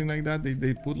find something like that?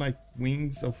 They put like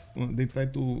wings of, they try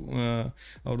to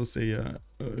how to say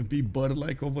be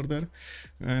bird-like over there,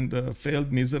 and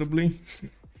failed miserably.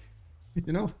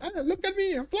 You know, look at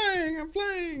me, I'm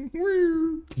flying,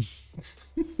 woo.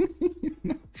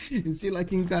 You see,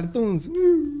 like in cartoons,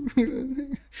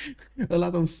 a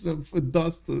lot of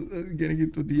dust getting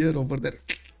into the air over there.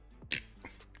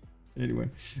 Anyway,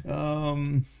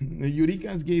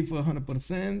 Eureka's gave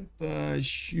 100%.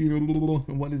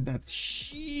 What is that?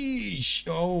 Sheesh.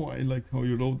 Oh, I like how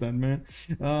you wrote that, man.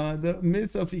 The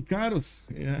myth of Icarus.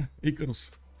 Yeah,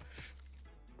 Icarus.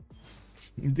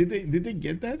 Did they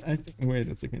get that? I think. Wait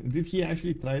a second. Did he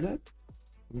actually try that?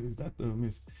 Where is that?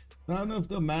 Myth. Son of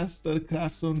the master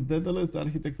craftsman, Daedalus, the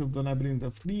architect of the labyrinth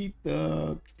of fleet.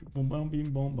 Explore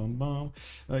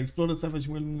the savage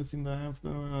wilderness in the after.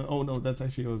 Oh no, that's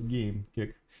actually a game.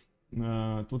 Kick.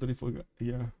 Totally forgot.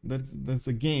 Yeah, that's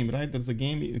a game, right? There's a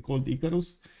game called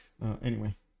Icarus.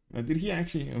 Anyway, did he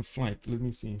actually fly? Let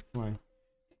me see. Fly.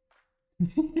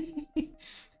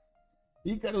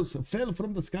 Icarus fell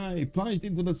from the sky, plunged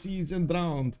into the seas, and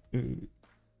drowned.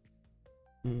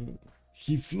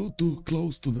 He flew too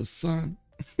close to the sun.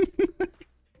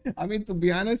 I mean, to be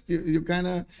honest, you kind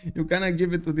of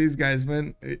give it to these guys,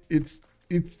 man. It's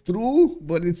true,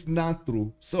 but it's not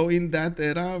true. So in that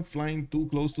era, flying too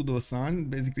close to the sun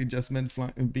basically just meant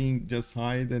being just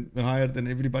higher than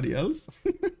everybody else.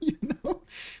 You know.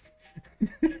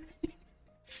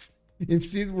 If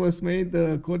Civ was made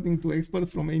according to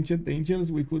experts from ancient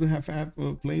angels, we could have had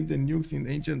planes and nukes in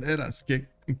ancient eras.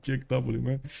 Kick W,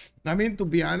 man. I mean, to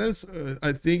be honest,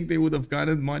 I think they would have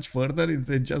gotten much further if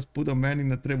they just put a man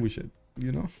in a trebuchet,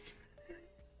 you know?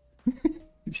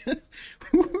 Just,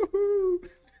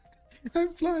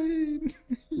 I'm flying.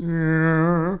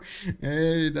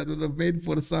 Hey, that would have made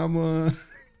for some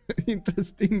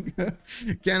interesting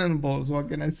cannonballs. What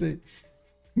can I say?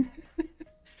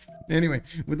 Anyway,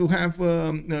 we do have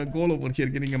Gaul over here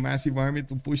getting a massive army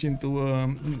to push into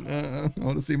I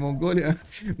want to say Mongolia.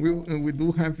 We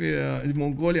do have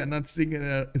Mongolia not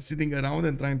sitting around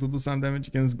and trying to do some damage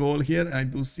against Gaul here. I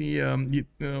do see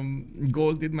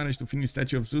Gaul did manage to finish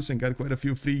Statue of Zeus and got quite a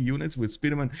few free units with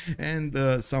spearmen and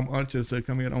some archers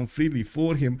coming around freely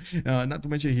for him. Not to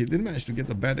mention he did manage to get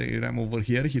a battery ram over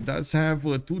here. He does have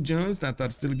 2 generals that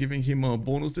are still giving him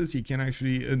bonuses. He can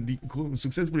actually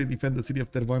successfully defend the city of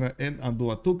Tervana and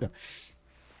Anduatuca.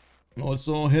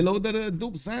 Also, hello there,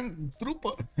 Dupes and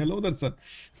Trooper. Hello there, sir.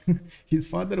 His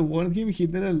father warned him, he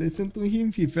didn't listen to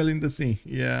him, he fell in the sea.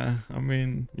 Yeah, I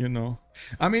mean, you know.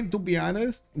 I mean, to be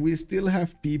honest, we still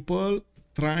have people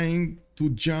trying to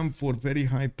jump for very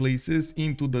high places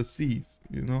into the seas,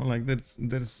 you know, like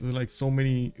there's like so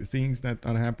many things that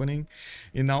are happening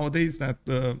in nowadays that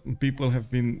people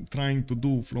have been trying to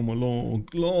do from a long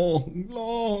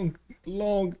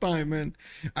time, man.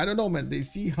 I don't know, man. They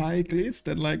see high cliffs,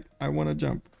 they're like, I want to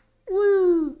jump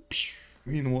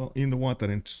in the water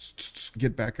and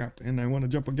get back up, and I want to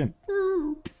jump again.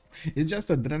 It's just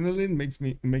adrenaline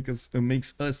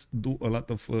makes us do a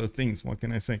lot of things. What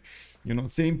can I say? You know,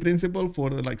 same principle for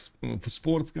like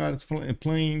sports cars,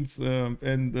 planes,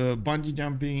 and bungee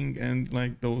jumping and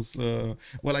like those.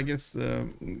 Well, I guess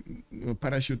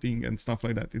parachuting and stuff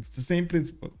like that. It's the same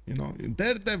principle. You know,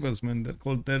 daredevils, man. They're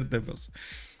called daredevils.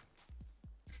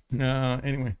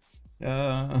 Anyway.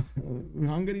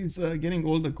 Hungary is getting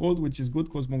all the gold, which is good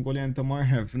because Mongolia and Tamar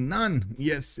have none.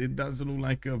 Yes, it does look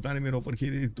like Vladimir over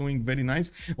here is doing very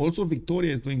nice. Also,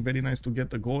 Victoria is doing very nice to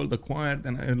get the gold acquired.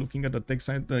 And looking at the tech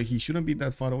side, he shouldn't be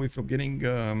that far away from getting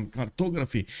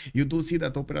cartography. You do see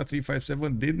that Opera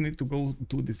 357 did need to go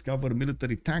to discover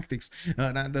military tactics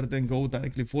rather than go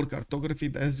directly for cartography.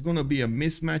 There's going to be a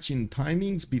mismatch in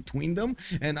timings between them,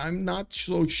 and I'm not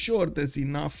so sure there's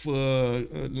enough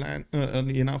land,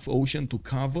 enough ocean to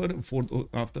cover for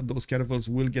after those caravels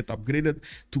will get upgraded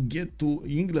to get to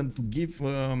England to give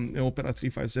Opera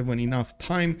 357 enough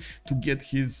time to get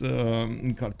his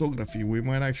cartography. We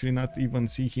might actually not even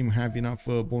see him have enough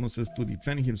bonuses to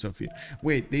defend himself here.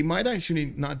 Wait, they might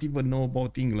actually not even know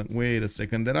about England. Wait a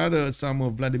second, there are some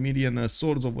Vladimirian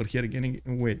swords over here getting.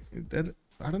 Wait,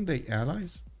 aren't they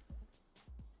allies?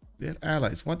 They're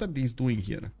allies. What are these doing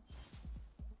here?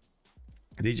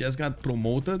 They just got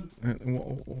promoted.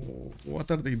 What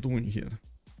are they doing here?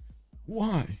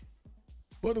 Why?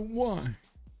 But why?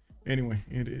 Anyway,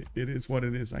 it is what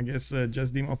it is. I guess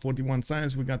just Dima 41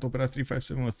 science. We got Opera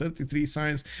 357 with 33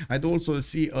 science. I'd also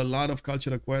see a lot of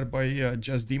culture acquired by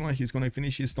just Dima. He's going to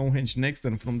finish his Stonehenge next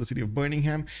and from the city of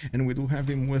Birmingham. And we do have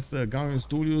him with Gaius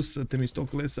Tullius,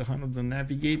 Themistocles, Hanno the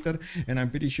Navigator. And I'm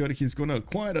pretty sure he's going to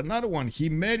acquire another one.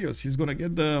 Himerius. He's going to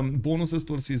get the bonuses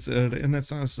towards his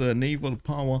Renaissance naval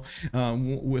power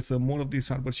with more of these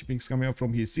harbor shippings coming up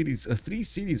from his cities. 3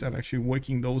 cities are actually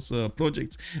working those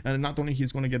projects. And not only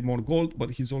he's going to get more gold,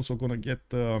 but he's also gonna get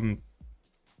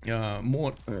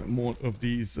more of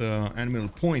these animal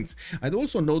points. I'd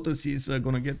also notice he's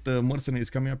gonna get the mercenaries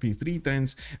coming up in 3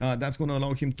 turns. That's gonna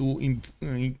allow him to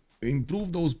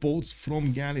improve those boats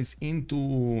from galleys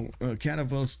into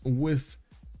caravels with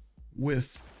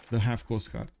the half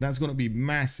coast guard. That's going to be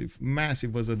massive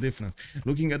as a difference.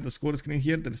 Looking at the score screen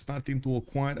here, they're starting to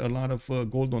acquire a lot of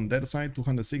gold on their side,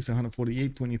 206,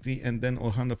 148, 23, and then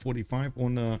 145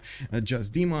 on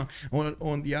just Dima.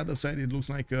 On the other side, it looks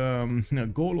like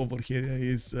Gaul over here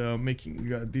is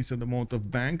making a decent amount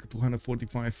of bank,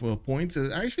 245 points.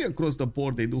 Actually, across the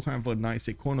board, they do have a nice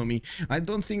economy. I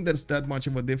don't think there's that much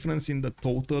of a difference in the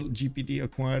total GPT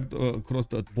acquired across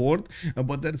the board,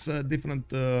 but there's a different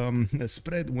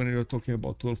spread when you're talking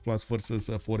about 12 plus versus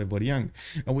Forever Young.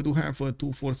 We do have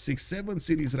 2, 4, 6, 7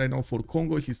 series right now for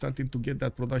Kongo. He's starting to get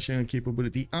that production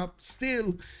capability up.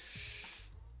 Still,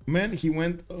 man, he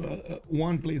went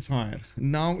one place higher.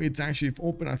 Now it's actually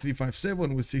open at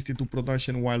 357 with 62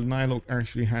 production, while NiLocC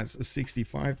actually has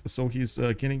 65, so he's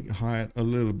getting higher a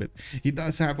little bit. He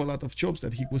does have a lot of chops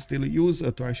that he could still use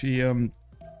to actually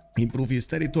improve his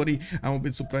territory. I'm a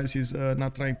bit surprised he's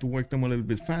not trying to work them a little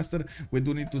bit faster. We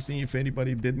do need to see if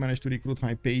anybody did manage to recruit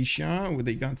Hypatia.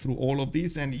 They got through all of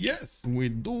these, and yes, we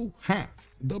do have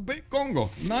the big Kongo,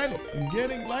 NiLocC,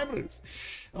 getting libraries.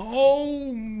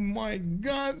 Oh my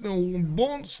god,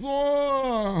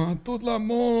 bonsoir, tout le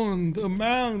monde,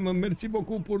 man, merci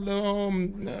beaucoup pour le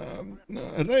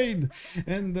raid,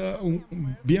 and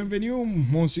bienvenue,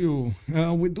 monsieur.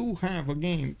 We do have a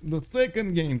game, the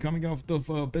second game coming out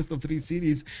of best of 3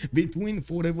 series between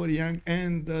Forever Young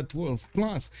and 12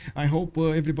 plus. I hope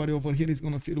everybody over here is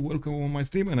gonna feel welcome on my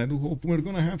stream, and I do hope we're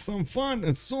gonna have some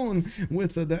fun soon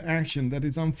with the action that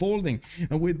is unfolding.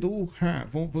 We do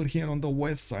have over here on the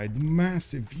west side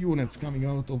massive units coming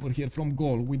out over here from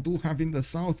Gaul. We do have in the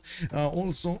south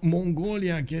also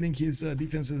Mongolia getting his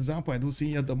defenses up. I do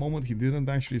see at the moment he didn't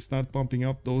actually start pumping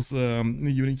up those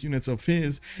unique units of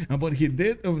his, but he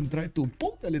did try to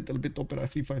poke a little bit Opera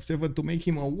 357 to make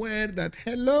him aware that,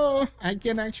 hello, I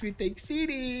can actually take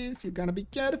cities, you gotta be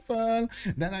careful.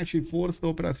 That actually forced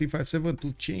Opera 357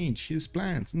 to change his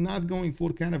plans, not going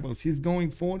for cannibals, he's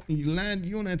going for land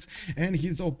units, and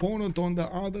his opponent on the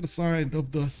other side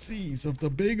of the seas, of the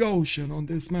big ocean on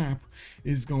this map,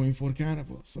 is going for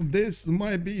cannibals. This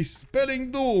might be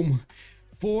spelling doom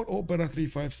for Opera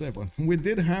 357. We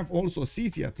did have also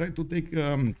Scythia try to take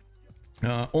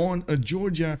on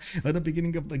Georgia at the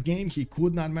beginning of the game. He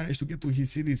could not manage to get to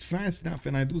his cities fast enough,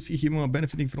 and I do see him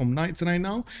benefiting from knights right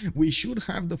now. We should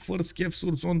have the first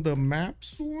Kevsurs on the map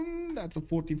soon. That's a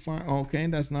 45. Okay,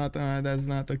 that's not a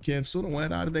Kevsur.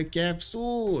 Where are the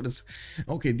Kevsurs?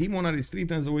 Okay, Demonar is 3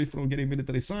 times away from getting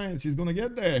military science. He's gonna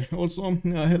get there. Also,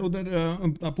 hello there,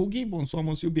 Apugi, bonsoir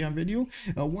monsieur, bienvenue.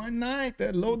 One night,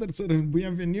 hello there sir,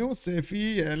 bienvenue.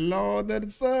 Sefi, hello there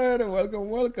sir,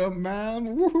 welcome man.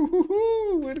 Woo-hoo-hoo-hoo.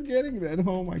 We're getting there.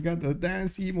 Oh my god, the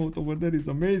dance emote over there is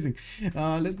amazing.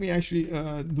 Let me actually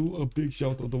do a big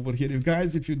shout out over here. You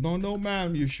guys, if you don't know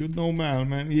Mal, you should know Mal,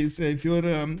 man. He's, if you're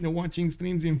watching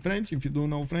streams in French, if you don't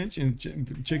know French, and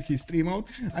check his stream out,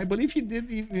 I believe he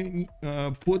did even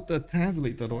put a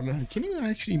translator on. Can you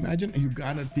actually imagine? You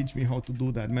gotta teach me how to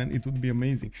do that, man. It would be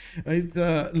amazing. It's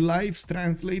a live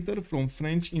translator from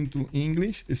French into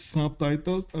English,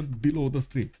 subtitles below the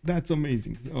stream. That's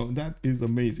amazing. Oh, that is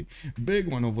amazing. Big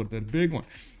one over there, big one.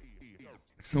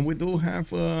 And we do have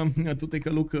to take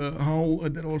a look how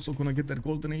they're also gonna get their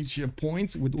golden age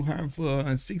points. We do have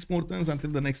 6 more turns until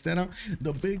the next era.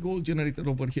 The big gold generator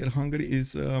over here, Hungary,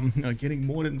 is getting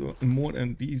more and more,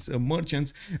 and these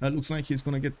merchants looks like he's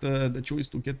gonna get the choice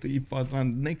to get the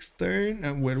Ifadland next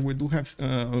turn, where we do have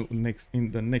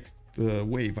in the next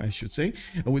wave, I should say.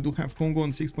 We do have Kongo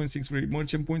on 6.6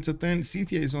 merchant points a turn.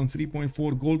 Scythia is on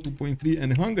 3.4, Gold 2.3,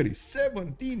 and Hungary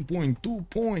 17.2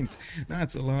 points.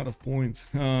 That's a lot of points.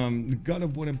 God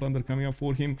of War and Plunder coming up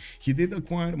for him. He did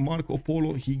acquire Marco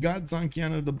Polo. He got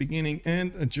Zankian at the beginning,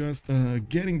 and just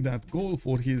getting that goal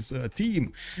for his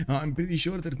team. I'm pretty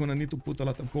sure they're gonna need to put a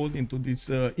lot of gold into this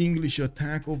English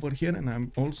attack over here, and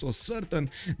I'm also certain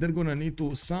they're gonna need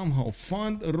to somehow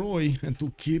fund Roy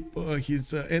to keep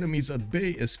his enemies at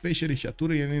bay, especially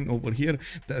Shaturyanin over here.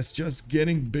 That's just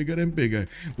getting bigger and bigger.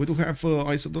 We do have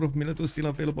Isidore of Miletus still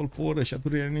available for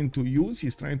Shaturyanin to use.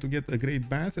 He's trying to get a great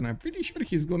bath, and I'm pretty sure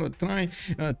he's gonna try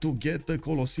to get the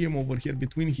Colosseum over here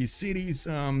between his cities.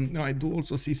 I do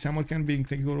also see Samarkand being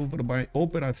taken over by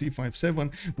Opera 357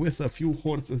 with a few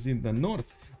horses in the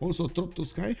north. Also, Trop to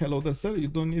Sky, hello there sir, you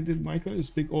don't need it Michael, you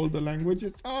speak all the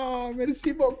languages. Oh,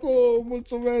 merci beaucoup,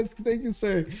 mulțumesc, thank you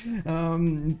sir.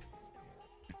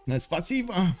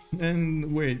 Spasiba,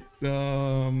 and wait,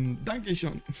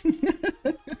 Dankeschön.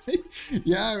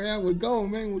 Yeah, we're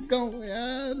going, man, we're going.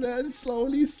 Yeah,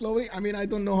 slowly. I mean, I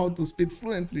don't know how to speak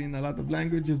fluently in a lot of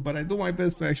languages, but I do my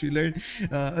best to actually learn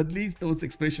at least those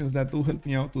expressions that do help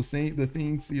me out to say the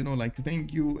things, you know, like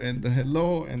thank you and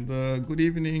hello and good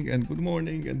evening and good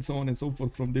morning and so on and so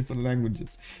forth from different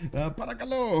languages.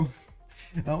 Parakalo.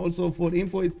 Also for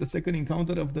info, it's the second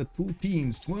encounter of the two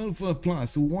teams, 12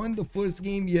 plus, who won the first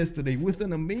game yesterday with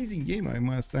an amazing game, I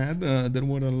must add. There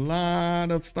were a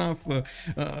lot of stuff,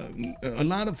 a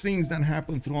lot of things that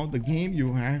happened throughout the game.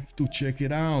 You have to check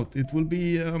it out. It will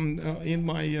be in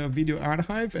my video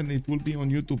archive, and it will be on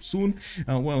YouTube soon.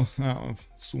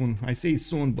 Soon, I say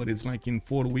soon, but it's like in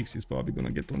 4 weeks it's probably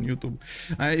gonna get on YouTube.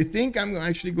 I think I'm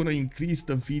actually gonna increase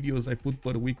the videos I put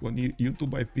per week on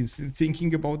YouTube. I've been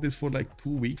thinking about this for like 2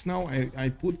 weeks now. I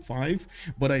put 5,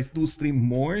 but I do stream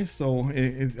more, so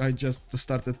I just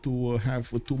started to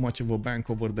have too much of a bank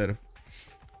over there.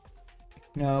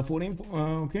 For info,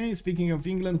 okay, speaking of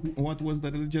England, what was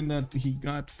the religion that he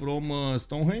got from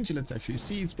Stonehenge? Let's actually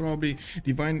see. It's probably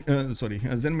divine,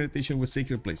 Zen meditation with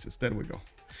sacred places. There we go.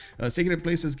 Sacred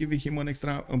places giving him an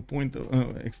extra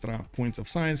extra points of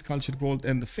science, culture, gold,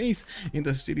 and the faith. In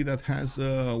the city that has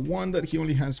wonder, he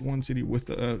only has one city with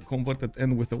converted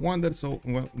and with a wonder. So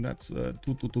well, that's 2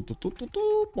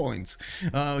 points.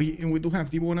 We do have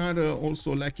Demonar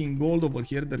also lacking gold over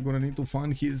here. They're gonna need to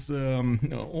fund his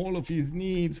all of his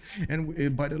needs,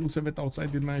 and by the looks of it,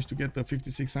 outside did manage to get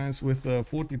 56 science with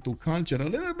 42 culture, a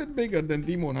little bit bigger than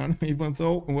Demonar, even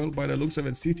though, well, by the looks of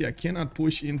it, Scythia cannot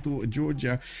push into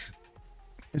Georgia,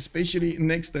 especially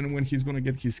next turn when he's gonna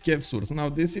get his Kev source. Now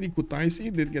this city Kutaisi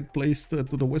did get placed to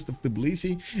the west of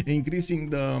Tbilisi, increasing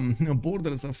the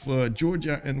borders of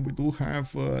Georgia, and we do have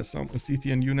some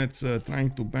Scythian units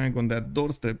trying to bang on that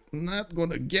doorstep. Not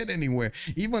gonna get anywhere.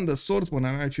 Even the swordsmen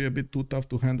are actually a bit too tough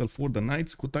to handle for the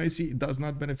knights. Kutaisi does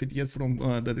not benefit yet from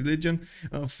the religion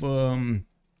of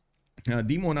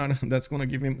Demonar. That's gonna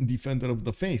give him Defender of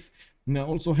the Faith. Now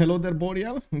also, hello there,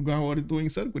 Boreal. How are you doing,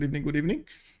 sir? Good evening, good evening.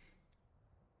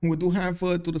 We do have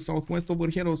to the southwest over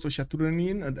here also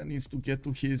Shaturyanin that needs to get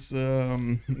to his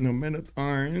men at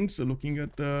arms. Looking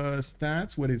at the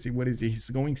stats, where is he?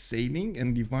 He's going sailing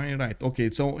and divine right.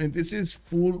 Okay, so this is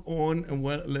full on.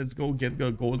 Well, let's go get the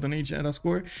golden age at a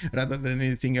score rather than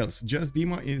anything else. Just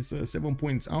Dima is 7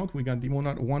 points out. We got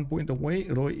Demonar 1 point away.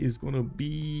 Roy is gonna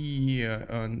be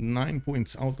 9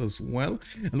 points out as well.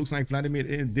 It looks like Vladimir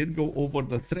did go over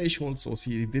the threshold, so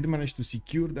he did manage to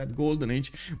secure that golden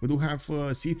age. We do have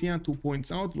Scythia 2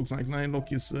 points out. Looks like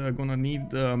NiLocC is gonna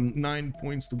need 9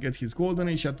 points to get his golden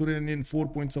age. Shaturyanin 4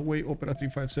 points away. Opera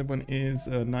 357 is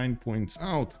 9 points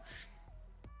out.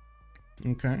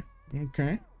 Okay.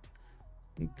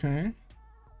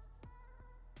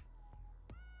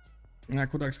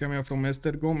 Nakudax coming from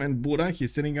Estergom, and Bura,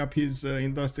 he's setting up his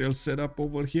industrial setup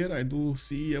over here. I do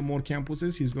see more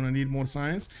campuses. He's gonna need more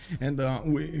science, and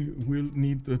we will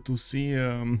need to see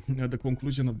the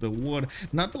conclusion of the war.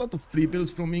 Not a lot of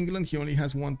pre-builds from England. He only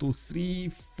has 1, 2,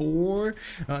 3, 4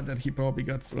 that he probably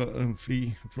got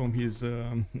free from his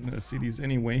cities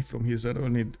anyway, from his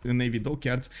navy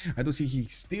dockyards. I do see he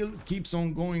still keeps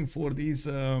on going for these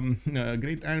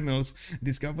great animals,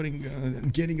 discovering,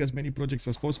 getting as many projects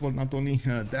as possible. Not only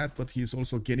that, but he's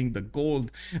also getting the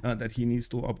gold that he needs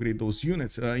to upgrade those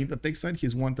units. In the tech side,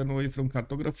 he's 1 turn away from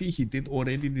cartography. He did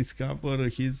already discover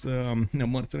his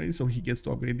mercenaries, so he gets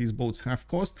to upgrade these boats half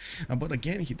cost. But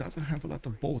again, he doesn't have a lot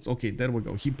of boats. Okay, there we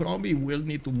go. He probably will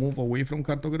need to move away from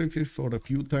cartography for a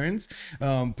few turns.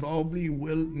 Probably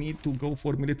will need to go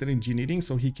for military engineering,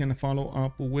 so he can follow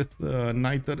up with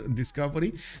Niter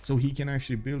discovery, so he can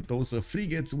actually build those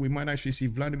frigates. We might actually see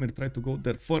Vladimir try to go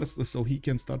there first, so he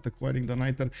can start acquiring the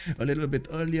Niter a little bit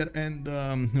earlier, and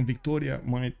Victoria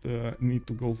might need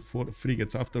to go for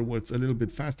frigates afterwards a little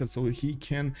bit faster, so he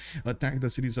can attack the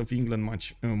cities of England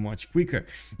much quicker.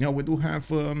 Now we do have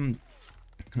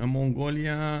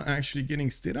Mongolia actually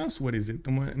getting stirrups. What is it?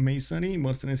 Masonry.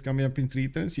 Mercenaries coming up in 3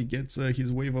 turns. He gets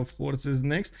his wave of horses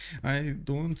next. I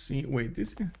don't see. Wait,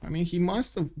 this. I mean, he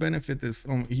must have benefited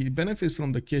from. He benefits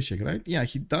from the Keshek, right? Yeah,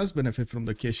 he does benefit from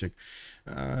the Keshek.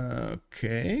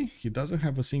 Okay, he doesn't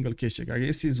have a single Keshek. I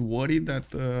guess he's worried that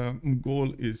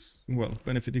Gaul is, well,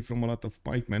 benefiting from a lot of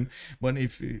pikemen. But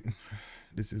if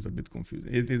this is a bit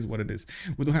confusing. It is what it is.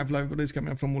 We do have libraries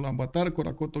coming from Ulaanbaatar,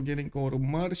 Korakoto getting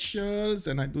commercials,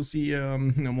 and I do see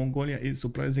Mongolia is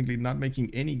surprisingly not making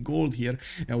any gold here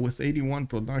with 81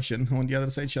 production. On the other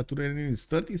side, Shaturyanin is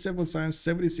 37 science,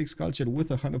 76 culture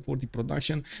with 140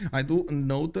 production. I do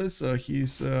notice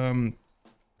his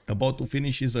about to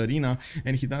finish his arena,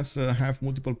 and he does have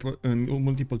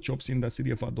multiple chops in the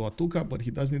city of Adoatuca, but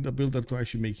he does need a builder to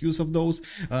actually make use of those.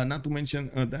 Not to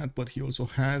mention that, but he also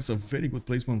has a very good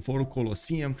placement for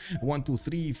Colosseum. 1, 2,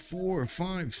 3, 4,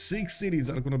 5, 6 cities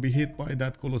are going to be hit by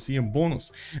that Colosseum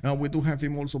bonus. We do have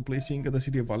him also placing the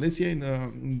city of Valencia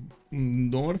in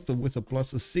north with a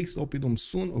 +6 Oppidum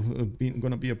soon,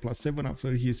 going to be a +7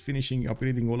 after he's finishing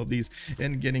upgrading all of these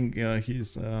and getting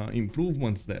his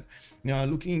improvements there. Now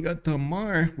looking at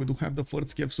Tamar, we do have the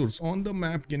first Kev source on the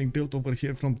map getting built over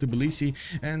here from Tbilisi,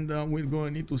 and we're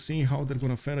going to need to see how they're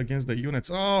going to fare against the units.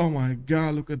 Oh my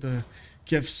god, look at the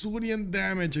Kevsurian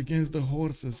damage against the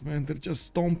horses, man. They're just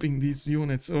stomping these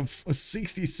units of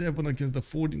 67 against the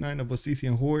 49 of a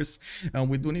Scythian horse.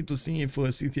 We do need to see if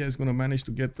Scythia is going to manage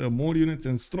to get more units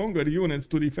and stronger units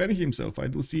to defend himself. I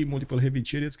do see multiple heavy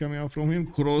chariots coming out from him,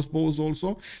 crossbows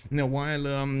also. Now, while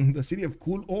the city of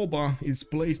Kublai is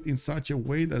placed in such a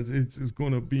way that it is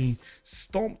going to be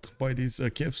stomped by these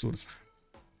Kevsurs.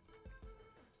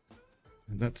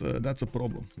 That's a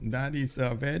problem. That is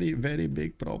a very, very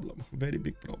big problem. Very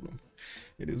big problem.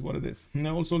 It is what it is.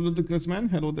 Now also Ludicrous Man,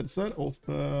 hello there sir.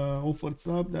 Offered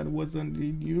sub that wasn't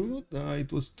renewed.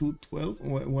 It was 212.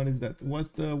 What is that? What's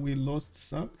the we lost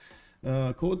sub?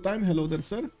 Code time, hello there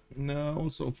sir.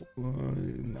 Also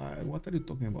what are you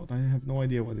talking about? I have no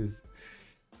idea what is.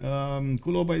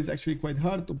 Kuloba is actually quite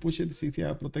hard to push it.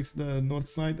 Scythia protects the north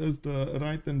side as the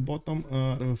right and bottom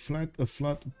are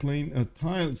flat plain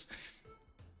tiles.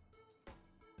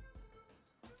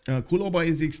 Kuloba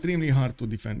is extremely hard to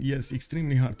defend. Yes,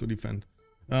 extremely hard to defend.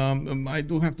 I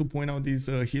do have to point out these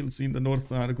hills in the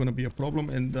north are going to be a problem,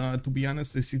 and to be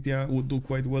honest, the Scythia would do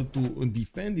quite well to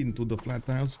defend into the flat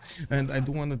tiles. And I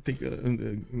do want to take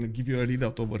give you a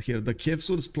readout over here. The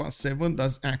Kevsurs +7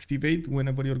 does activate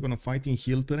whenever you're going to fight in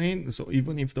hill terrain, so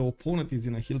even if the opponent is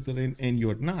in a hill terrain and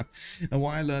you're not.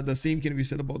 While the same can be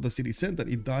said about the city center,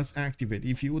 it does activate.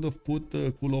 If you would have put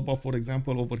Kuloba, for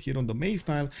example, over here on the maze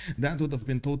tile, that would have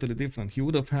been totally different. He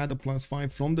would have had a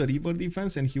 +5 from the river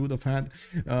defense, and he would have had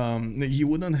he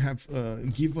wouldn't have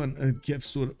given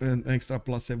Kevsur an extra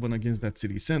 +7 against that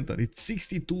city center. It's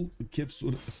 62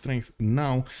 Kevsur strength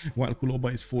now, while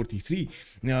Kuloba is 43.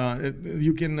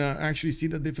 You can actually see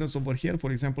the difference over here. For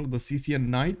example, the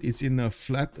Scythian Knight is in a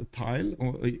flat tile.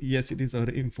 Yes, it is a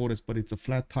rainforest, but it's a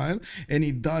flat tile, and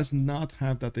it does not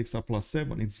have that extra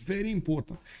 +7. It's very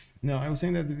important. Now, I was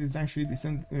saying that it is actually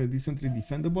decently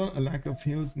defendable. A lack of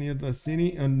hills near the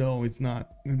city? No, it's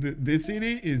not. This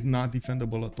city is not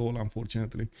defendable at all,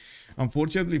 unfortunately.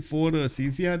 Unfortunately for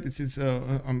Scythia, this is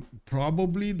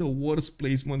probably the worst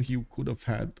placement he could have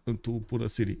had to put a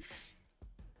city.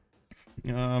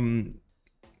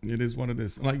 It is what it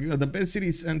is. Like the best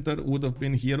city center would have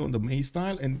been here on the maze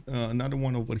tile, and another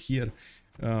one over here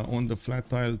on the flat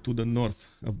tile to the north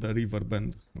of the river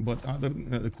bend. But other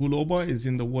Kuloba is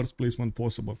in the worst placement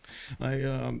possible.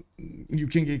 You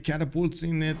can get catapults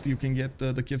in it, you can get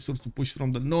the Kevsurs to push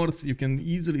from the north, you can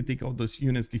easily take out those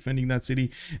units defending that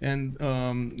city and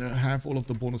have all of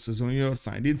the bonuses on your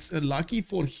side. It's lucky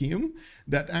for him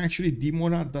that actually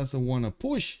Demonar doesn't want to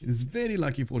push. It's very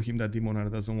lucky for him that Demonar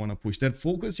doesn't want to push. They're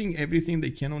focusing everything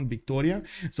they can on Victoria,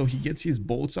 so he gets his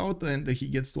boats out and he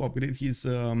gets to upgrade his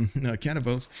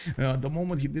cannibals. The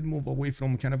moment he did move away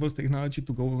from cannibals technology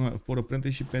to go for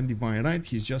apprenticeship and divine right,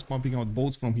 he's just pumping out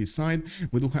boats from his side.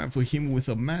 We do have him with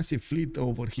a massive fleet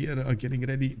over here getting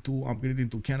ready to upgrade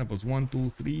into cannibals. 1, 2,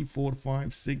 3, 4,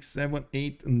 5, 6, 7,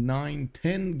 8, 9,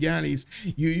 10 galleys.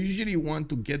 You usually want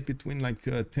to get between like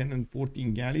 10 and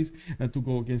 14 galleys to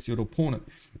go against your opponent.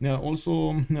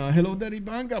 Also, hello there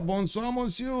Ibanga, bonsoir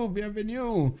monsieur,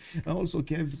 bienvenue. Also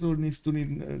Kevsur needs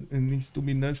to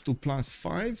be nerfed to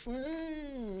 +5.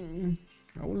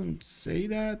 I wouldn't say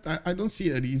that. I don't see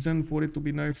a reason for it to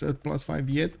be nerfed at +5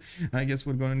 yet. I guess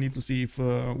we're gonna need to see if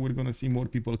we're gonna see more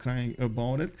people crying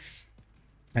about it.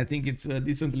 I think it's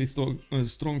decently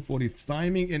strong for its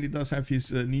timing, and it does have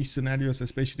his niche scenarios,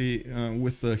 especially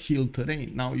with hill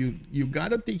terrain. Now you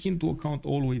gotta take into account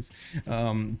always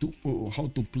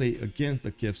how to play against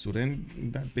the Kevsur,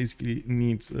 and that basically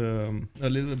needs a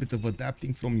little bit of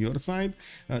adapting from your side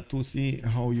to see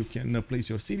how you can place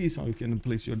your cities, how you can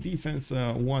place your defense,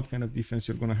 what kind of defense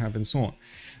you're gonna have, and so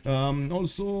on.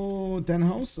 Also, 10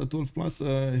 house 12+.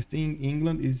 I think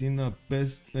England is in a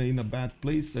bad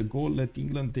place. Gaul let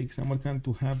England take Samarkand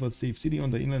to have a safe city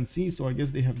on the inland sea, so I guess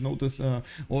they have noticed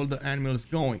all the animals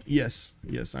going. Yes,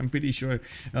 I'm pretty sure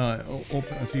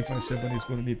Opera 357 is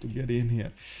going to need to get in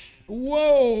here.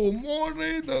 Whoa, more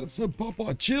raiders.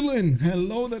 Papa chilling.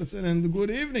 Hello there, sir, and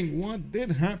good evening. What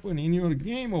did happen in your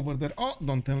game over there? Oh,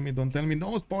 don't tell me.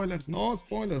 No spoilers, no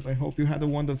spoilers. I hope you had a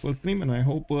wonderful stream, and I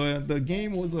hope the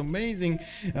game was amazing.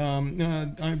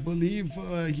 I believe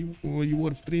you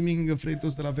were streaming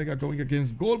Freitos de la Vega going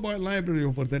against Gaul by Library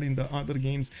over there in the other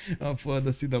games of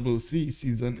the CWC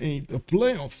Season 8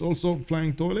 playoffs. Also,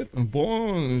 Flying Toilet.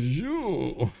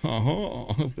 Bonjour.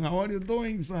 How are you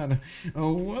doing, sir?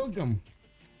 Welcome.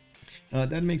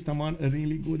 That makes Tamar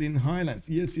really good in highlights.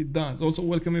 Yes, it does. Also,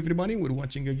 welcome everybody. We're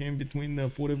watching a game between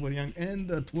Forever Young and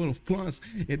 12 Plus.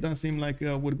 It does seem like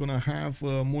we're gonna have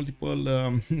multiple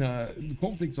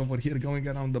conflicts over here going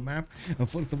around the map.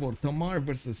 First of all, Tamar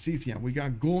versus Scythia. We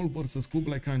got Gaul versus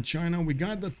Kublai Khan China. We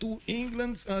got the two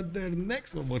Englands. They're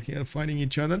next over here fighting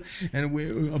each other, and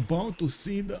we're about to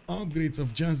see the upgrades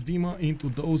of Just Dima into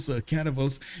those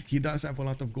caravels. He does have a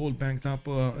lot of gold banked up.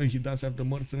 He does have the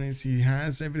mercenaries. He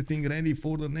has everything ready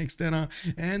for the next era,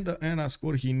 and the era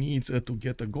score he needs to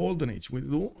get a golden age.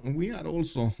 We are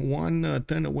also one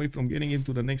turn away from getting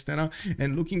into the next era,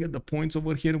 and looking at the points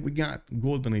over here, we got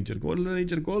golden ager, golden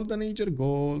ager, golden ager,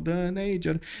 golden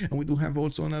ager, and we do have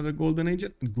also another golden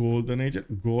ager, golden ager,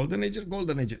 golden ager,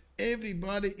 golden ager.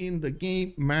 Everybody in the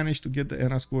game managed to get the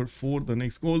era score for the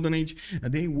next golden age.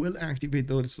 They will activate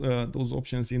those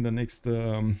options in the next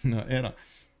era.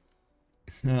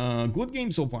 Good game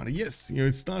so far. Yes,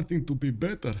 it's starting to be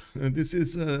better. This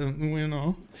is you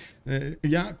know,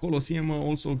 yeah, Colosseum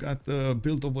also got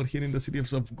built over here in the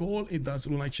cities of Gaul. It does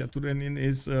look like Shaturyanin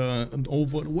is an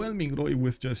overwhelming Roy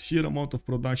with just sheer amount of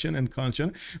production and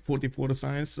culture. 44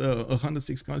 science,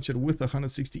 106 culture with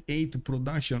 168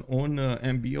 production on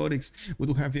Ambiotics. We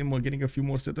do have him getting a few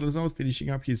more settlers out,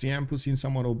 finishing up his Yampus in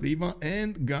Samar Obriva,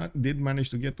 and did manage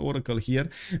to get Oracle here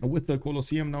with the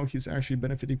Colosseum. Now he's actually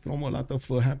benefiting from a lot of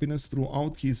happiness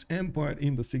throughout his empire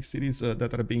in the 6 cities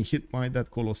that are being hit by that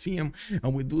Colosseum.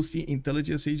 And we do see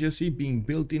intelligence agency being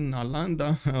built in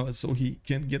Nalanda, so he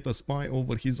can get a spy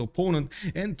over his opponent.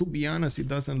 And to be honest, it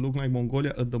doesn't look like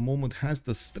Mongolia at the moment has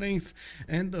the strength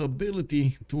and the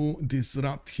ability to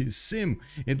disrupt his sim.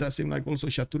 It does seem like also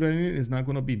Shaturyanin is not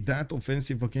going to be that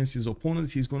offensive against his opponent.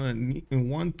 He's going to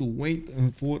want to wait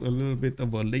for a little bit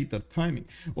of a later timing.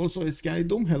 Also,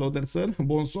 Skydoom, hello there, sir.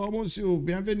 Bonsoir, monsieur.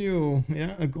 Bienvenue.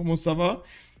 Yeah, comment ça va?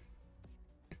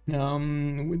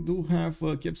 We do have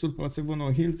Capsule plus 7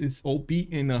 on Hills is OP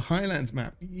in a Highlands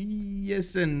map.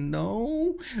 Yes and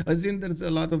no, as in there's a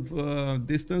lot of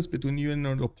distance between you and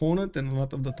your opponent, and a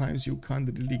lot of the times you can't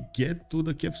really get to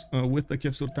the Caps with the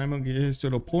Capsule time against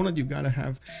your opponent. You gotta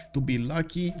have to be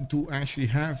lucky to actually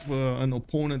have an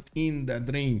opponent in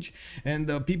that range, and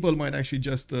people might actually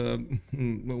just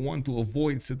want to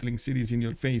avoid settling cities in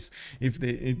your face if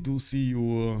they do see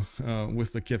you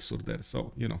with the Capsule there.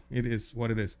 So you know, it is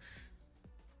what it is.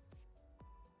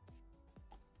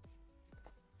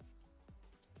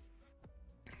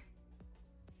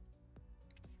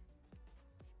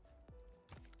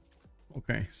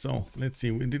 Okay, so let's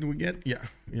see. We get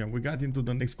we got into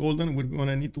the next golden. We're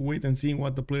gonna need to wait and see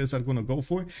what the players are gonna go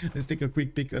for. Let's take a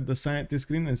quick peek at the scientist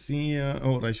screen and see,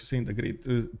 or I should say in the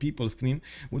great people screen.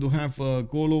 We do have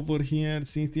Gaul over here,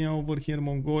 Scythia over here,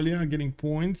 Mongolia getting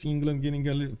points, England getting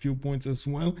a few points as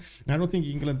well. I don't think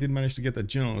England did manage to get a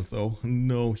general though.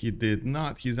 No, he did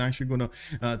not. He's actually gonna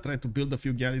try to build a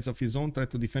few galleys of his own, try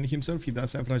to defend himself. He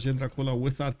does have Rajendra Kola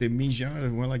with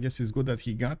Artemisia. Well, I guess it's good that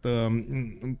he got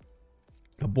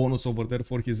a bonus over there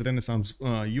for his Renaissance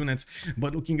units,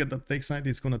 but looking at the tech side,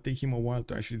 it's gonna take him a while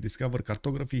to actually discover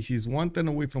cartography. He's one turn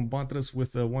away from Buttress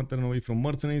with one turn away from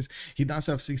mercenaries. He does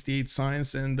have 68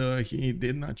 science, and he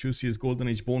did not choose his golden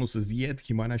age bonuses yet.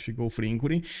 He might actually go for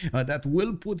inquiry. That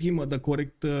will put him at the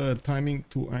correct timing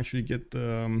to actually get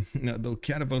the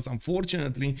caravels.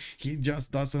 Unfortunately, he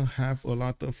just doesn't have a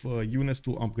lot of units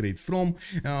to upgrade from,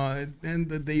 and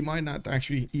they might not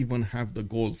actually even have the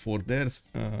gold for theirs,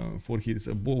 for his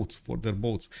boats, for their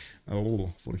boats,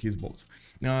 for his boats.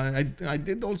 I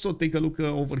did also take a look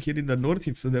over here in the north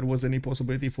if there was any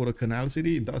possibility for a canal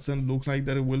city. It doesn't look like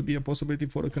there will be a possibility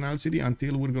for a canal city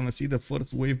until we're gonna see the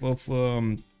first wave of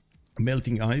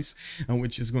melting ice,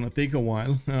 which is gonna take a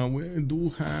while. We do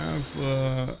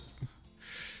have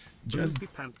just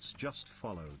pants just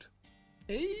followed.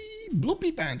 Hey,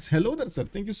 Bloopy Pants. Hello there, sir.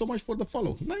 Thank you so much for the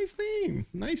follow. Nice name.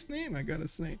 Nice name, I gotta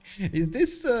say. Is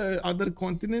this other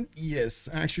continent? Yes.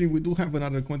 Actually, we do have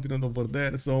another continent over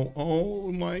there. So,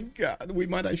 oh my god. We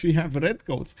might actually have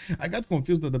redcoats. I got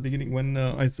confused at the beginning when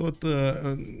I thought,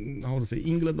 how to say,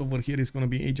 England over here is going to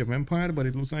be Age of Empire. But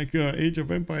it looks like Age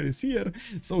of Empire is here.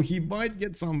 So he might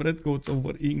get some redcoats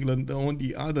over England on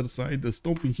the other side,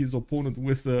 stopping his opponent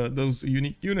with those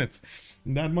unique units.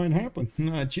 That might happen.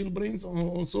 Chillbrains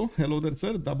also, hello there,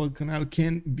 sir. Double canal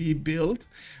can be built.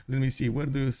 Let me see, where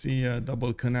do you see a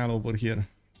double canal over here?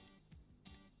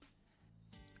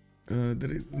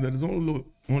 There's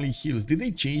only hills. Did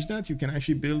they change that? You can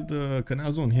actually build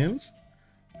canals on hills?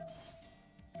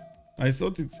 I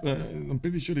thought it's, I'm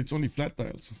pretty sure it's only flat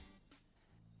tiles.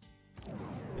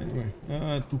 Anyway,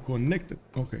 to connect it.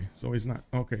 Okay, so it's not.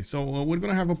 Okay, so we're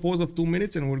gonna have a pause of 2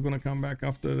 minutes and we're gonna come back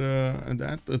after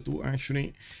that to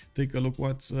actually take a look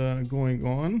what's going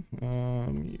on.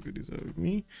 If it is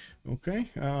me. Okay,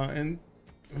 and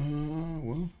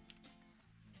well,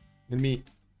 let me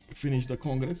finish the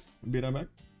Congress. Be right back.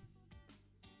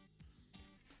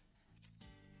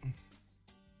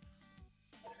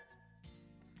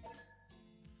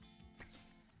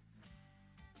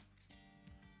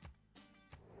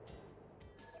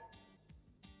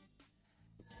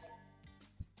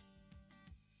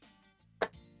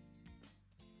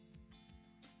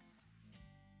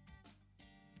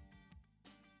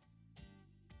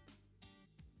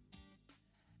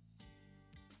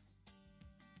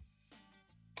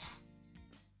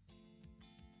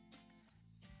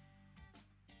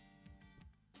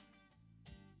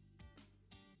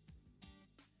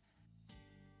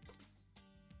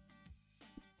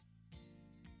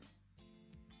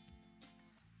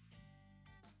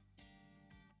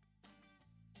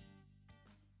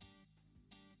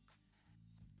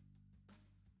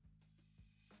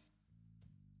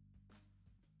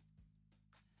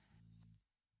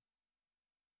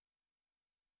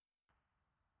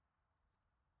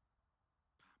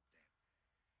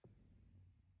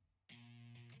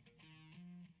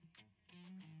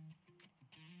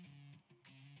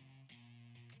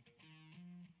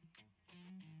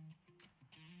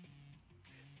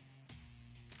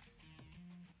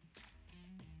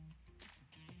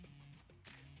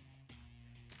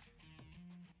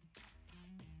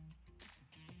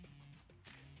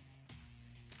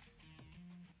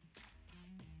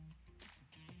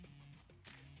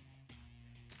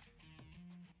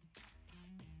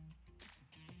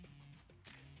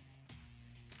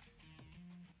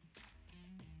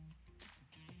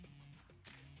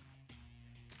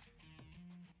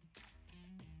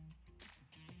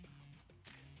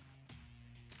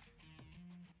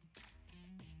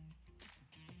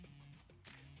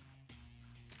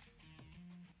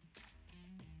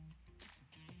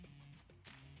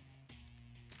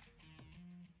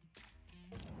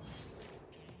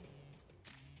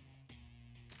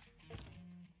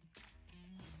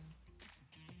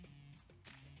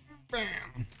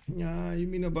 Bam. You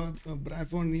mean about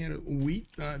Bradford near wheat?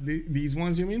 These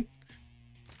ones you mean?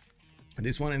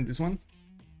 This one and this one?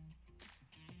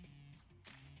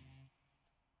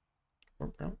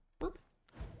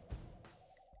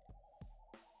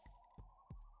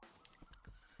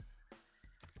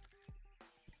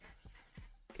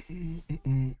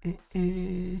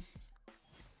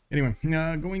 Anyway,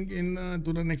 going in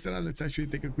to the next era, let's actually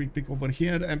take a quick peek over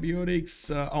here. Ambiotics,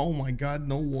 oh my god,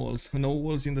 no walls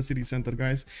in the city center,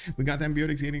 guys. We got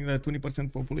Ambiotics getting the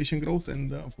 20% population growth,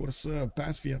 and of course,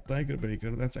 pass via Tiger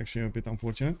Breaker. That's actually a bit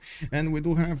unfortunate. And we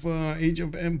do have Age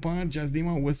of Empire,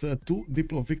 Jasdima with 2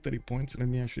 Diplo victory points. Let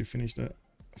me actually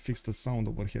fix the sound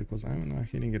over here because I'm not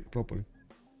hearing it properly.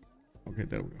 Okay,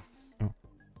 there we go.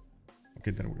 Okay,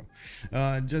 there we go.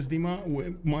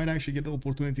 Jasdima might actually get the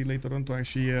opportunity later on to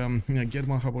actually get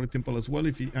Mahabharata Temple as well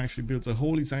if he actually builds a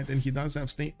holy site, and he does have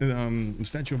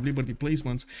Statue of Liberty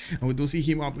placements. And we do see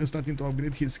him starting to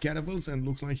upgrade his caravels, and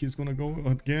looks like he's gonna go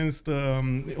against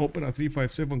Opera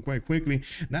 357 quite quickly.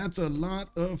 That's a lot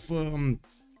of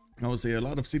I would say a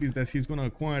lot of cities that he's going to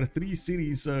acquire. 3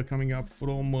 cities coming up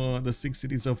from the 6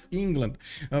 cities of England.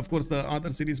 Of course, the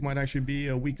other cities might actually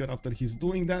be weaker after he's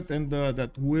doing that, and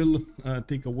that will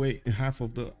take away half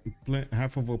of a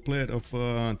player of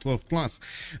 12 plus.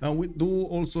 We do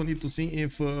also need to see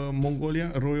if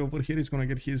Mongolia, Roy over here, is going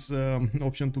to get his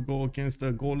option to go against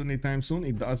Gaul anytime soon.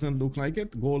 It doesn't look like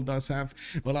it. Gaul does have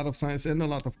a lot of science and a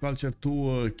lot of culture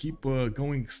to keep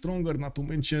going stronger, not to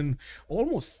mention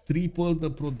almost triple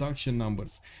the production production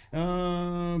numbers.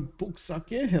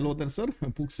 Puksake, hello there, sir.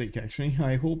 Puksake, actually.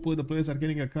 I hope the players are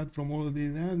getting a cut from all of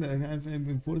these. And I have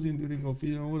been forcing during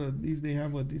official order. At least they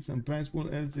have a decent price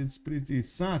pool, else it's pretty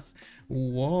sus.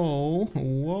 Whoa,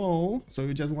 whoa. So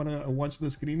you just want to watch the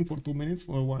screen for 2 minutes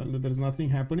for a while there's nothing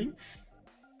happening?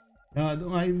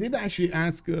 I did actually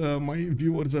ask my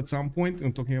viewers at some point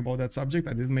talking about that subject.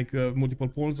 I did make multiple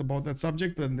polls about that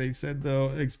subject, and they said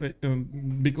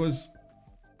because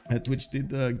Twitch did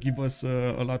give us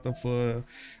a lot of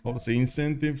I would say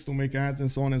incentives to make ads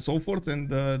and so on and so forth, and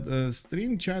the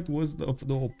stream chat was of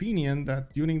the opinion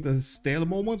that during the stale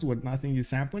moments where nothing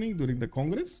is happening during the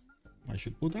Congress, I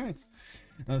should put ads.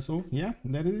 So yeah,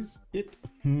 that is it.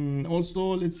 Also,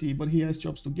 let's see, but he has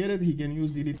jobs to get it. He can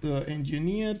use the elite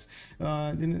engineers.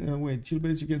 Then wait,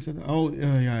 Chilberts, you can say, oh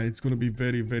yeah, it's gonna be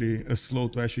very, very slow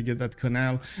to actually get that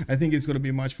canal. I think it's gonna be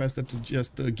much faster to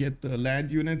just get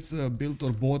land units built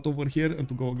or bought over here and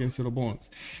to go against Eurobonds.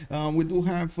 We do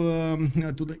have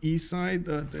to the east side,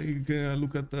 take a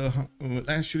look at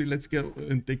actually let's get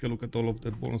and take a look at all of the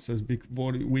bonuses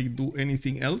before we do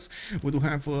anything else. We do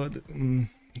have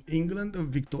England,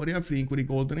 Victoria, Free Inquiry,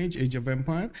 Golden Age of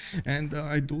Empire, and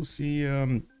I do see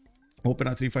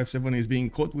Opera 357 is being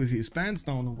caught with his pants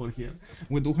down over here.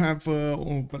 We do have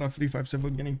Opera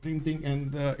 357 getting printing,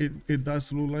 and it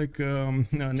does look like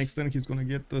next turn he's gonna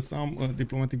get some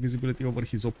diplomatic visibility over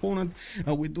his opponent.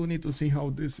 We do need to see how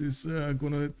this is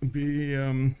gonna be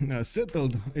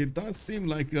settled. It does seem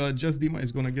like just Dima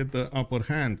is gonna get the upper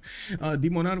hand.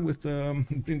 Demonar with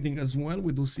printing as well.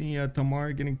 We do see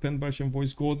Tamar getting pen brush and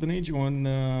voice golden age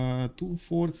on 2,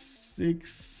 4,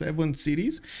 6, 7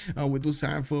 series. We do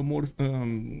have more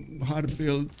hard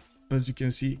build, as you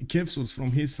can see, capsules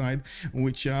from his side,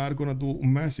 which are gonna do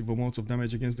massive amounts of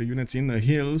damage against the units in the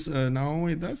hills. Now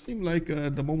it does seem like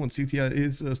at the moment Scythia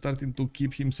is starting to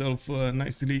keep himself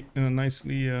nicely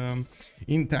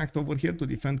intact over here to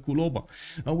defend Kuloba.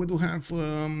 We do have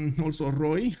also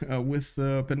Roy with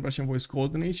pen brush and voice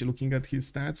golden age. Looking at his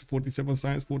stats, 47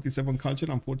 science, 47 culture,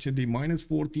 unfortunately minus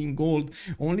 14 gold,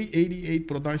 only 88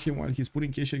 production while he's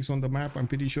putting K-Shakes on the map. I'm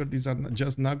pretty sure these are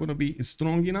just not gonna be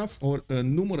strong enough or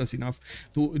numerous enough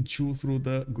to chew through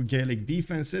the Gaelic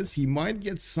defenses. He might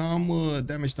get some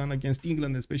damage done against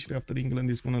England, especially after England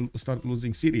is going to start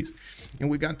losing cities. And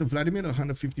we got the Vladimir,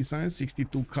 150 science,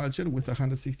 62 culture with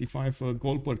 165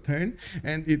 gold per turn,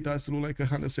 and it does look like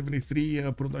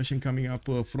 173 production coming up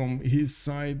from his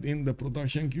side in the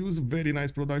production queues. Very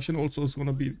nice production. Also is going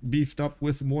to be beefed up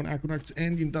with more aqueducts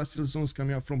and industrial zones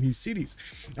coming up from his cities.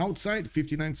 Outside,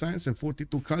 59 science and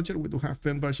 42 culture. We do have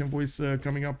pen brush and voice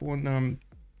coming up on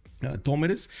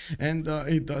Tomeris, and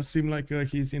it does seem like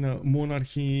he's in a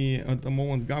monarchy at the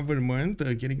moment government,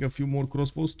 getting a few more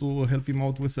crossbows to help him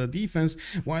out with defense.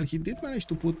 While he did manage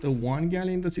to put one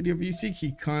galley in the city of Isik,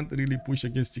 he can't really push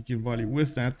against Sikir Valley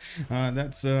with that.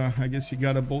 That's I guess he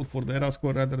got a boat for the era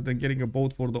score rather than getting a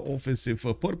boat for the offensive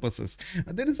purposes.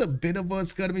 There is a bit of a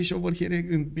skirmish over here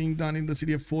being done in the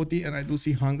city of 40, and I do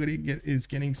see Hungary is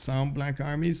getting some black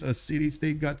armies. A city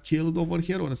state got killed over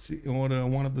here, or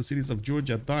one of the cities of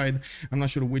Georgia died. I'm not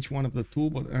sure which one of the two,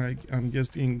 but I'm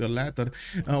guessing the latter.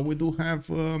 We do have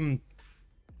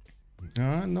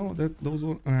no, those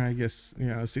were I guess,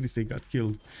 yeah, city state got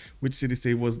killed. Which city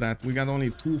state was that? We got only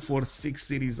 2, 4, 6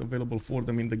 cities available for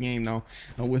them in the game now,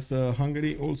 with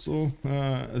Hungary also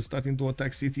starting to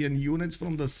attack Scythian units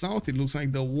from the south. It looks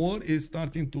like the war is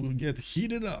starting to get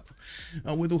heated up.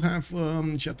 We do have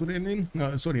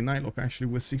Shaturyanin, sorry, NiLocC actually,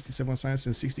 with 67 science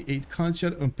and 68 culture,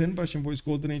 pen brush and voice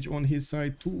golden age on his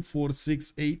side. 2, 4,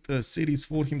 6, 8 cities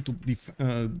for him to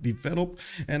develop.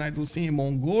 And I do see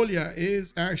Mongolia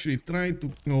is actually trying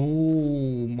to,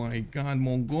 oh my god,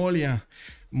 Mongolia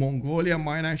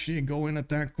might actually go and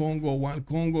attack Kongo, while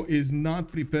Kongo is not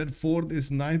prepared for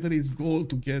this. Neither is Gaul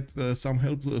to get some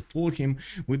help for him.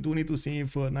 We do need to see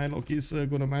if NiLocC is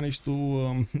going to manage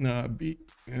to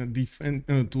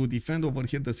defend over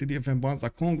here the city of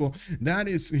Mbande, Kongo. That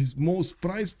is his most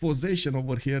prized possession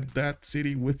over here, that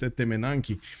city with the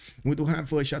Temenanki. We do have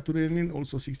Shaturyanin,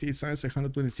 also 68 science,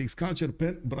 126 culture,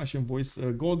 pen brush and voice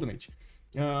golden age.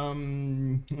 We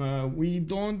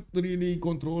don't really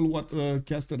control what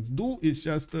casters do. It's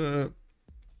just they're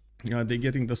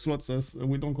getting the slots.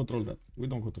 We don't control that.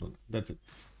 That's it.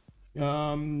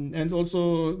 And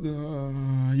also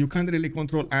you can't really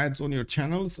control ads on your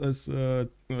channels as a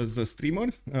streamer.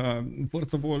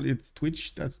 First of all, it's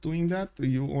Twitch that's doing that.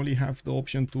 You only have the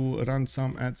option to run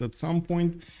some ads at some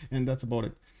point, and that's about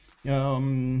it.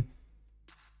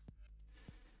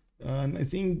 I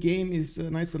think game is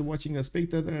nicer watching a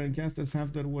spectator, and casters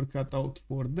have their work cut out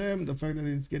for them. The fact that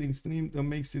it's getting streamed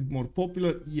makes it more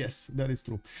popular. Yes, that is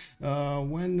true.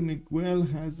 When Miguel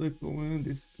has a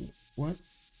this what?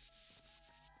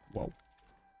 Wow.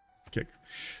 Kick.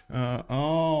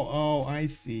 I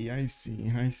see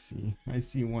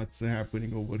what's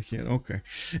happening over here. Okay.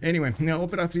 Anyway, now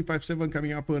Opera 357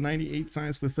 coming up, 98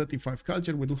 science with 35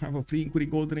 culture. We do have a free inquiry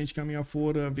golden age coming up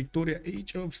for Victoria,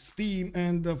 Age of Steam,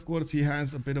 and of course he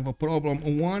has a bit of a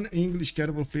problem. One English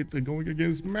caravel fleet going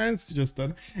against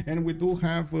Manchester, and we do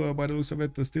have by the looks of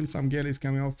it still some galleys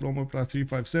coming out from Opera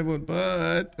 357,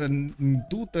 but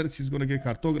 2/3 is gonna get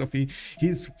cartography.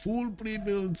 His full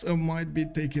pre-builds might be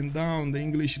taken down. The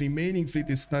English remaining fleet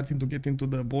is starting to get into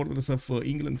the borders of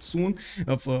England soon,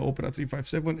 of Opera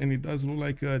 357, and it does look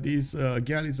like these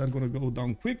galleys are going to go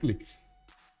down quickly.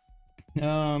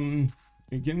 Can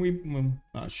we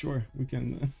sure we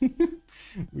can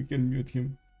we can mute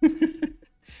him.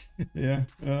 Yeah,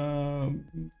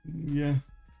 yeah,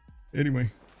 anyway,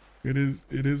 it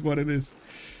is what it is.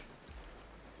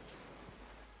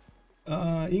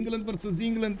 England versus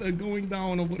England going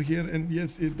down over here, and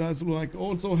yes, it does look like.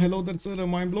 Also, hello there, sir.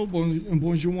 Mindblow.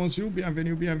 Bonjour, monsieur.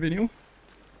 Bienvenue, bienvenue.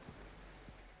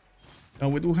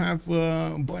 We do have,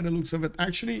 by the looks of it,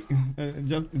 actually,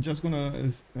 just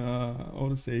gonna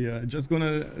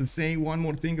say one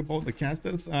more thing about the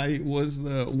casters. I was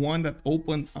one that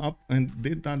opened up and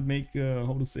did not make,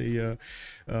 open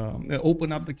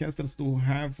up the casters to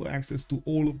have access to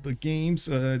all of the games,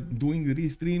 doing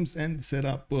restreams and set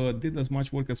up, did as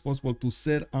much work as possible to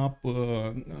set up,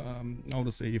 for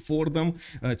them,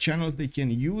 channels they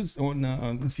can use on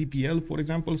CPL, for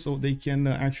example, so they can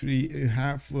actually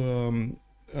have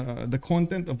the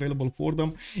content available for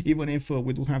them, even if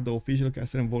we do have the official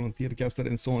caster and volunteer caster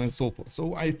and so on and so forth.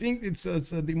 So I think it's as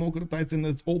democratized and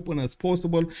as open as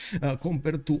possible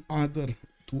compared to other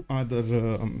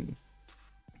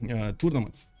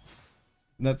tournaments.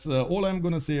 That's all I'm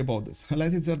gonna say about this.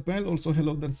 Lassie Serpel, also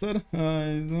hello there, sir.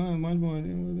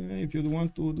 If you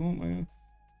want to do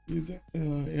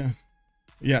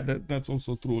yeah, that's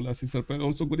also true. Lassie Serpel,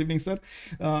 also good evening, sir.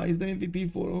 Is the MVP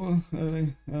for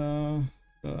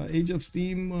Age of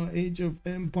Steam, Age of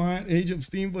Empire, Age of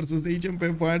Steam versus Age of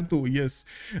Empire 2. Yes,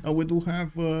 we do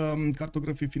have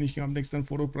cartography finishing up next, and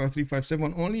for Opera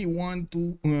 357 only 1,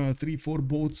 2, 3, 4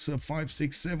 boats, 5,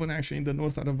 6, 7 actually in the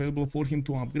north are available for him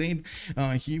to upgrade.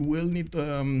 He will need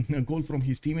gold from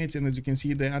his teammates, and as you can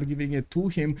see, they are giving it to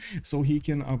him so he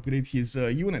can upgrade his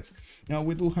units.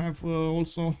 We do have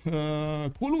also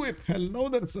Cool Whip. Hello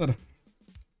there, sir.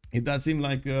 It does seem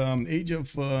like Age of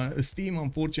Steam,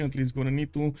 unfortunately, is going to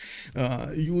need to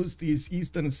use these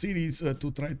eastern cities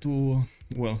to try to,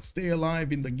 well, stay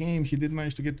alive in the game. He did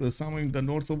manage to get some in the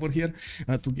north over here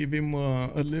to give him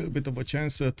a little bit of a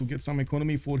chance to get some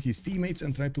economy for his teammates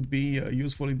and try to be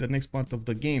useful in the next part of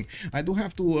the game. I do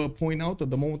have to point out at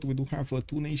the moment we do have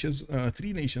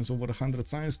three nations over 100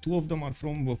 science. 2 of them are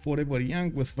from Forever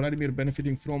Young, with Vladimir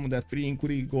benefiting from that free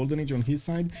inquiry golden age on his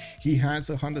side. He has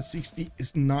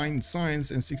 169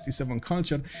 science and 67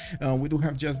 culture. We do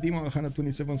have just Dima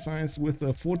 127 science with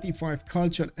 45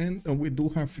 culture, and we do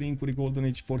have free inquiry golden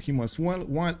age for him as well.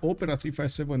 While Opera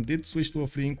 357 did switch to a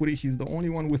free inquiry, he's the only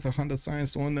one with 100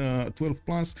 science on 12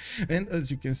 plus, and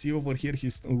as you can see over here,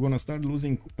 he's gonna start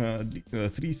losing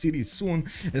 3 cities soon,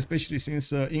 especially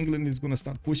since England is gonna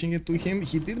start pushing it to him.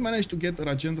 He did manage to get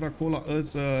Rajendra Kola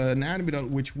as an admiral,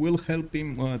 which will help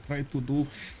him try to do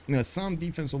some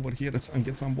defense over here and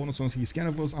get some bonus on his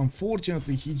caravels.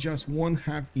 Unfortunately, he just won't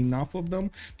have enough of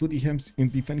them to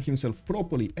defend himself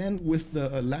properly, and with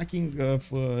the lacking of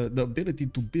the ability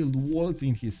to build walls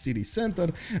in his city center,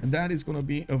 that is going to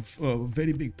be a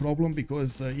very big problem,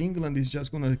 because England is just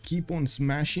going to keep on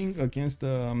smashing against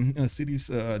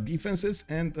cities defenses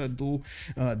and do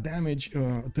damage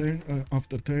turn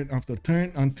after turn after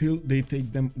turn until they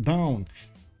take them down.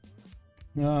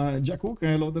 Jack Hook,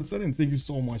 hello there, sir, and thank you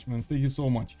so much, man. Thank you so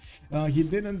much. He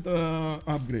didn't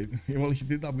upgrade. Well, he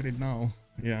did upgrade now.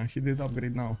 Yeah, he did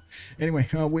upgrade now. Anyway,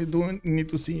 we do need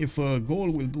to see if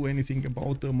Gaul will do anything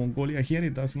about Mongolia here.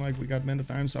 It does look like we got men at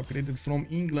arms upgraded from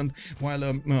England,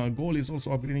 while Gaul is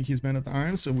also upgrading his men at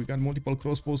arms. So we got multiple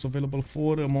crossbows available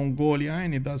for Mongolia,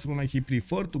 and it does look like he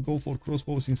preferred to go for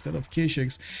crossbows instead of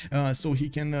Kesheks, so he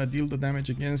can deal the damage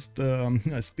against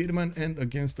spearmen and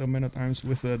against men at arms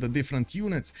with the different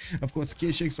units. Of course,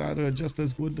 Kesheks are just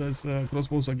as good as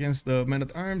crossbows against the men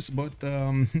at arms, but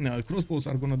crossbows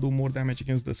are gonna do more damage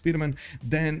against the spearmen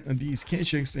than these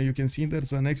Kesheks. You can see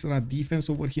there's an extra defense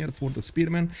over here for the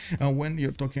spearmen. When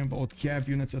you're talking about cav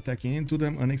units attacking into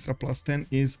them, an extra +10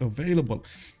 is available.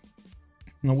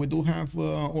 Now we do have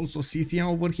also Scythia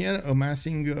over here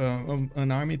amassing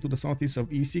an army to the southeast of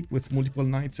Issyk with multiple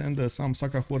knights and some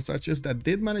Saka horse archers that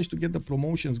did manage to get the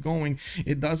promotions going.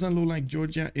 It doesn't look like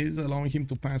Georgia is allowing him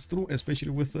to pass through, especially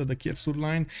with the Kiev Sur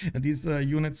line. These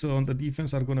units on the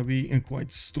defense are going to be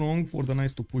quite strong for the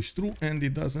knights to push through, and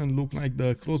it doesn't look like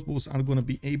the crossbows are going to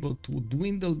be able to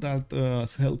dwindle that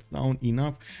health down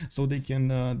enough so they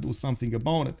can do something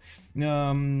about it.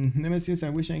 Nemesis, I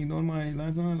wish I ignored my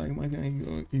life, like my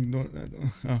ignore that.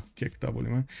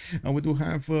 Man. We do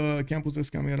have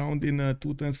campuses coming around in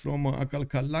 2 turns from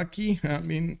Akalkalaki. I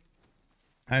mean,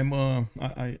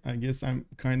 I guess I'm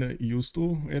kind of used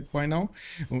to it by now.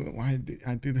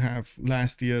 I did have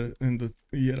last year and the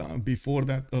year before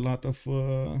that a lot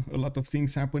of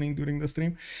things happening during the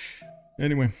stream.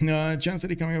 Anyway,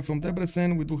 Chancery coming up from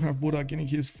Debrecen. We do have Burak getting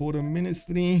his foreign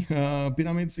ministry,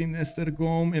 pyramids in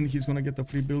Esztergom, and he's gonna get a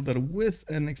free builder with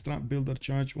an extra builder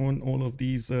charge on all of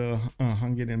these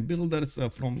Hungarian builders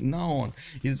from now on.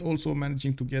 He's also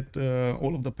managing to get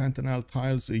all of the Pantanal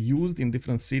tiles used in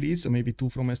different cities, so maybe 2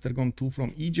 from Esztergom, 2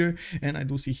 from Eger, and I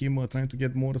do see him trying to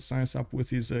get more science up with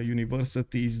his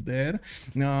universities there.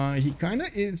 He kind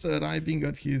of is arriving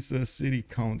at his city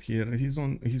count here. He's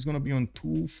gonna be on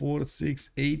 2, 4, 6,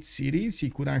 8 cities. He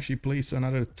could actually place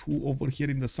another 2 over here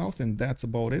in the south, and that's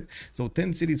about it. So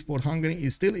 10 cities for Hungary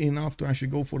is still enough to actually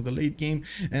go for the late game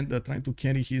and try to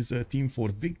carry his team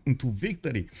to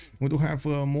victory. We do have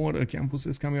more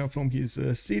campuses coming up from his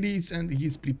cities, and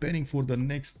he's preparing for the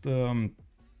next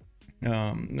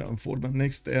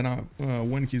era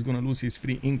when he's gonna lose his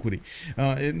free inquiry.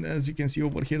 And as you can see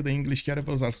over here, the English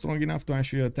caravels are strong enough to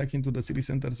actually attack into the city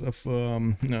centers of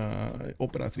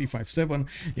Opera 357.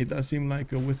 It does seem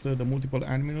like with the multiple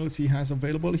admirals he has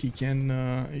available, he can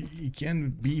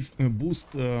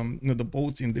boost the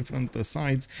boats in different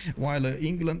sides, while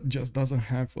England just doesn't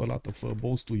have a lot of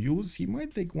boats to use. He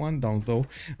might take one down though.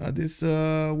 This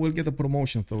will get a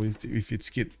promotion though if it's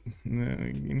Kit. He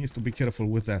needs to be careful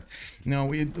with that. Now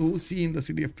we do see in the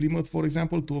city of Plymouth, for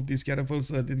example, 2 of these caravels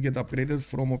did get upgraded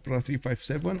from Opera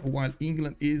 357, while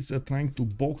England is trying to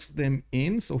box them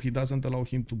in, so he doesn't allow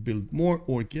him to build more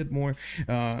or get more,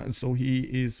 so he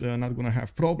is not going to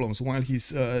have problems. While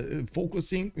he's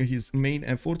focusing his main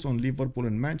efforts on Liverpool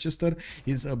and Manchester,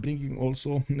 he's bringing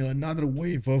also another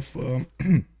wave of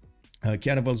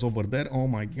caravels over there. Oh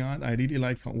my god, I really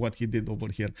like what he did over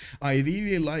here. I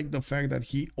really like the fact that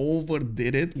he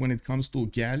overdid it when it comes to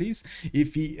galleys.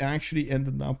 If he actually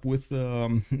ended up with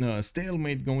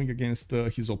stalemate going against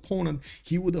his opponent,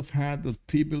 he would have had the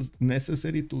pre-builds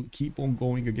necessary to keep on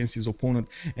going against his opponent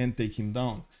and take him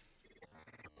down.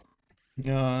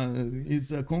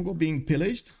 Is Kongo being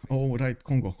pillaged? Oh right,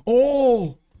 Kongo.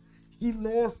 Oh, he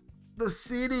lost the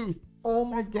city. Oh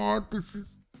my god, this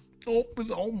is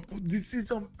this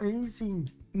is amazing.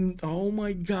 Oh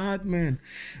my god, man.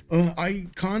 I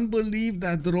can't believe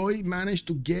that Roy managed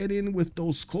to get in with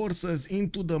those corsas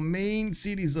into the main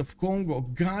cities of Congo.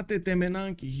 Gate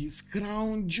Temenanki, his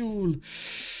crown jewel,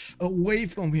 away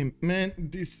from him. Man,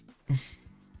 this...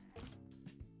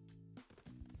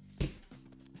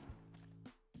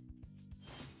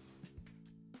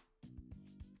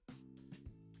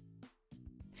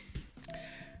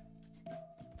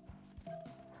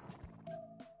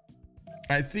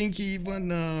 I think he even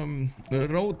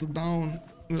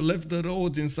left the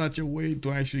roads in such a way to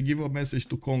actually give a message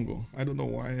to Congo. I don't know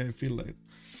why I feel like.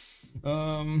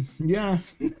 Yeah,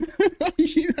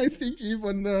 I think he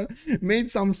even made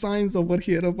some signs over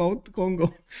here about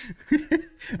Congo.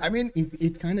 I mean,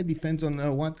 it kind of depends on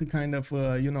what kind of,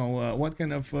 what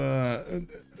kind of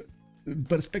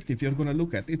perspective you're going to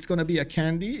look at. It's going to be a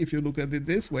candy if you look at it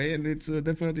this way, and it's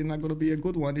definitely not going to be a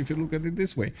good one if you look at it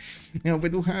this way. You know, we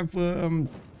do have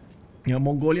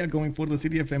Mongolia going for the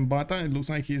city of Mbande. It looks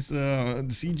like he's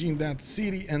sieging that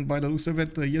city, and by the looks of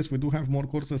it, yes, we do have more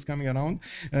courses coming around.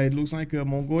 It looks like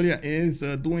Mongolia is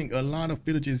doing a lot of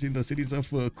pillages in the cities of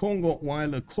Congo,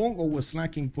 while Congo was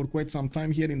slacking for quite some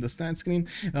time here in the stat screen.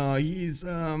 He's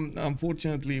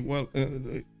unfortunately, well,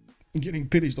 getting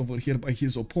pillaged over here by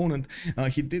his opponent.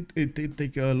 It did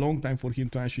take a long time for him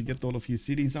to actually get all of his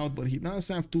cities out, but he does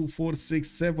have 2, 4, 6,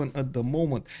 7 at the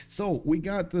moment. So we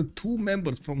got 2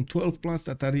 members from 12 plus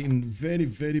that are in very,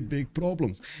 very big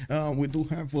problems. We do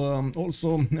have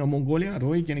also Mongolia,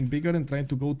 Roy getting bigger and trying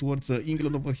to go towards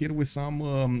England over here with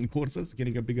some courses,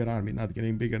 getting a bigger army, not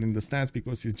getting bigger in the stats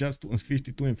because he's just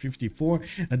 52 and 54.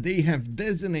 They have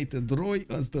designated Roy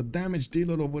as the damage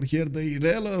dealer over here, the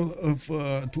Irela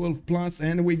of 12 plus,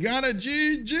 and we got a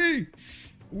GG.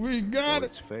 We got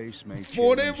it. Face may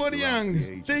Forever change Young throughout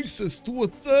the ages. takes us to a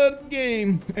third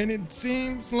game, and it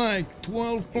seems like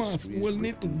 12 plus will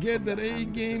need to get their A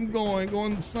game going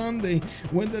on Sunday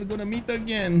when they're gonna meet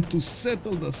again to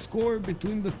settle the score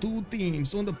between the two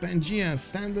teams on the Pangea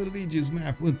Standard Ridges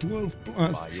map, when 12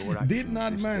 plus did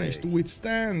not manage to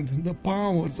withstand the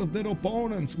powers of their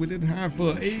opponents. We did have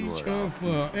Age of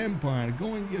Empire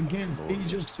going against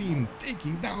Age of Steam,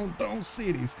 taking down Throne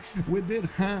Cities. We did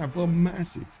have a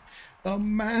massive,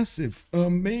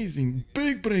 amazing,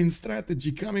 big brain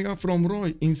strategy coming up from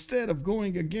Roy. Instead of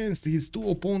going against his two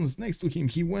opponents next to him,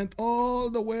 he went all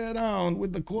the way around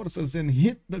with the coursers and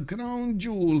hit the crown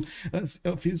jewel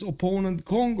of his opponent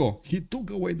Kongo. He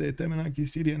took away the Temenaki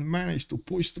city and managed to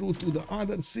push through to the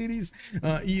other cities,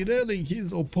 erasing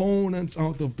his opponents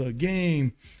out of the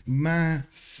game.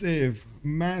 Massive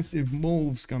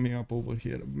moves coming up over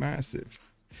here. Massive.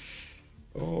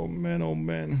 Oh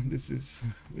man, this is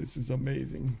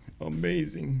amazing.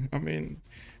 I mean,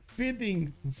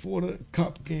 fitting for a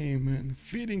cup game, man.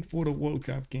 Fitting for a World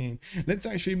Cup game. Let's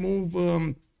actually move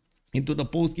into the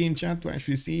post-game chat to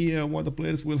actually see what the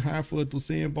players will have to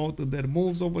say about their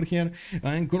moves over here,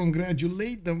 and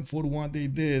congratulate them for what they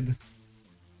did.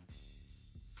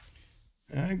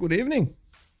 Good evening.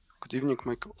 Good evening,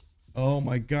 Michael. Oh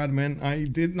my god, man, I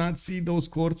did not see those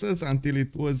courses until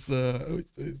it was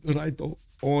right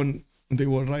on, they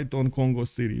were right on Kongo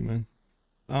City, man.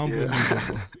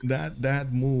 Unbelievable. Yeah.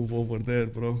 that move over there,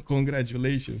 bro.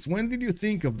 Congratulations. When did you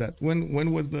think of that?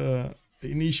 When was the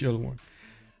initial one?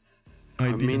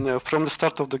 I mean, from the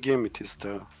start of the game, it is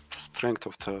the strength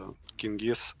of the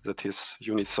Genghis that his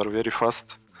units are very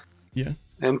fast. Yeah.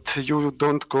 And you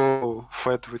don't go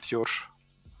fight with your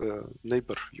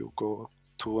neighbor. You go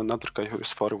to another guy who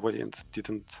is far away and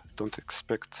don't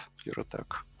expect your attack.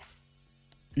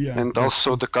 Yeah. And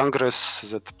also the Congress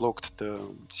that blocked the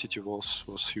city walls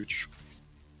was huge.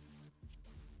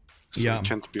 So yeah. You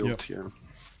can't build, yeah.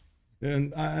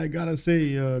 And I gotta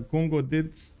say, Kongo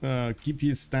did keep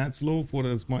his stats low for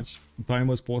as much time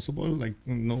as possible. Like,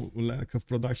 no lack of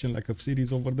production, lack of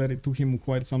cities over there. It took him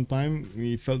quite some time.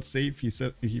 He felt safe. He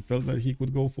said he felt that he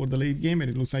could go for the late game, and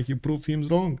it looks like he proved him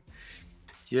wrong.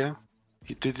 Yeah,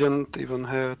 he didn't even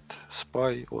have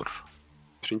spy or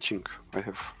printing. I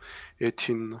have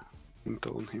 18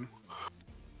 intel on him.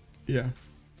 Yeah,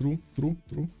 true.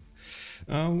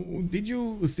 Did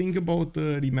you think about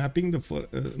remapping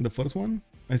the first one?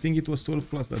 I think it was 12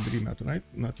 plus that remapped, right?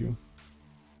 Not you.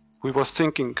 We was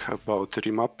thinking about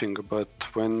remapping, but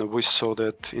when we saw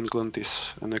that England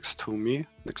is next to me,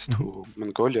 next to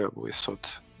Mongolia, we thought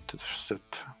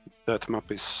that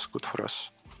map is good for us.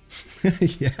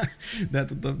 Yeah, that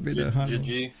would have been a hard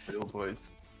GG, well played.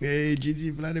 Hey,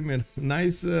 GG Vladimir.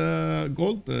 Nice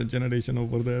gold generation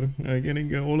over there.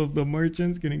 Getting all of the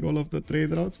merchants, getting all of the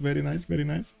trade routes. Very nice, very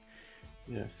nice.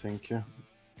 Yes, thank you.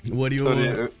 What do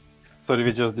you... Sorry,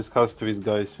 we just discussed with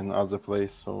guys in other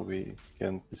place, so we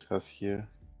can't discuss here.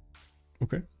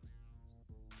 Okay.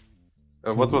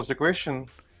 What was the question?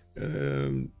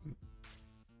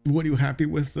 Were you happy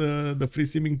with the free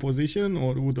simming position,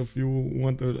 or would have you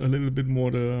want a little bit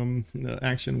more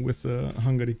action with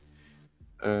Hungary?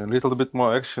 A little bit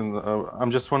more action.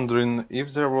 I'm just wondering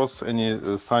if there was any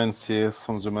signed CS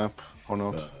on the map or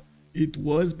not. It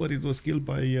was, but it was killed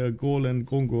by Gaul and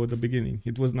Kongo at the beginning.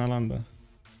 It was Nalanda.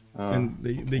 And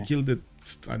they killed it,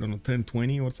 I don't know,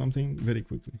 10-20 or something very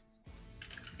quickly.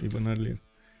 Even earlier.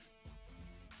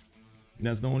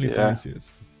 That's the only signed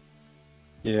CS.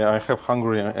 Yeah, I have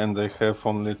Hungary and I have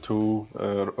only 2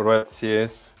 red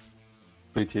CS.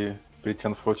 Pretty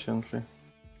unfortunately.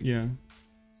 Yeah.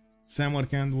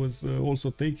 Samarkand was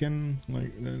also taken.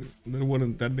 Like there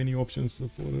weren't that many options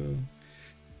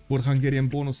for Hungarian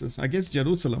bonuses. I guess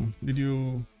Jerusalem. Did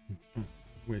you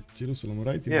wait? Jerusalem,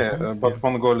 right? Yeah, but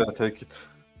Mongolia take it.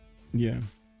 Yeah.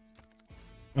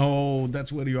 Oh,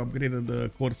 that's where you upgraded the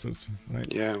coursers, right?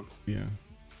 Yeah. Yeah.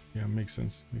 Makes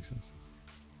sense.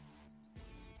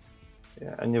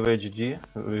 Yeah. Anyway, GG.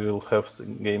 We will have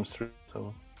game 3.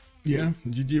 So. Yeah,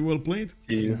 GG, well played.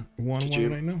 Yeah.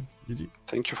 1-1 right now. GG.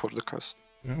 Thank you for the cast.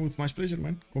 Yeah, with much pleasure,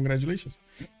 man. Congratulations.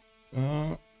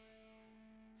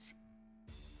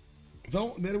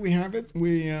 So there we have it.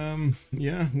 We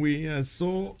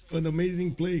saw an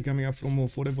amazing play coming up from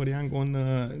Forever Young on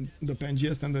the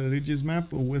Pangea Standard Ridges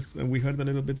map. We heard a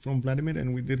little bit from Vladimir,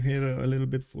 and we did hear a little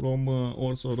bit from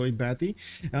also Roy Batty.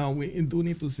 We do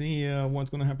need to see what's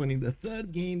going to happen in the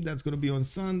third game. That's going to be on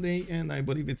Sunday, and I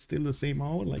believe it's still the same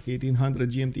hour, like 1800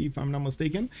 GMT, if I'm not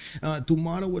mistaken.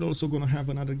 Tomorrow we're also going to have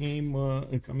another game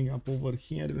coming up over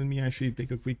here. Let me actually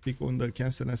take a quick peek on the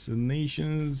cast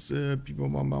assassinations. People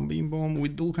bam bam bim bom. from, we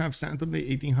do have Saturday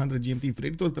 1800 GMT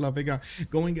Freitos de la Vega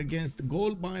going against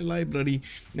Gaul by Library,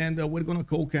 and we're gonna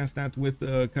co-cast that with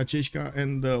Kacheshka,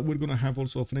 and we're gonna have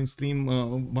also a French stream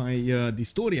by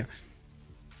Distoria.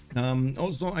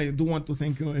 Also, I do want to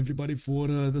thank everybody for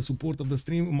the support of the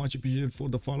stream. Much appreciated for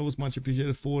the follows, much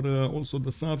appreciated for also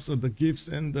the subs, the gifts,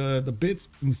 and the bits.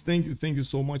 Thank you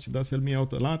so much. It does help me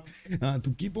out a lot to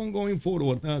keep on going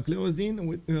forward. Cleozine,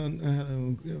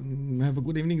 have a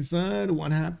good evening, sir.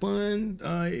 What happened?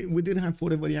 We did have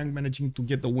Forever Young managing to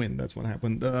get the win. That's what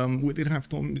happened. We did have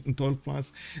 12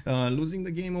 plus losing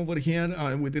the game over here.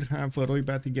 We did have Roy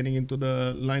Batty getting into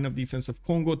the line of defense of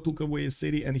Kongo, took away a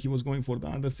city, and he was going for the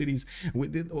other city. We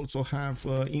did also have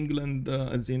England,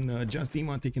 as in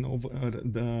Justima, taking over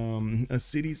the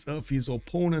cities of his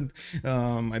opponent.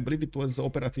 I believe it was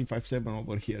Opera 357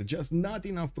 over here. Just not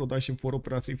enough production for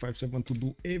Opera 357 to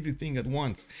do everything at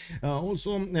once.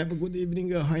 Also, have a good evening,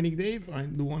 Heinig Dave. I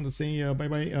do want to say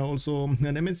bye-bye. Also,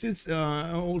 Nemesis.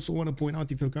 I also want to point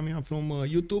out, if you're coming up from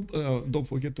YouTube, don't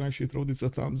forget to actually throw this a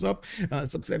thumbs up,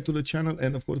 subscribe to the channel,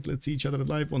 and of course, let's see each other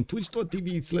live on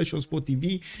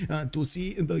twitch.tv/OnSpotTV to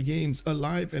see the games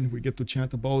alive, and we get to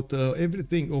chat about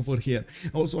everything over here.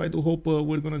 Also, I do hope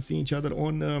we're gonna see each other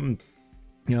on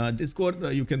Discord.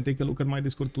 You can take a look at my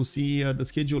Discord to see the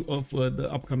schedule of the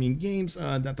upcoming games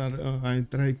that are I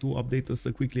try to update as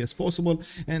quickly as possible,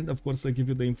 and of course I give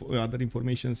you the other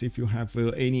informations if you have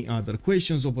any other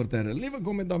questions over there. Leave a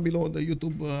comment down below the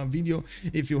YouTube video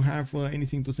if you have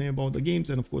anything to say about the games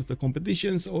and of course the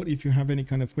competitions, or if you have any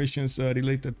kind of questions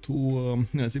related to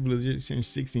Civilization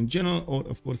 6 in general, or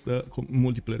of course the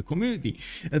multiplayer community.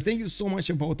 Thank you so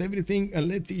much about everything.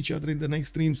 Let's see each other in the next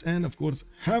streams, and of course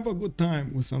have a good time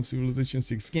with some Civilization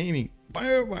 6 gaming.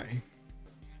 Bye bye.